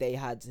whether they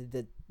had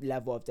the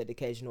level of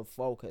dedication or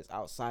focus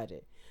outside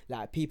it.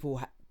 Like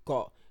people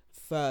got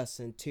firsts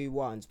and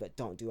 2-1s but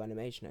don't do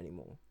animation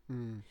anymore.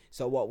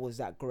 So what was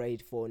that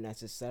grade for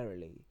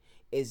necessarily?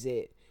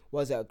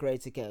 Was it a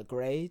grade to get a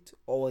grade,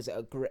 or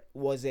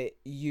was it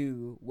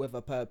you with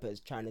a purpose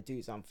trying to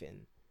do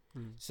something?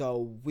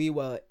 So we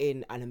were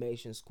in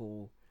animation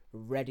school,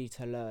 ready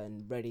to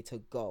learn, ready to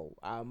go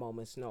at a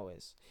moment's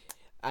notice.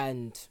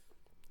 And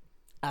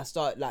I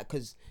started, like,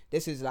 because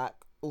this is like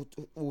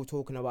all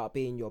talking about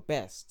being your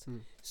best.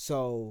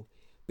 So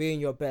being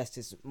your best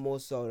is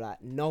more so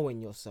like knowing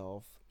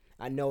yourself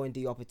and knowing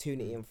the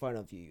opportunity in front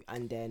of you,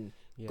 and then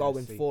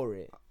going for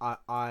it.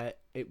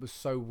 It was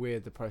so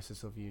weird, the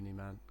process of uni,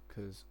 man,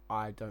 because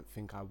I don't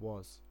think I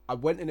was. I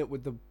went in it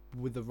with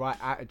the right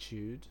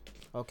attitude.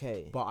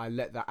 Okay. But I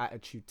let that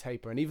attitude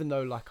taper, and even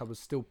though like I was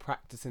still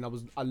practicing,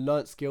 I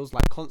learnt skills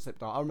like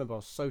concept art. I remember I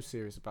was so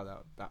serious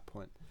about that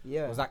point.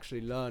 Yeah. I was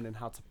actually learning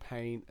how to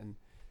paint and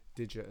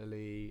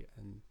digitally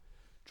and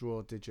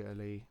draw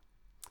digitally,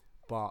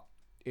 but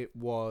it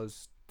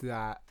was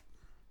that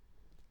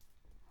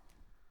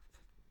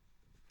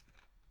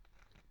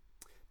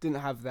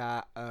didn't have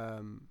that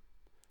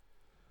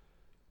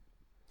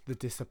the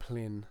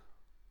discipline.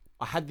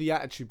 I had the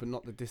attitude but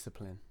not the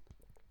discipline.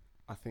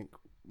 I think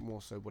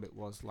more so what it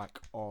was like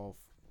of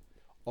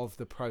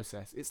the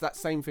process. It's that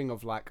same thing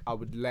of like I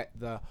would let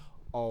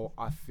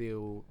I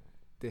feel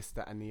this,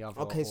 that and the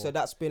other. Okay, so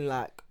that's been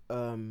like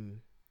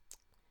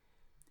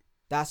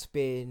that's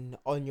been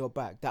on your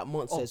back. That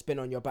monster has been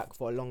on your back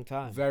for a long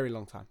time. Very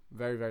long time.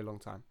 Very, very long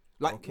time.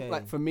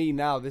 Like for me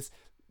now, this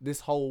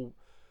whole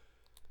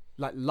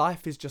like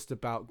life is just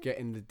about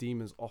getting the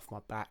demons off my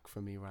back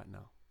for me right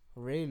now.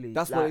 Really?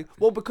 That's like,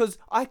 well, because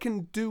I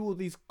can do all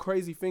these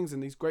crazy things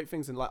and these great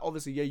things, and like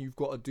obviously, yeah, you've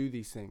got to do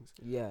these things.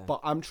 Yeah. But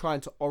I'm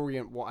trying to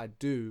orient what I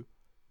do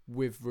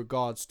with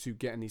regards to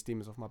getting these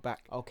demons off my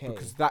back. Okay.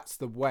 Because that's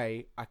the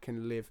way I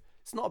can live.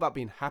 It's not about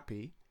being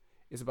happy.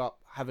 It's about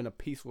having a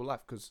peaceful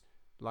life. Because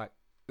like,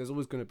 there's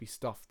always going to be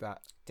stuff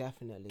that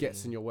definitely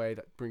gets in your way,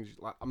 that brings you.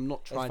 Like, I'm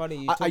not trying. It's funny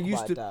you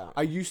talk about that.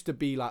 I used to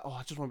be like, oh,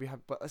 I just want to be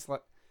happy, but it's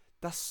like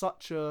that's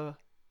such a.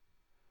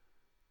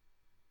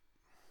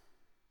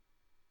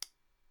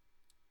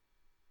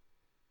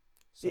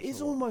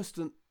 It's almost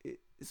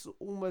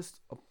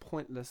a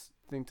pointless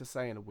thing to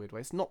say in a weird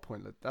way. It's not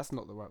pointless. That's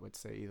not the right way to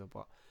say it either.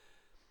 But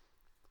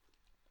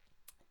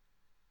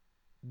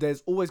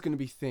there's always going to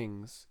be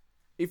things.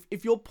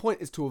 If your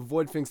point is to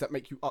avoid things that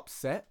make you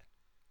upset,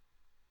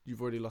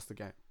 you've already lost the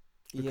game.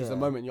 Because the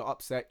moment you're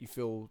upset, you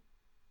feel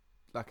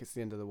like it's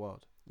the end of the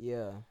world.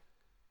 Yeah.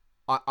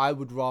 I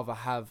would rather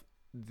have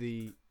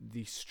the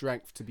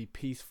strength to be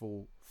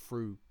peaceful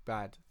through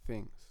bad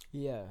things.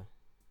 Yeah.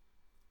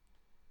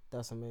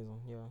 That's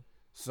amazing, yeah.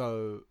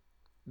 So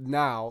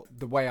now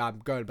the way I'm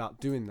going about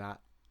doing that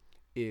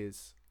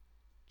is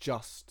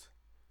just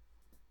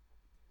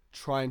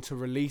trying to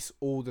release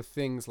all the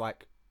things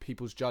like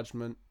people's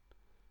judgment,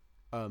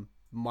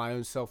 my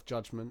own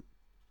self-judgment,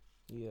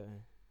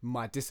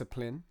 my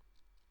discipline,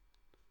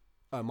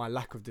 my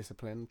lack of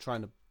discipline.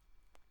 Trying to,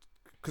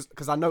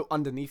 because I know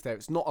underneath there,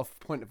 it's not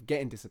a point of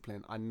getting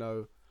discipline. I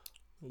know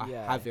I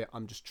have it.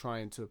 I'm just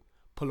trying to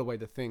pull away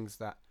the things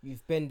that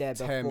you've been there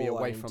before, tear me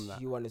away from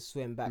that. You want to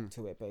swim back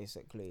to it,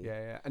 basically.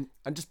 Yeah. And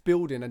just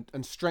building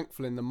and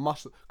strengthening the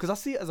muscle, because I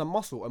see it as a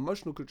muscle.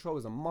 Emotional control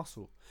is a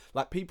muscle.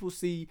 Like people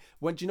see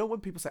when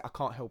people say I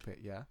can't help it,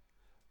 yeah,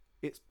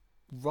 it's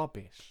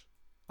rubbish.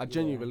 I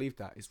genuinely believe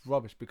that it's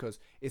rubbish, because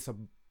it's a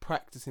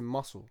practicing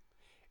muscle.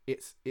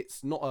 It's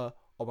not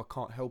I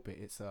can't help it.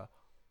 It's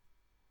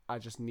I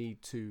just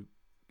need to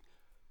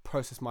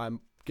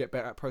get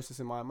better at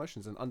processing my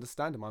emotions and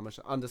understanding my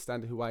emotions,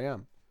 understanding who I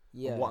am.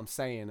 Yeah. What I'm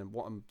saying and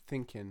what I'm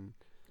thinking.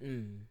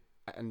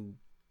 And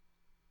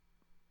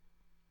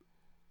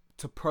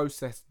to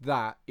process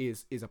that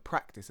is a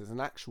practice, is an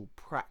actual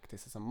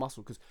practice, it's a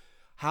muscle. Because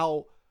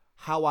how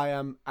I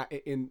am at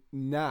it in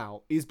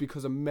now is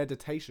because of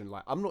meditation.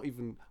 Like I'm not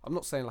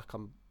saying like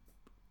I'm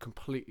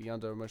completely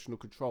under emotional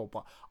control,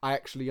 but I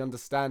actually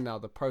understand now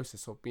the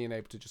process of being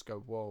able to just go,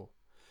 whoa.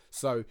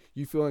 So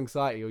you feel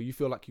anxiety or you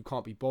feel like you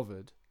can't be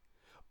bothered,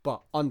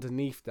 but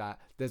underneath that,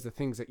 there's the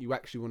things that you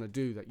actually want to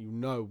do that you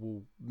know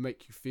will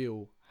make you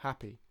feel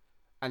happy.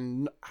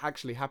 And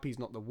actually, happy is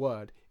not the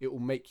word. It will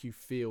make you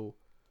feel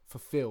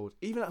fulfilled,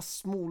 even at a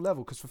small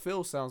level, because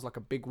fulfilled sounds like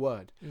a big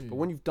word. But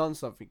when you've done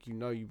something you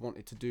know you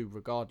wanted to do,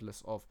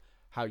 regardless of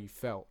how you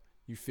felt,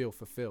 you feel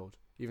fulfilled,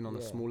 even on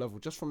a small level,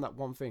 just from that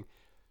one thing.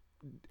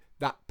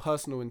 That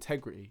personal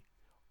integrity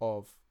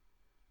of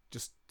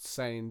just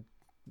saying,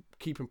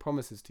 keeping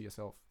promises to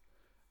yourself,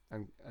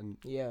 and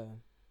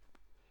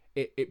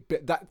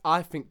but that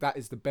I think that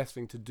is the best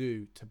thing to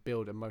do to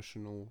build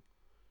emotional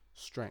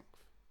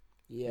strength.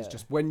 It's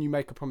just when you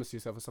make a promise to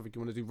yourself of something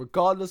you want to do,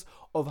 regardless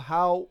of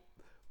how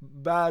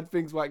bad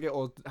things might get,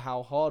 or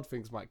how hard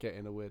things might get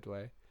in a weird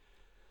way,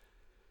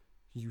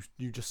 you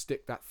just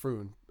stick that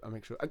through and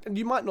make sure. And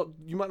you might not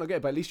get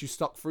it, but at least you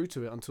stuck through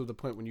to it until the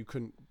point when you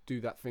couldn't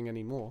do that thing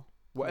anymore,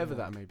 whatever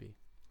that may be.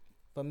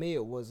 For me,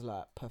 it was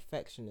like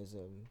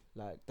perfectionism.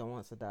 Like the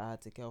answer that I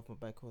had to get off my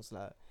back was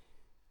like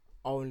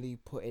only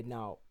putting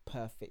out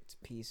perfect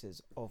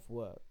pieces of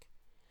work,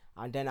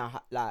 and then I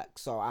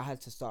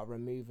had to start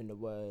removing the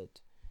word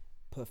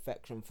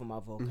perfection from my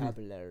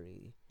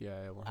vocabulary.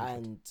 Yeah,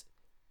 100%.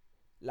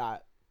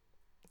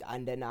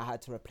 And then I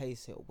had to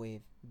replace it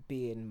with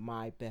being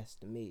my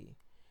best me,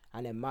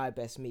 and then my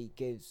best me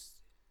gives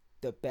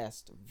the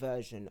best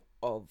version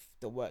of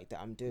the work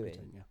that I'm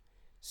doing. Yeah.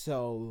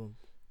 So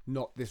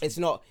not this. It's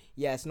not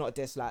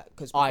this like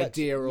because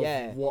idea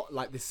of what,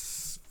 like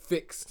this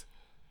fixed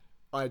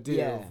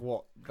idea of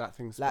what that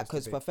thing's like,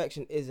 because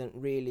perfection isn't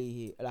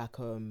really like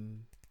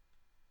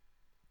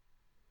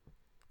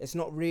it's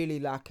not really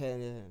like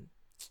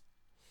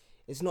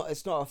it's not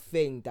a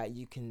thing that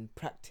you can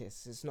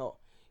practice. It's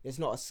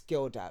not a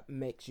skill that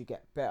makes you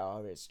get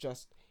better. It's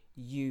just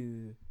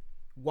you're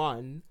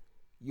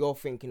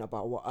thinking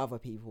about what other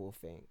people will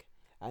think,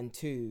 and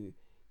 2,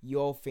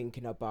 you're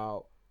thinking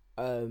about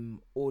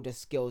all the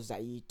skills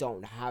that you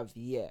don't have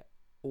yet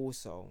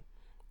also.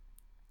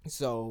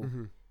 So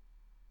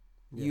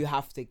you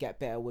have to get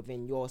better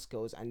within your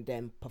skills and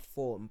then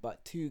perform.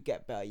 But to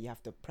get better, you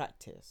have to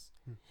practice.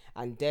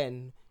 And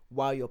then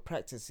while you're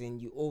practicing,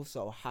 you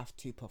also have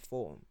to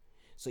perform.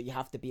 So you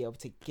have to be able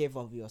to give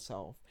of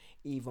yourself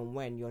even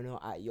when you're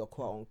not at your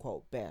quote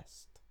unquote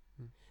best.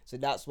 So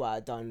that's why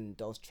I've done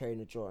those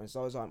trainer drawings.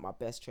 Those aren't my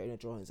best trainer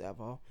drawings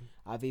ever.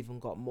 I've even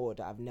got more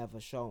that I've never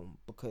shown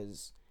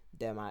because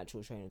they're my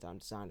actual trainers I'm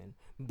designing.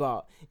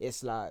 But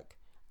it's like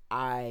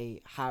I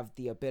have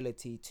the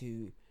ability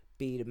to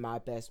be my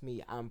best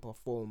me and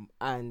perform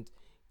and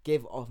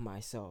give of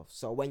myself.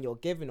 So when you're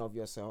giving of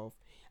yourself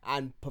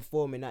and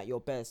performing at your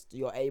best,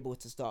 you're able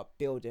to start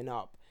building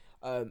up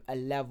a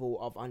level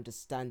of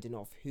understanding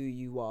of who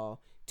you are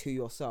to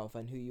yourself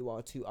and who you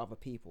are to other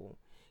people.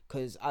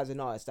 Because as an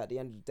artist, at the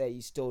end of the day,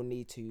 you still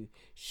need to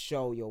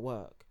show your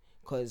work.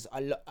 Because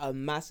a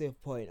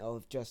massive point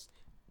of just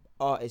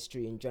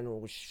artistry in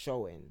general was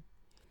showing.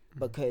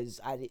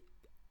 Because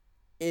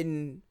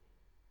in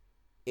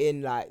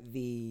like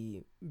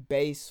the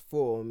base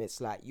form,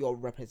 it's like you're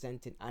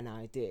representing an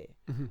idea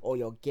or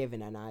you're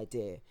giving an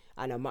idea,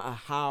 and no matter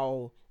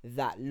how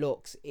that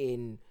looks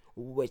in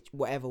which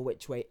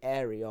way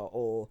area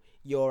or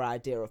your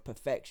idea of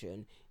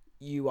perfection,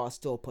 you are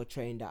still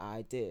portraying that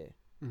idea.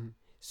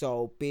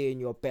 So being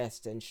your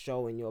best and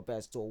showing your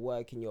best or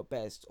working your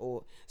best,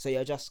 or so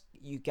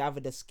you gather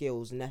the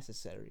skills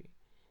necessary.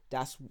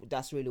 That's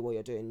really what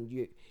you're doing.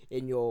 You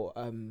in your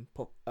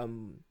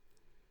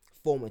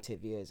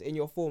formative years. In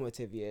your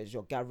formative years,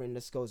 you're gathering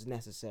the skills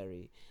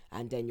necessary,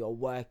 and then you're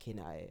working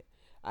at it.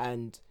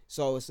 And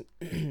so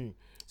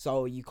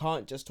so you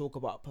can't just talk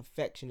about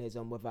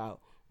perfectionism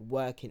without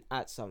working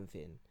at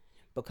something,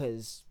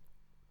 because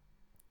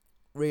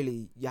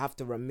really you have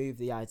to remove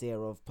the idea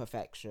of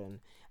perfection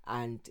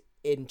and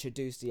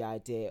introduce the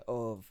idea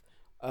of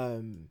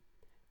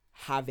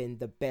having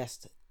the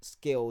best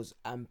skills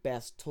and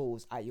best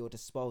tools at your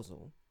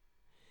disposal,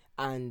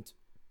 and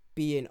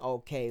being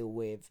okay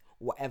with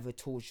whatever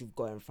tools you've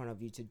got in front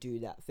of you to do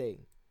that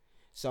thing.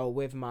 So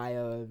with my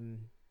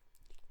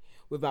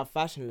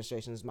fashion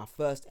illustrations, my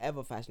first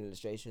ever fashion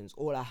illustrations,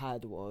 all I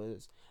had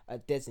was a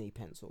Disney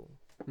pencil.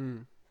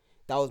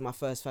 That was my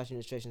first fashion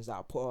illustrations that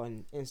I put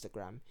on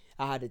Instagram.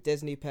 I had a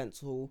Disney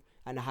pencil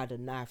and I had a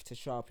knife to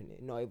sharpen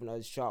it, not even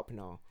a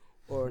sharpener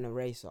or an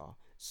eraser.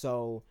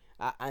 So,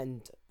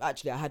 and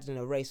actually I had an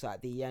eraser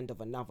at the end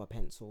of another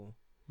pencil.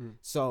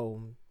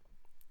 So,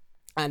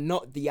 and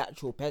not the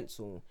actual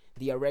pencil,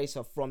 the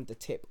eraser from the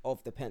tip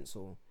of the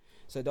pencil.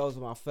 So those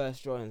were my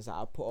first drawings that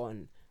I put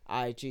on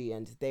IG,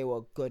 and they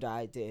were good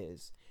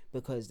ideas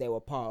because they were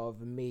part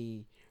of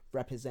me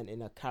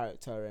representing a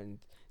character and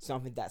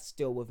something that's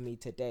still with me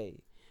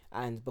today.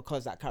 And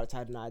because that character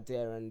had an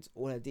idea and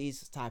all of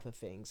these type of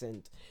things,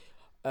 and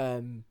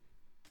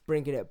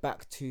bringing it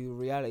back to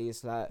reality,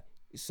 it's like,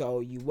 so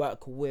you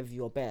work with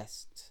your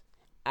best,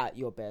 at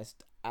your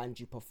best, and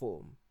you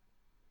perform.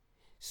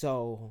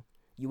 So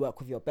you work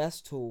with your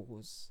best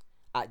tools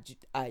at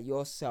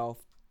yourself.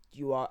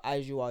 You are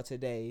as you are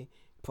today,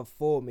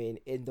 performing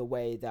in the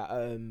way that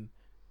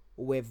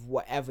with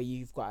whatever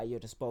you've got at your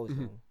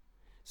disposal.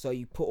 So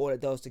you put all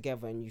of those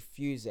together and you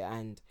fuse it,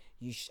 and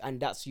and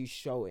that's you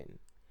showing.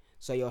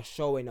 So you're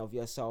showing of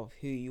yourself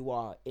who you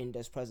are in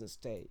this present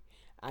state,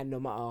 and no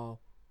matter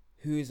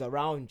who's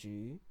around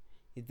you,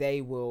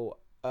 they will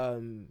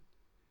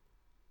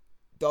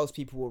those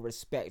people will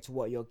respect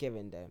what you're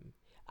giving them,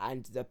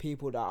 and the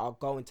people that are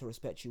going to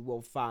respect you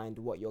will find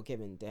what you're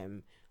giving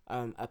them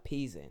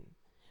appeasing,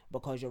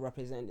 because you're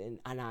representing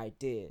an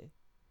idea.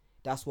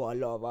 That's what a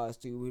lot of us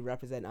do. We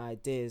represent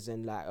ideas,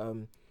 and like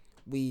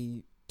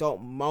we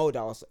don't mold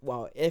ourselves.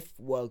 Well, if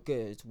we're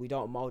good, we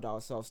don't mold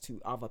ourselves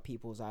to other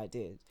people's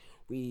ideas.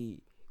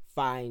 We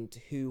find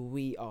who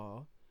we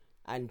are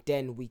and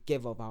then we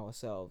give of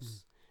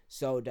ourselves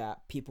so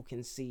that people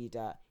can see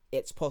that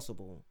it's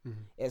possible.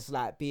 It's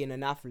like being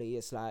an athlete.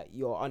 It's like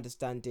you're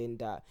understanding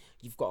that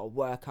you've got to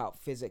work out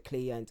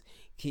physically and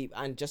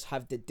just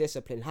have the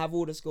discipline, have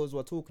all the skills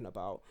we're talking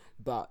about,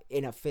 but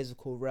in a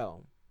physical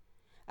realm.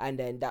 And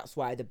then that's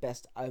why the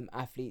best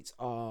athletes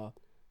are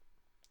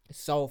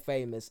so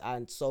famous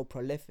and so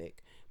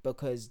prolific,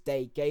 because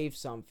they gave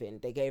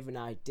an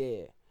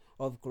idea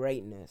of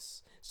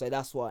greatness. So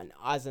that's what,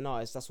 as an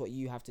artist, that's what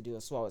you have to do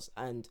as well.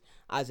 And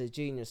as a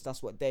genius,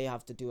 that's what they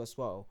have to do as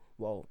well.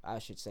 Well, I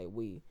should say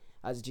we.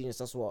 As a genius,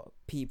 that's what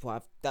people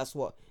have. That's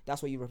what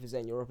you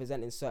represent. You're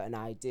representing certain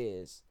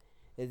ideas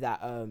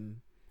that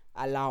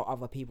allow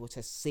other people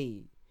to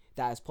see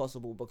that it's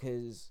possible.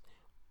 Because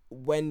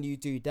when you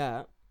do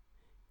that,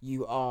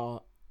 you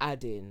are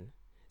adding.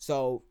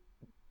 So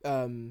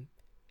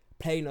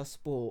playing a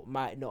sport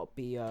might not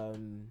be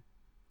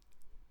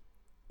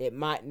it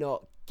might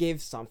not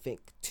give something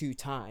to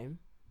time.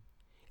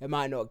 It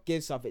might not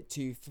give something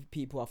to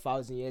people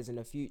 1,000 years in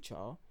the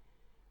future,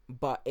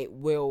 but it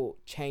will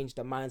change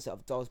the mindset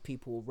of those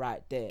people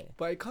right there.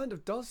 But it kind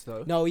of does,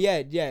 though. No, yeah.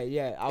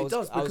 It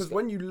does, because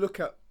when you look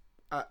at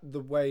the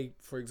way,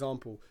 for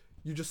example,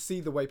 you just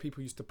see the way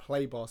people used to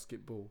play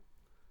basketball.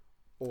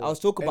 I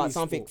was talking about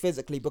something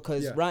physically,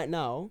 because right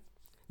now,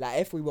 like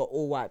if we were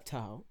all wiped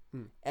out,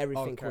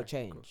 everything will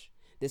change.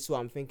 This is what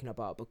I'm thinking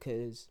about,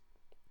 because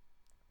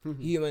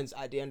humans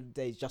at the end of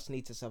the day just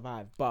need to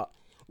survive. But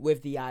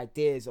with the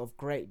ideas of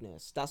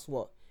greatness, that's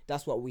what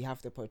we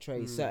have to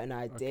portray, certain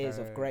ideas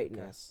of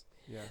greatness.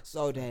 Okay. Yeah.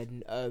 So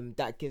then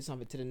that gives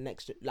something to the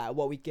next, like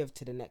what we give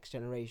to the next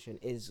generation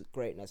is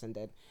greatness, and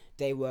then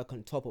they work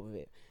on top of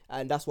it.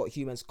 And that's what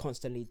humans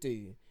constantly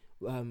do.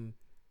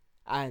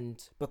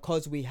 And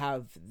because we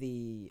have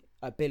the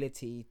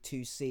ability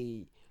to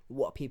see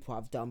what people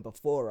have done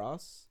before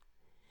us,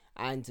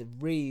 and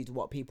read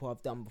what people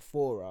have done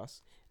before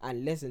us,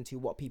 and listen to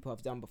what people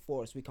have done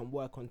before us, we can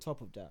work on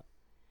top of that.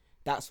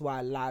 That's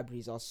why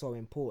libraries are so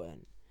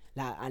important.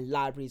 And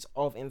libraries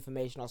of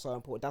information are so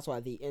important. That's why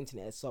the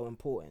internet is so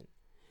important,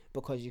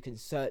 because you can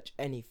search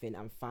anything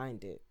and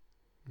find it.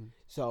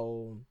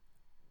 So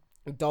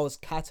those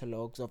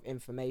catalogues of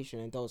information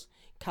and those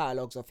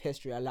catalogues of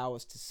history allow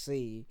us to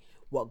see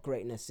what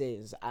greatness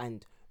is.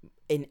 And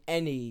in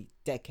any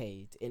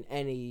decade, in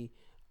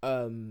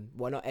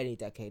not any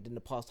decade, in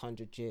the past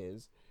 100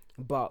 years,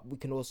 but we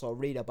can also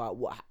read about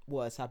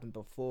what has happened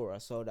before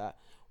us, so that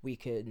we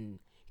can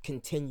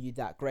continue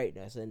that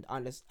greatness and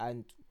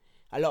understand.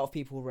 A lot of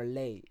people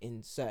relate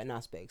in certain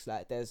aspects.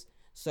 Like there's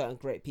certain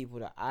great people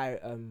that I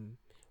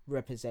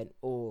represent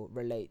or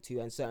relate to,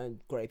 and certain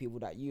great people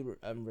that you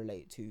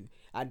relate to,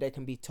 and they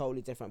can be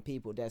totally different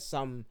people. There's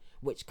some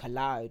which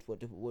collide,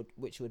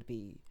 which would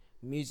be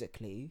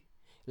musically,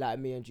 like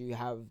me and you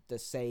have the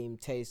same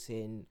taste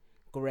in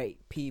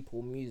great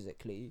people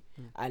musically,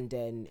 and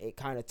then it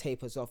kind of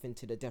tapers off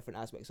into the different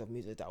aspects of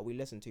music that we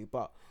listen to.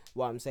 But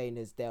what I'm saying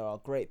is there are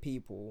great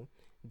people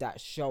that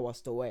show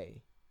us the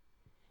way.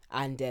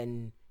 And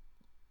then,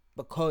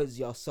 because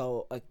you're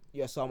so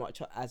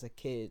much as a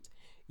kid,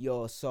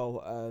 you're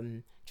so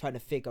trying to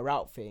figure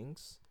out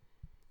things.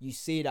 You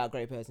see that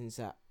great person and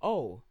say,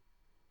 "Oh,"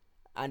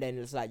 and then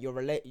it's like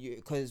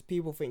because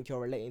people think you're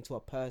relating to a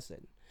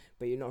person,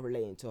 but you're not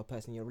relating to a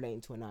person. You're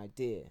relating to an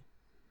idea,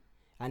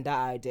 and that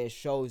idea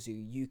shows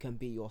you can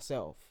be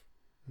yourself.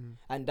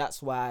 And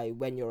that's why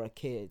when you're a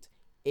kid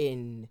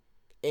in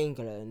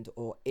England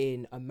or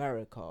in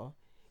America,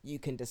 you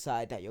can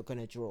decide that you're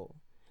gonna draw.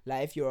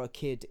 Like if you're a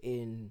kid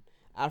in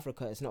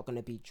Africa, it's not going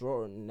to be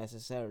drawn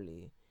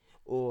necessarily.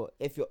 Or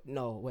if it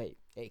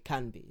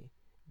can be.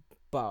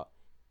 But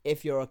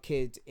if you're a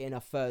kid in a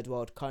third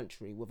world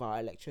country without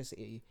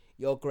electricity,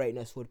 your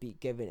greatness would be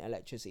giving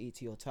electricity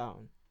to your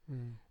town.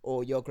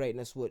 Or your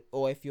greatness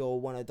or if you're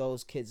one of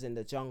those kids in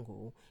the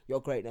jungle,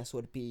 your greatness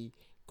would be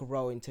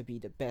growing to be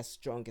the best,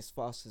 strongest,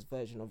 fastest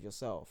version of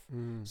yourself,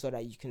 so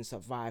that you can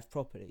survive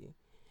properly.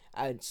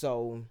 And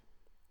so,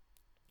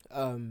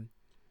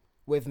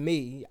 with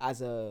me as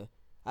an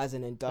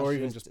industrialist, or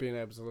even just being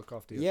able to look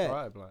after your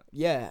tribe,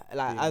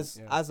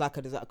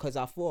 because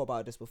I thought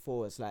about this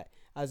before. It's like,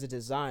 as a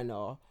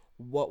designer,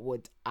 what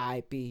would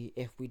I be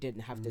if we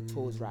didn't have the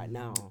tools right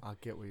now? I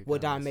get what you're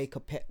Would I make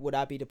Would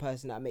I be the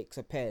person that makes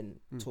a pen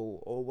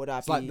tool, or would I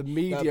it's be like the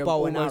medium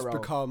bow and almost arrow?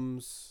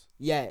 becomes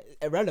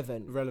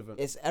irrelevant.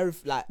 It's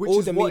like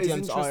all the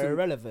mediums are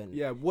irrelevant.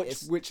 Yeah,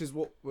 which is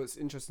what's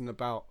interesting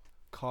about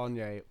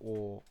Kanye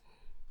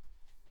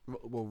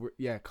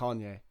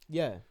Kanye.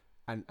 Yeah.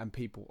 And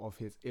people of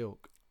his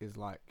ilk is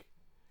like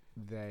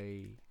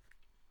the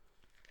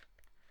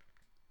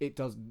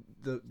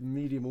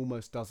medium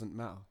almost doesn't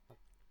matter.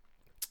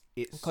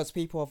 It's because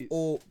people of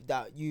all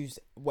that use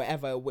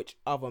which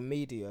other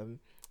medium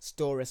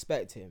still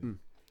respect him.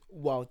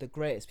 Well, the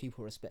greatest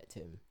people respect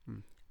him.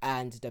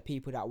 And the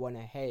people that want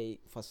to hate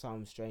for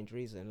some strange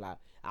reason, like,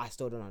 I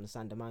still don't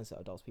understand the mindset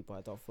of those people.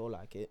 I don't feel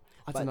like it.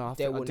 I don't know.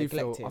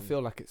 I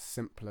feel like it's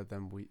simpler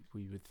than we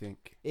would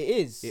think. It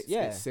is.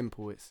 It's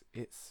simple. It's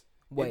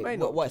Wait, may what?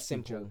 not What's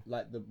just be simple?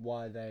 like the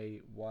why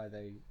they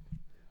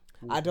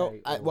I don't. will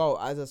pay or- Well,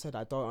 as I said,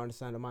 I don't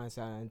understand the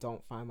mindset and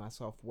don't find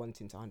myself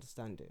wanting to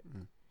understand it.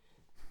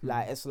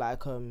 Like it's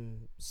like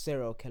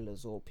serial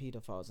killers or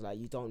pedophiles. Like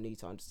you don't need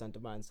to understand the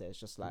mindset. It's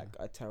just like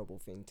a terrible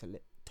thing to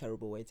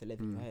terrible way to live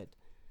in your head.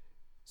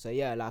 So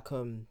yeah, like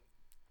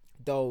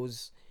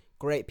those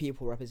great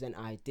people represent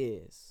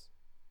ideas.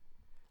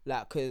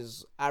 Like,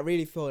 cause I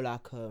really feel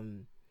like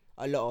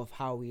a lot of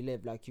how we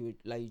live, like you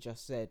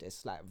just said,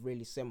 it's like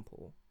really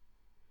simple,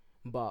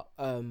 but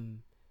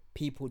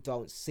people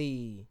don't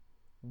see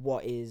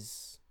what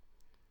is.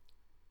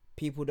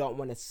 People don't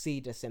want to see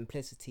the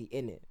simplicity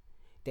in it.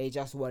 They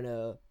just want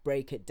to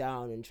break it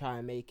down and try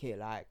and make it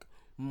like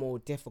more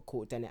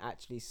difficult than it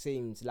actually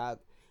seems. Like,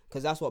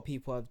 because that's what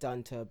people have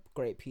done to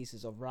great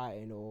pieces of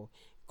writing or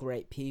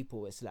great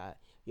people. It's like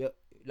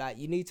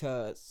you need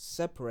to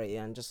separate it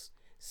and just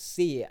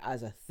see it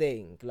as a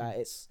thing. Like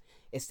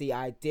it's the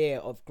idea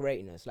of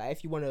greatness. Like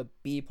if you want to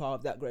be part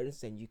of that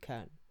greatness, then you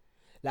can.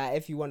 Like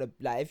if you want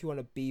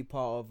to be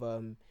part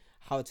of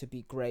how to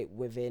be great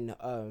within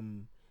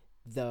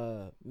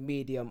the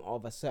medium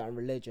of a certain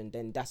religion,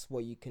 then that's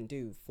what you can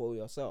do for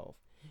yourself.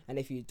 And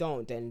if you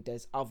don't, then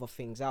there's other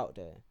things out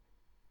there.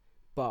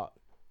 But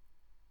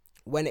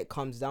when it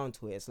comes down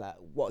to it, it's like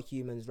what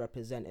humans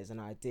represent is an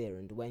idea,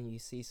 and when you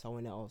see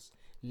someone else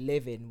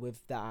living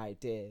with that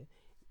idea,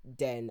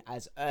 then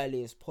as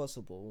early as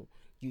possible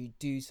you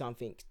do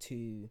something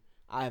to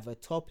either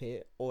top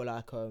it or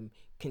like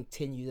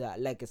continue that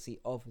legacy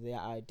of their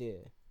idea.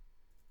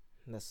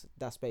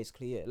 That's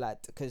basically it.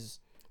 Like, because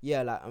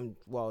yeah, like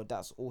well,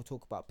 that's all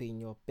talk about being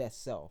your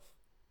best self.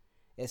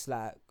 It's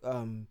like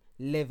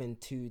living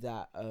to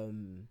that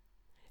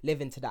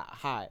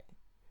height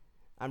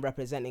and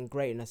representing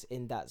greatness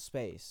in that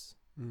space.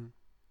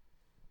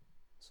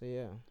 So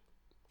yeah,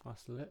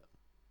 that's lit.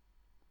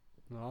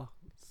 No,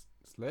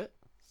 it's lit.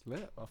 It's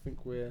lit. I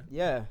think we're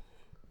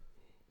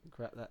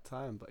at that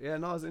time. But yeah,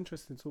 no, it was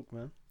interesting talk,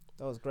 man.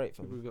 That was great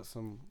for me. We've got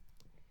some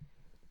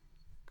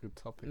good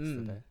topics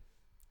today.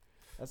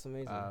 That's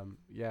amazing.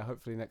 Yeah,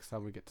 hopefully next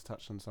time we get to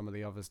touch on some of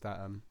the others that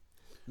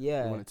we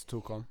yeah, wanted to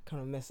talk on.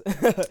 kind of miss.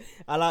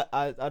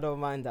 I don't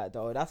mind that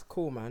though. That's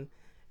cool, man.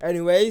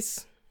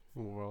 Anyways,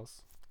 What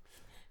else?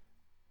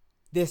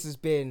 this has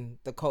been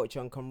the Culture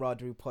and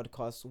Camaraderie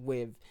podcast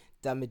with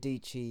Dan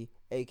Medici,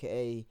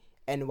 aka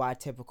NY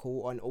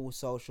Typical, on all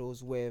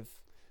socials, with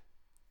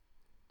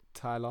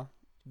Tyler.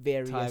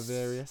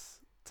 various.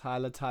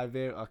 Tyler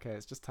Tiberius. Okay,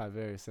 it's just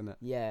Tiberius, isn't it?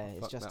 Yeah, I it's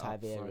fucked just that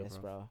up. Sorry, Tiberius,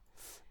 bro.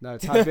 No,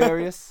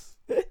 Tiberius.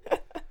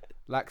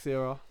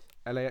 Laxera.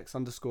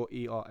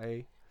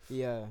 LAX_ERA.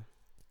 Yeah.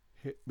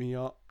 Hit me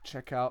up.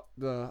 Check out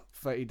the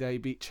 30-day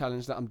beat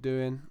challenge that I'm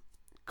doing.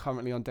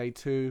 Currently on day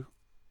 2.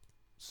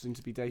 Soon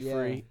to be day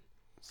 3.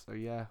 So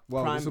yeah.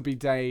 Well, this will be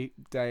day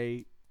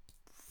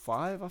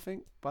 5, I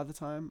think, by the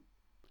time.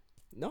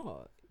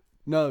 No,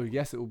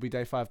 yes, it will be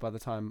day 5 by the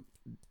time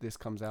this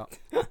comes out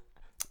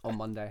on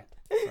Monday.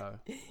 So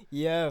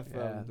yeah,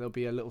 there'll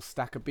be a little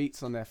stack of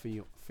beats on there for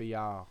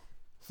y'all.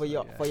 For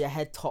your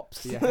head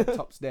tops. For your head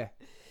tops there.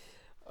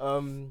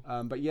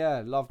 But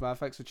yeah, love, man.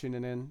 Thanks for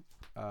tuning in.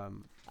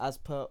 As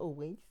per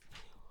always,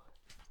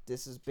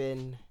 this has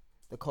been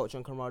the Culture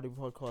and Camaraderie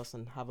podcast,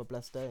 and have a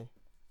blessed day.